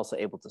fight, but I'm also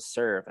able to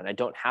serve. And I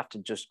don't have to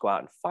just go out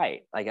and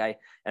fight. Like I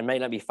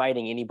might not be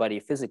fighting anybody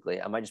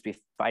physically. I might just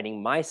be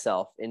fighting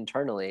myself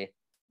internally,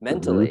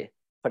 mentally,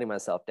 putting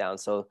myself down.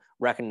 So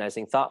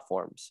recognizing thought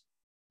forms,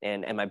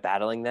 and am I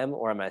battling them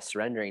or am I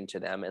surrendering to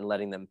them and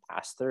letting them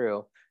pass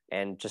through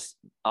and just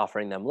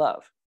offering them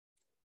love?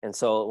 And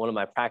so one of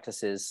my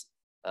practices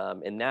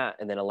in that,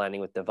 and then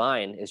aligning with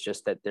divine, is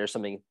just that there's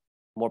something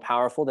more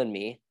powerful than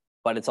me,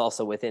 but it's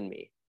also within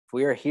me. If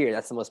we are here,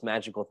 that's the most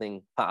magical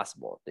thing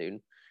possible, dude.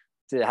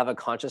 To have a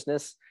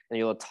consciousness and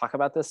you'll talk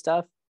about this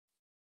stuff,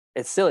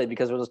 it's silly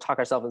because we'll just talk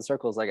ourselves in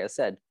circles, like I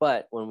said.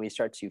 But when we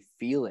start to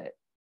feel it,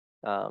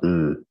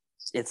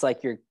 it's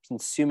like you're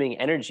consuming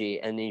energy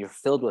and then you're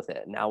filled with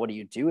it. Now, what do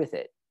you do with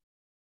it?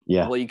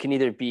 Yeah. Well, you can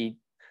either be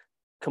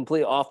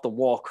completely off the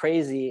wall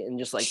crazy and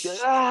just like,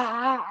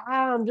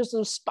 I'm just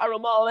a spiral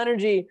ball of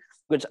energy,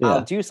 which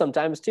I'll do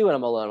sometimes too when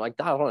I'm alone. I'm like,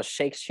 I want to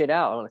shake shit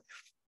out. I want to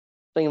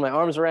fling my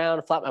arms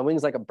around, flap my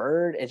wings like a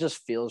bird. It just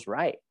feels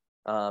right.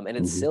 And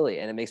it's silly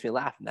and it makes me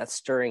laugh. And that's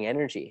stirring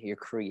energy. You're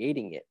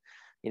creating it.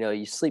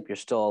 You sleep, you're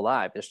still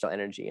alive. There's still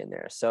energy in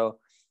there. So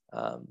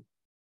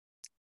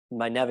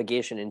my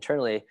navigation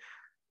internally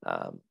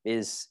I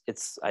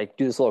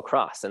do this little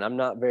cross, and I'm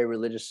not very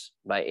religious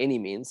by any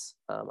means.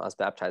 I was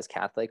baptized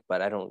Catholic,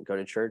 but I don't go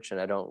to church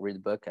and I don't read the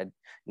book.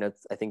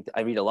 I think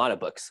I read a lot of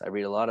books. I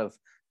read a lot of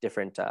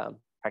different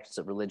practices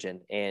of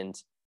religion. And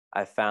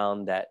I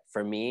found that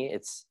for me,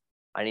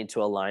 I need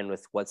to align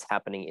with what's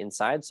happening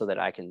inside so that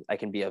I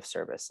can be of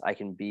service. I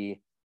can be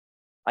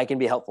I can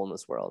be helpful in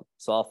this world.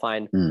 So I'll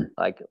find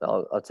like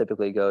I'll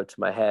typically go to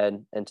my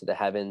head and to the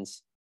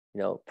heavens,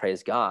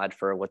 praise God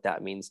for what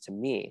that means to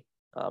me,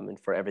 and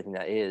for everything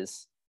that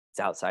is. It's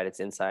outside, it's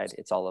inside,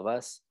 it's all of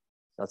us.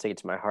 I'll take it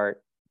to my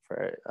heart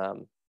for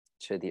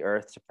to the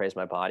earth to praise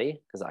my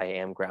body, because I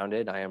am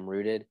grounded, I am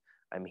rooted,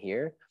 I'm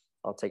here.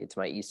 I'll take it to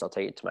my east, I'll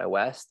take it to my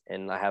west,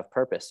 and I have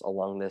purpose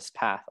along this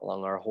path,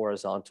 along our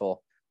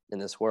horizontal in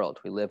this world.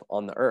 We live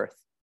on the earth.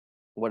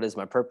 What is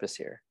my purpose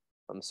here?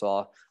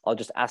 So I'll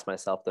just ask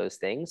myself those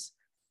things,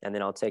 and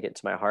then I'll take it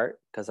to my heart,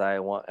 because I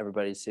want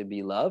everybody to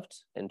be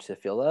loved and to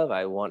feel love.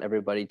 I want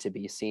everybody to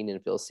be seen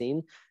and feel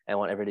seen. I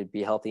want everybody to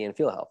be healthy and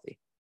feel healthy.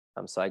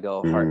 So I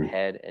go heart,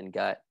 head, and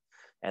gut,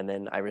 and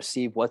then I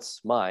receive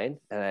what's mine,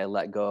 and I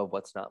let go of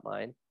what's not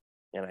mine,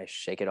 and I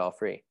shake it all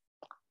free.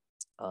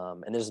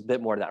 And there's a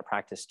bit more to that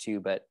practice too,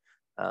 but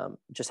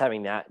just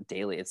having that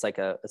daily, it's like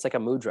a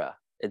mudra.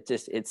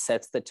 It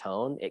sets the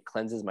tone. It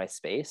cleanses my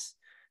space,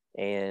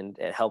 and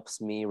it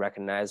helps me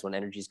recognize when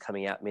energy is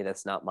coming at me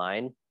that's not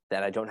mine,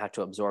 that I don't have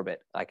to absorb it.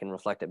 I can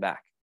reflect it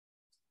back.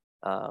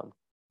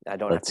 I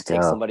don't have to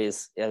take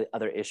somebody's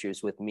other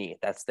issues with me.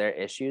 That's their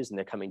issues, and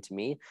they're coming to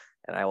me,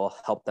 and I will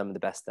help them the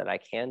best that I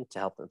can to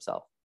help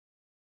themselves.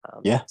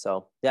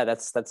 So yeah,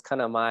 that's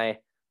kind of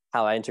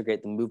how I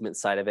integrate the movement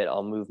side of it.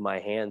 I'll move my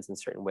hands in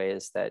certain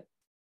ways that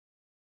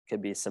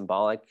could be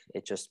symbolic.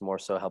 It just more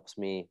so helps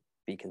me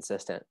be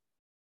consistent.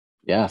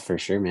 Yeah, for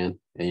sure, man.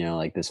 And,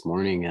 like this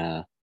morning,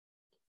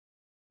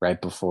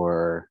 right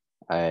before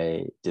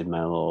I did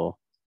my little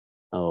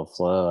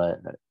flow,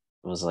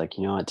 I was like,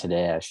 you know what,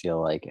 today I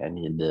feel like I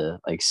need to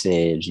like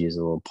sage, use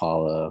a little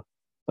Apollo,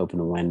 open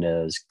the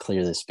windows,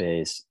 clear the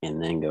space,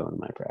 and then go into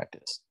my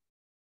practice.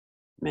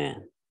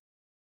 Man.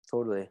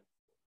 Totally.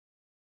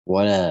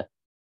 What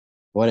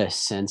a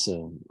sense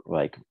of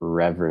like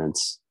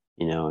reverence,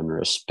 and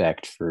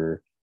respect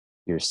for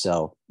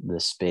yourself, the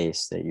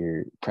space that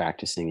you're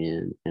practicing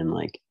in, and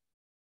like,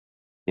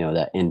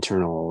 that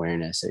internal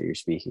awareness that you're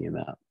speaking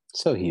about.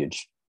 So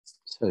huge.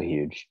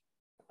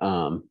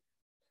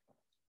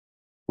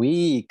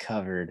 We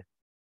covered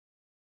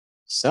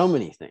so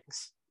many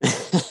things.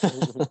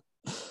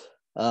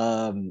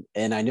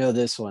 And I know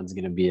this one's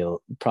going to be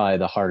probably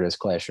the hardest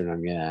question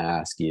I'm going to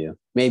ask you.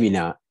 Maybe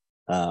not.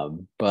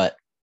 But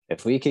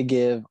if we could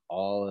give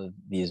all of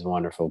these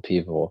wonderful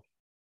people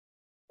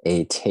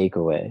a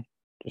takeaway,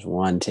 just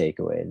one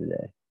takeaway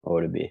today, what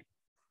would it be?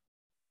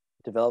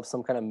 Develop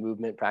some kind of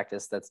movement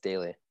practice that's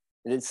daily.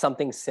 It's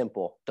something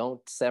simple.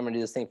 Don't say I'm going to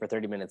do this thing for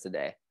 30 minutes a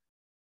day.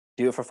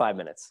 Do it for 5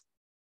 minutes.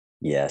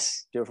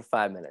 Yes. Do it for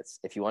 5 minutes.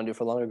 If you want to do it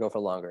for longer, go for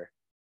longer.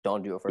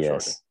 Don't do it for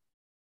shorter.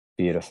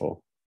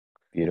 Beautiful.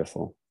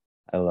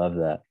 I love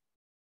that.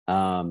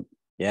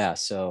 Yeah,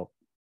 so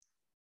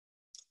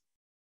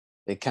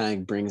it kind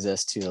of brings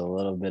us to a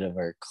little bit of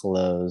our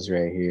close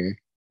right here.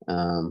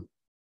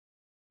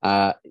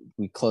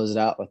 We close it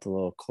out with a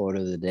little quote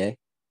of the day.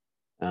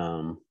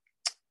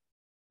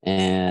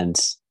 And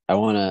I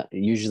want to,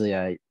 usually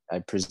I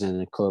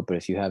present a quote, but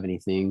if you have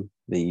anything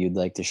that you'd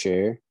like to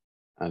share,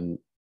 I'm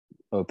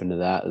open to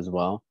that as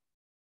well.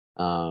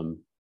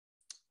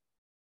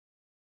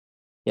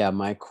 Yeah,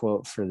 my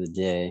quote for the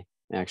day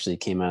actually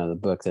came out of the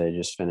book that I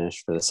just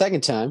finished for the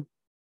second time,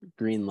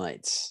 Green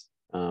Lights.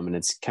 And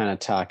it's kind of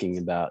talking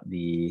about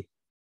he's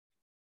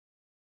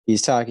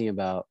talking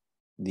about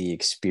the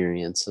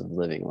experience of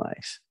living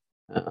life.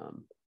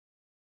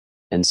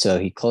 And so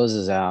he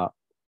closes out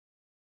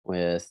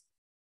with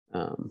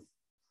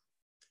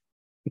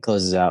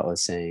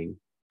saying,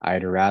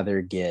 I'd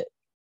rather get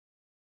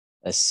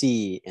a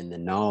C in the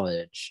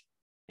knowledge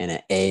and an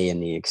A in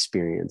the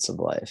experience of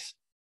life.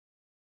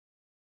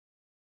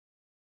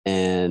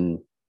 And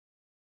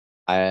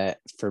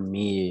for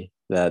me,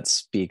 that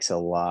speaks a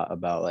lot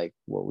about like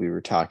what we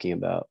were talking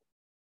about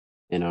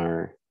in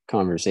our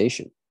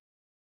conversation.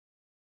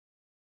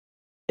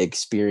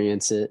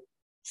 Experience it,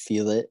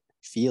 feel it,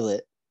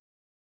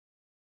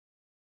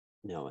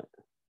 know it,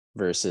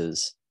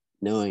 versus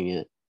knowing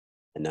it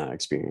and not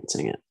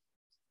experiencing it.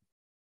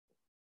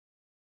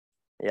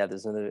 Yeah,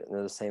 there's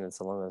another saying that's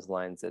along those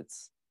lines.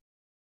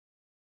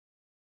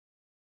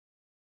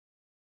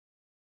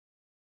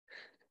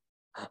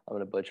 I'm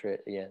gonna butcher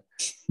it again,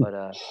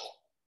 but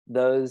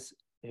those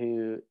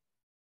who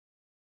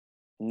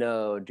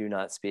know do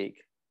not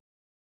speak.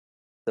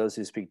 Those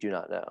who speak do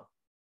not know.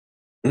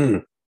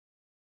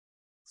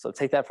 So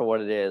take that for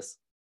what it is.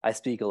 I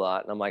speak a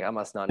lot, and I'm like, I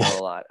must not know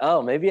a lot.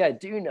 Oh, maybe I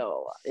do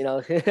know a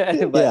lot,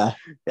 but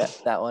yeah,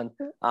 that one.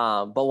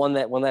 But one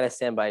that I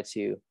stand by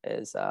too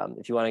is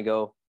if you want to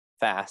go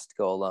fast,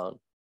 go alone.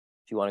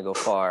 If you want to go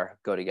far,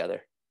 go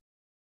together.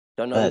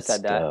 Don't know who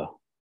said that,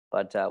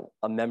 but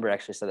a member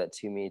actually said that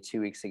to me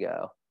 2 weeks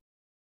ago.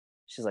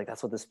 She's like,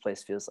 that's what this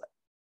place feels like.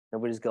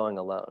 Nobody's going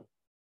alone.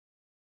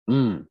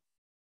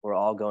 We're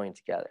all going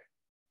together,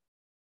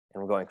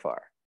 and we're going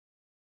far.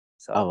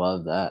 So I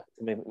love that.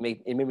 It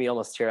made me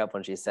almost tear up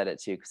when she said it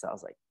too, because I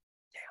was like,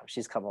 damn,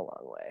 she's come a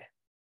long way.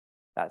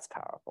 That's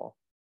powerful.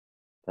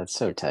 That's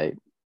so tight.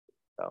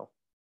 So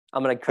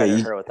I'm gonna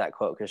credit her with that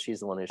quote because she's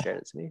the one who shared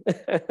it to me.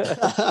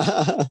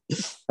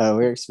 That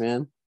works,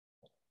 man.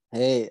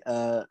 Hey,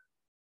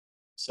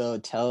 so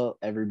tell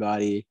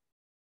everybody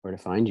where to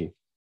find you.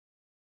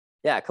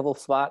 Yeah, a couple of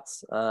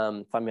spots.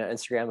 Find me on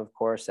Instagram, of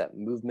course, at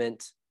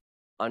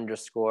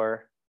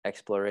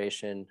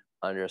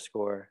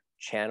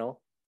movement_exploration_channel.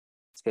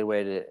 It's a good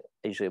way to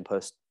usually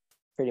post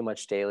pretty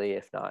much daily,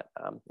 if not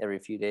every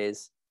few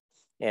days.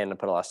 And I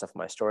put a lot of stuff in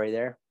my story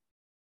there.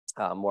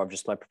 More of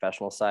just my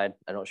professional side.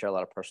 I don't share a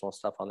lot of personal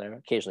stuff on there.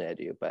 Occasionally I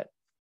do, but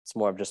it's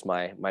more of just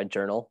my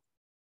journal,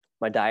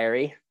 my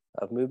diary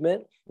of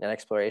movement and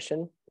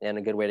exploration, and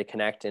a good way to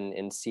connect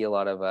and see a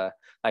lot of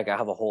like I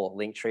have a whole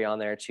link tree on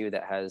there too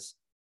that has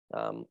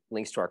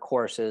links to our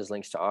courses,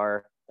 links to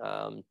our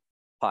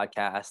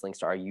podcast, links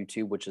to our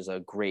YouTube, which is a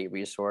great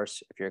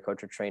resource if you're a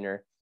coach or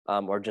trainer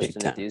or just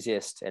an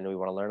enthusiast and we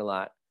want to learn a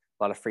lot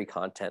of free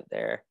content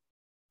there.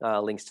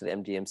 Links to the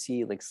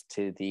MDMC, links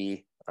to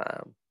the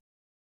a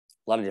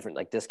lot of different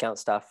like discount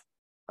stuff,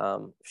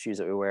 shoes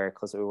that we wear,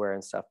 clothes that we wear,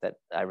 and stuff that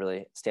I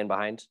really stand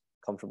behind.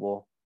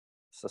 Comfortable,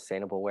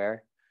 sustainable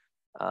wear.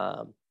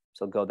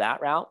 So go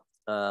that route.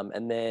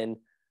 And then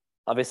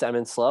obviously I'm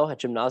in SLO at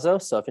Gymnazo.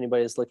 So if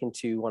anybody's looking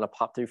to want to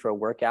pop through for a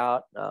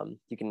workout,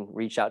 you can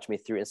reach out to me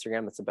through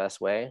Instagram. That's the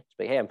best way.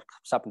 But hey, I'm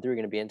stopping through,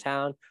 going to be in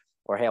town,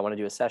 or hey, I want to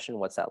do a session.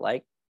 What's that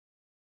like?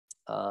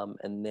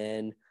 And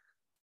then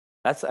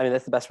that's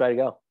the best way to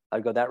go.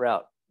 I'd go that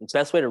route. The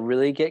best way to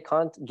really get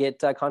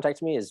contact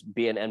to me is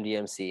be an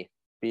MDMC,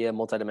 be a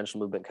multidimensional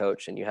movement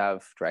coach, and you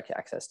have direct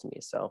access to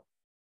me. So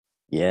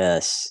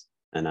yes.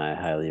 And I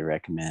highly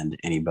recommend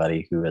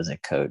anybody who is a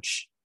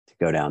coach to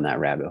go down that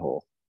rabbit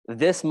hole.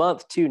 This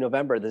month too,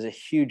 November, there's a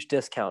huge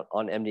discount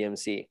on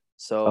MDMC.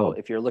 So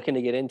if you're looking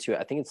to get into it,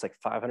 I think it's like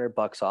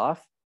 $500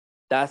 off.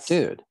 That's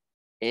insane.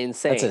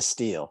 That's a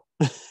steal.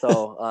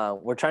 So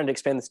we're trying to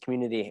expand this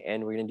community,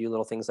 and we're going to do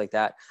little things like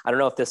that. I don't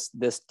know if this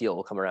deal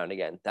will come around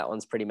again. That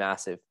one's pretty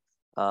massive.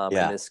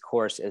 And this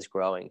course is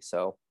growing.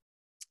 So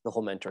the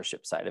whole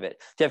mentorship side of it.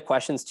 If you have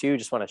questions too,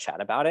 just want to chat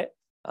about it.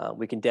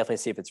 We can definitely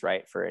see if it's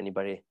right for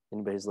anybody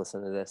who's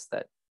listening to this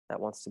that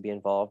wants to be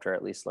involved or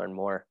at least learn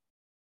more.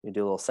 We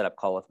do a little setup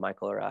call with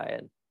Michael or I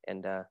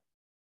and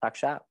talk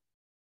shop.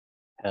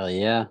 Hell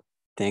yeah.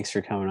 Thanks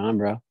for coming on,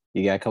 bro.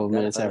 You got a couple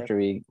minutes after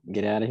we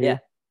get out of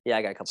here? Yeah,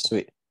 I got a couple.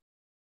 Sweet.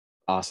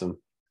 Awesome.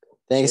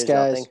 Thanks,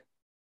 guys.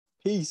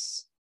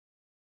 Peace.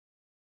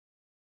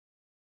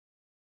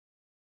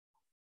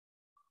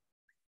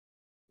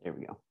 There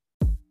we go.